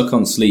 ISIS are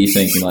constantly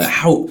thinking, like,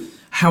 how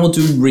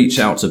do we reach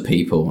out to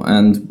people?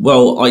 And,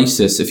 well,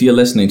 ISIS, if you're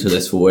listening to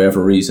this for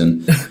whatever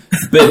reason,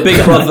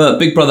 Big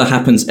Brother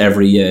happens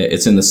every year.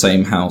 It's in the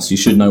same house. You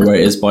should know where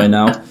it is by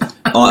now.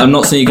 I'm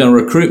not saying you're going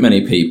to recruit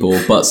many people,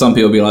 but some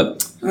people will be like,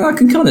 I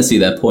can kind of see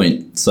their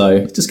point.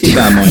 So just keep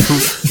that in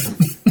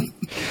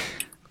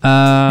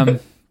mind.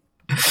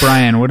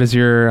 Brian, what is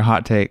your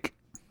hot take?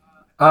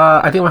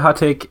 I think my hot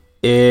take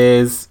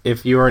is,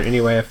 if you are in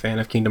any way a fan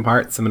of Kingdom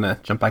Hearts, I'm going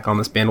to jump back on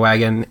this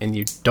bandwagon, and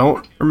you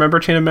don't remember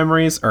Chain of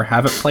Memories or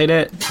haven't played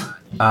it,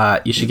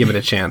 you should give it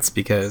a chance,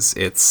 because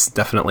it's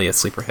definitely a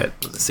sleeper hit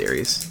of the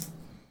series.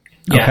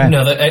 Yeah, okay.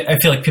 No, I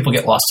feel like people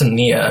get lost in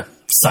the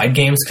side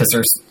games, because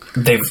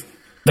there's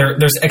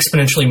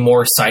exponentially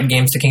more side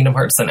games to Kingdom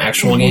Hearts than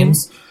actual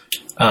games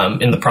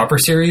in the proper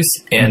series,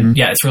 and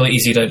it's really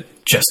easy to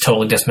just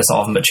totally dismiss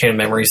all of them, but Chain of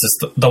Memories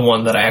is the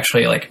one that I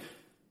actually like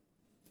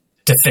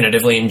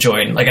definitively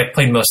enjoyed. Like, I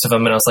played most of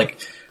them, and I was like,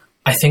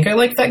 I think I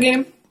like that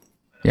game.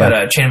 Yeah.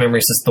 But Chain of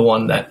Memories is the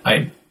one that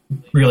I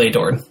really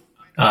adored.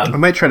 I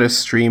might try to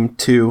stream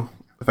 2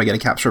 if I get a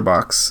capture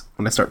box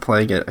when I start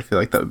playing it. I feel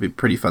like that would be a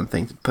pretty fun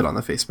thing to put on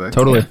the Facebook.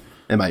 Totally. Yeah.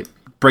 It might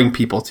bring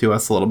people to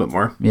us a little bit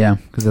more. Yeah,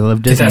 because they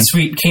love Disney. That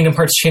sweet Kingdom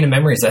Hearts Chain of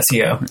Memories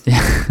SEO.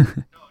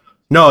 Yeah.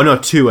 No,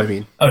 2, I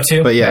mean. Oh,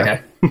 2? But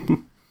yeah.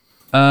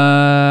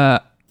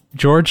 Okay.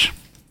 George?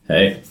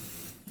 Hey.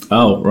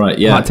 Oh, right,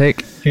 yeah. Hot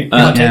take?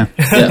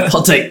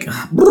 Hot take.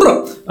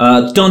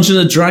 Dungeons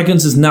and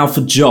Dragons is now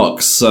for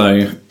jocks,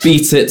 so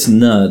beat it,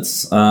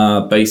 nerds.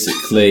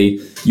 Basically,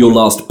 your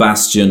last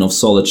bastion of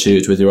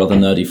solitude with your other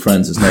nerdy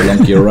friends is no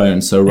longer your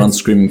own, so run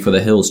screaming for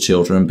the hills,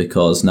 children,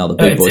 because now the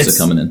big boys are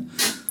coming in.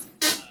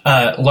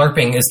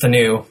 LARPing is the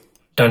new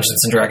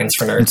Dungeons and Dragons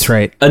for nerds. That's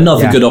right.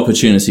 Another good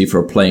opportunity for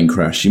a plane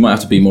crash. You might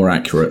have to be more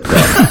accurate,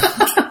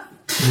 but...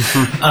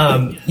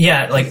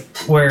 like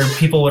where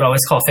people would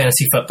always call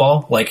fantasy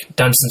football like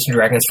Dungeons and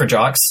Dragons for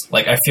jocks.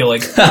 Like, I feel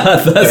like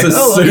that's a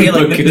super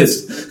like good.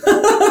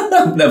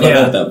 I've never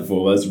heard that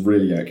before. That's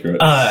really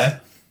accurate.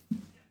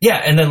 yeah,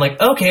 and then like,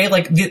 okay,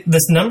 like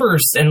this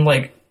numbers and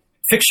like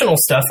fictional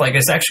stuff, like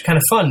it's actually kind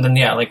of fun. Then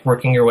yeah, like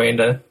working your way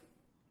into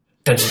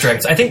Dungeons and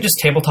Dragons. I think just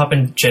tabletop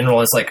in general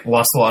has like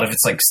lost a lot of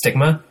its like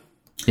stigma.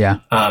 Yeah.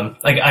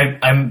 Like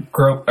I'm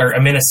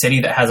in a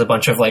city that has a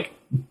bunch of like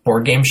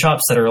board game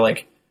shops that are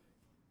like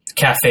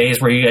cafes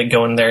where you like,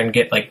 go in there and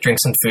get like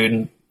drinks and food,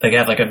 and they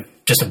have like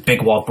just a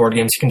big wall of board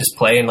games you can just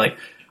play. And like,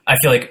 I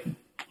feel like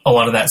a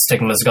lot of that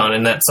stigma is gone,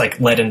 and that's like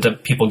led into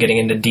people getting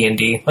into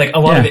D&D. Like a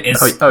lot of it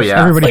is,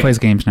 everybody like, plays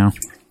games now.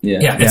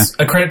 Yeah, it's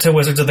a credit to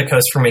Wizards of the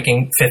Coast for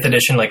making 5th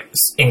edition like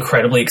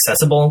incredibly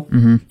accessible.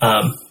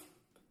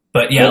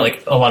 But yeah,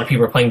 like a lot of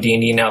people are playing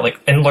D&D now, like,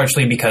 and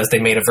largely because they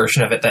made a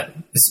version of it that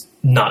is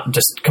not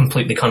just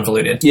completely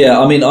convoluted. Yeah,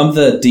 I mean, I'm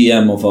the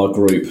DM of our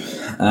group,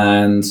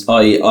 and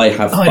I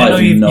have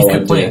no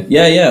idea.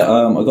 Yeah.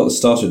 I got the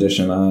starter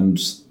edition, and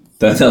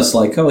then that's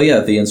like, oh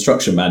yeah, the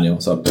instruction manual.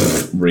 So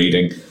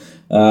reading.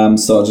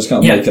 So I just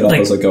kind of make it up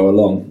as I go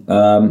along.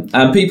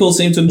 And people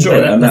seem to enjoy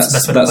it, and that's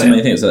the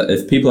main thing. Is that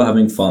if people are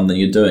having fun, then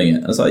you're doing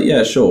it. It's like,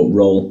 yeah, sure,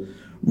 roll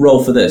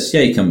for this.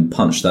 Yeah, you can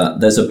punch that.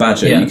 There's a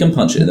badger. Yeah. You can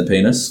punch it in the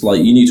penis.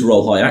 Like, you need to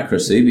roll high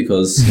accuracy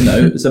because, you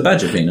know, it's a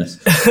badger penis.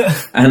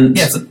 And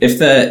if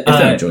they're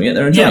enjoying it,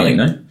 they're enjoying it, you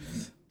know?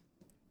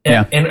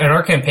 Yeah. In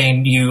our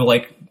campaign, you,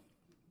 like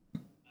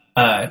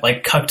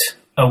cucked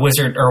a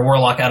wizard or a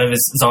warlock out of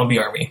his zombie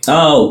army.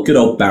 Oh, good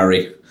old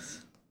Barry.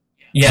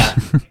 Yeah.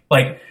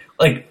 like,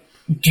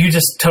 you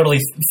just totally...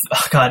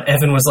 Oh, God,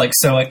 Evan was like,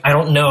 so, like, I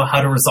don't know how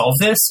to resolve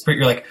this, but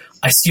you're like,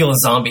 I steal the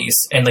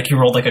zombies, and like you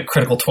rolled like a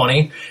critical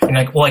 20, and you're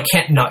like, well, I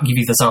can't not give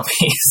you the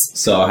zombies.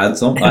 So I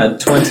had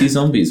 20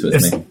 zombies with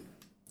me.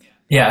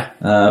 Yeah,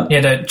 you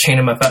had to chain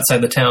them up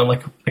outside the town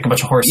like a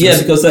bunch of horses. Yeah,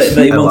 because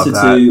they wanted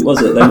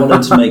to. They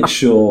wanted to make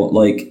sure,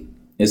 like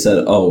it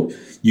said, oh,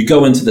 you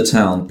go into the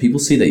town,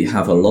 people see that you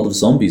have a lot of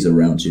zombies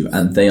around you,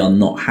 and they are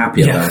not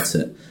happy about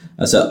it.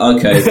 I said,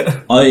 okay,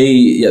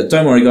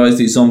 don't worry, guys,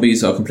 these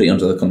zombies are completely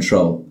under the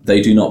control. They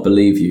do not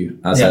believe you.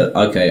 I said,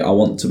 okay, I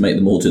want to make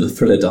them all do the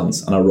Thriller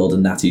dance, and I rolled a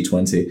natty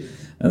 20.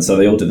 And so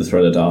they all did the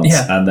Thriller dance,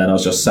 and then I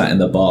was just sat in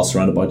the bar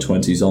surrounded by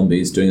 20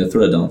 zombies doing the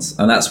Thriller dance.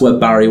 And that's where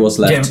Barry was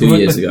left 2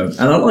 years ago. And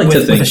I like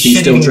to think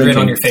he's still drinking.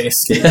 On your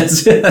face.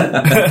 Yes.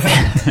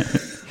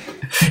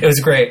 It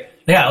was great.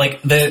 Yeah,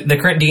 like the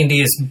current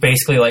D&D is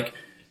basically like,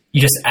 you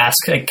just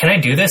ask, like, can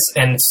I do this?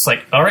 And it's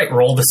like, all right,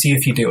 roll to see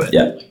if you do it.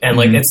 Yeah. And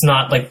like, it's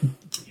not like,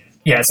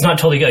 it's not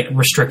totally like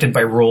restricted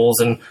by rules,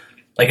 and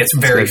like it's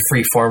very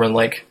free form and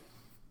like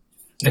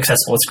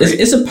accessible. It's great.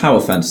 It's a power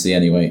fantasy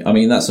anyway. I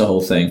mean, that's the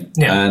whole thing.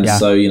 Yeah. And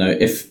so, you know,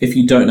 if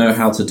you don't know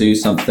how to do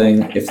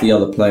something, if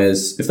the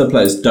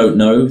players don't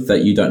know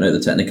that you don't know the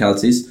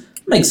technicalities,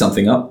 make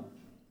something up.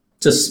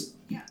 Just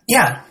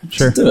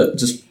sure, do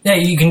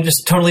it. You can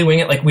just totally wing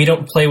it. Like, we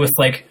don't play with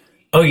like,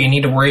 oh, you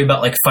need to worry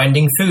about like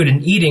finding food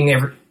and eating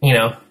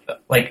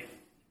like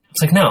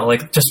it's like, no,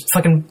 like just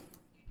fucking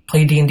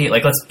play D&D.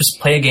 Like, let's just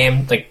play a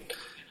game. Like,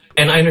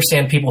 and I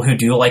understand people who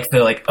do like the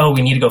like, oh,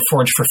 we need to go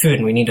forage for food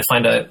and we need to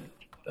find a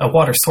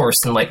water source,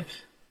 and like,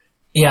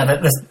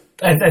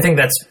 I think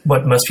that's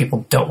what most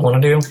people don't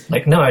want to do.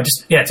 Like, no,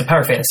 it's a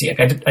power fantasy.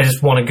 Like, I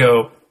just want to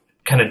go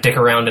kind of dick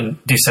around and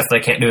do stuff that I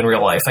can't do in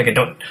real life. Like, I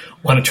don't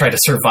want to try to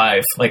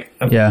survive. Like,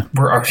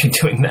 we're already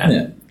doing that.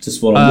 Yeah,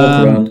 just want to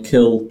walk around,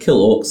 kill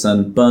orcs,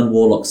 and burn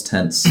warlocks'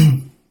 tents.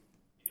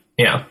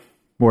 Yeah.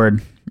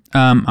 Word.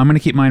 I'm going to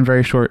keep mine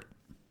very short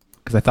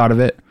because I thought of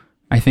it.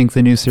 I think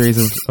the new series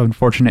of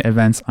Unfortunate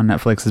Events on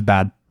Netflix is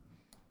bad.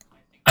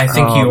 I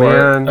think you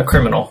are a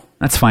criminal.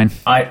 That's fine.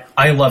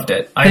 I loved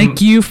it.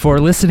 Thank you for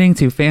listening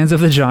to Fans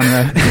of the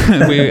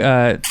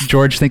Genre.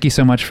 George, thank you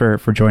so much for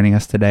joining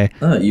us today.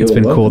 It's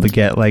been cool to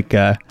get like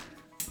a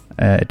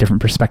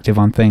different perspective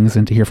on things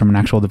and to hear from an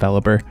actual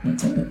developer.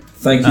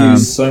 Thank you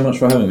so much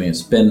for having me.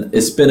 It's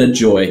been a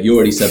joy. You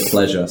already said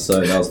pleasure,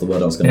 so that was the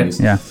word I was going to use.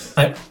 Yeah.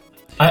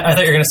 I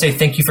thought you were going to say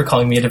thank you for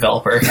calling me a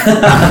developer.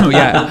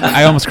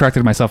 I almost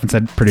corrected myself and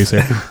said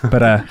producer.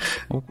 But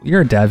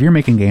you're a dev. You're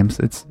making games.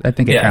 I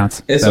think it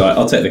counts. It's all right.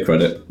 I'll take the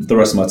credit. The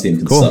rest of my team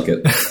can suck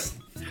it.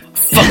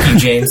 Fuck you,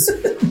 James.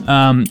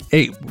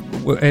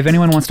 If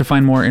anyone wants to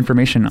find more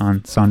information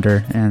on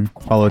Sonder and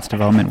follow its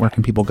development, where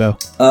can people go?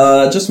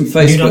 Just from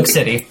Facebook. New Donk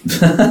City.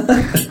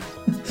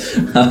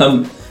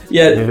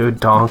 New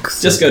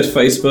Donks. Just go to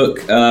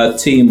Facebook.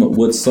 Team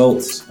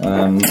Woodsalt.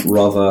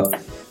 Rather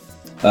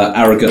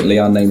arrogantly,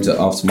 I named it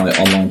after my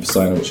online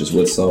persona, which is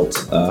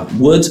Woodsalt.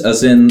 Wood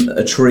as in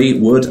a tree,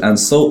 wood, and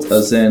salt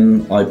as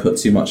in I put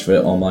too much of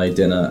it on my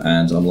dinner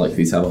and I'm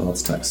likely to have a heart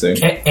attack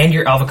soon. And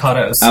your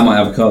avocados. And my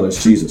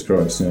avocados, Jesus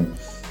Christ, yeah.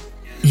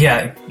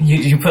 Yeah,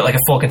 you put like a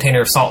full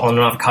container of salt on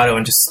an avocado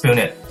and just spoon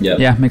it. Yep.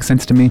 Yeah, makes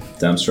sense to me.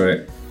 Damn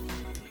straight.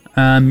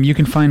 You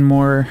can find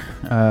more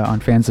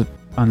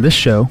on this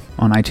show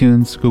on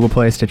iTunes, Google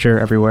Play, Stitcher,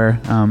 everywhere.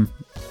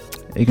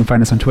 You can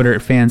find us on Twitter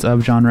at Fans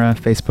of Genre,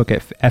 Facebook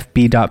at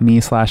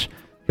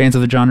fb.me/Fans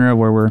of the Genre,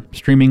 where we're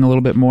streaming a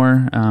little bit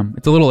more.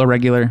 It's a little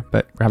irregular,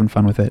 but we're having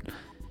fun with it.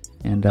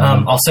 And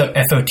also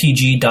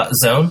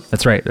fotg.zone.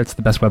 That's right. That's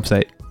the best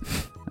website.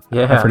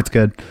 Yeah. I've heard it's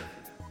good.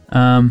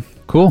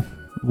 Cool.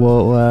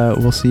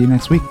 we'll see you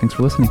next week. Thanks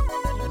for listening.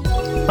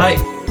 Bye.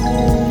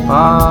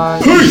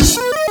 Bye.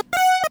 Peace!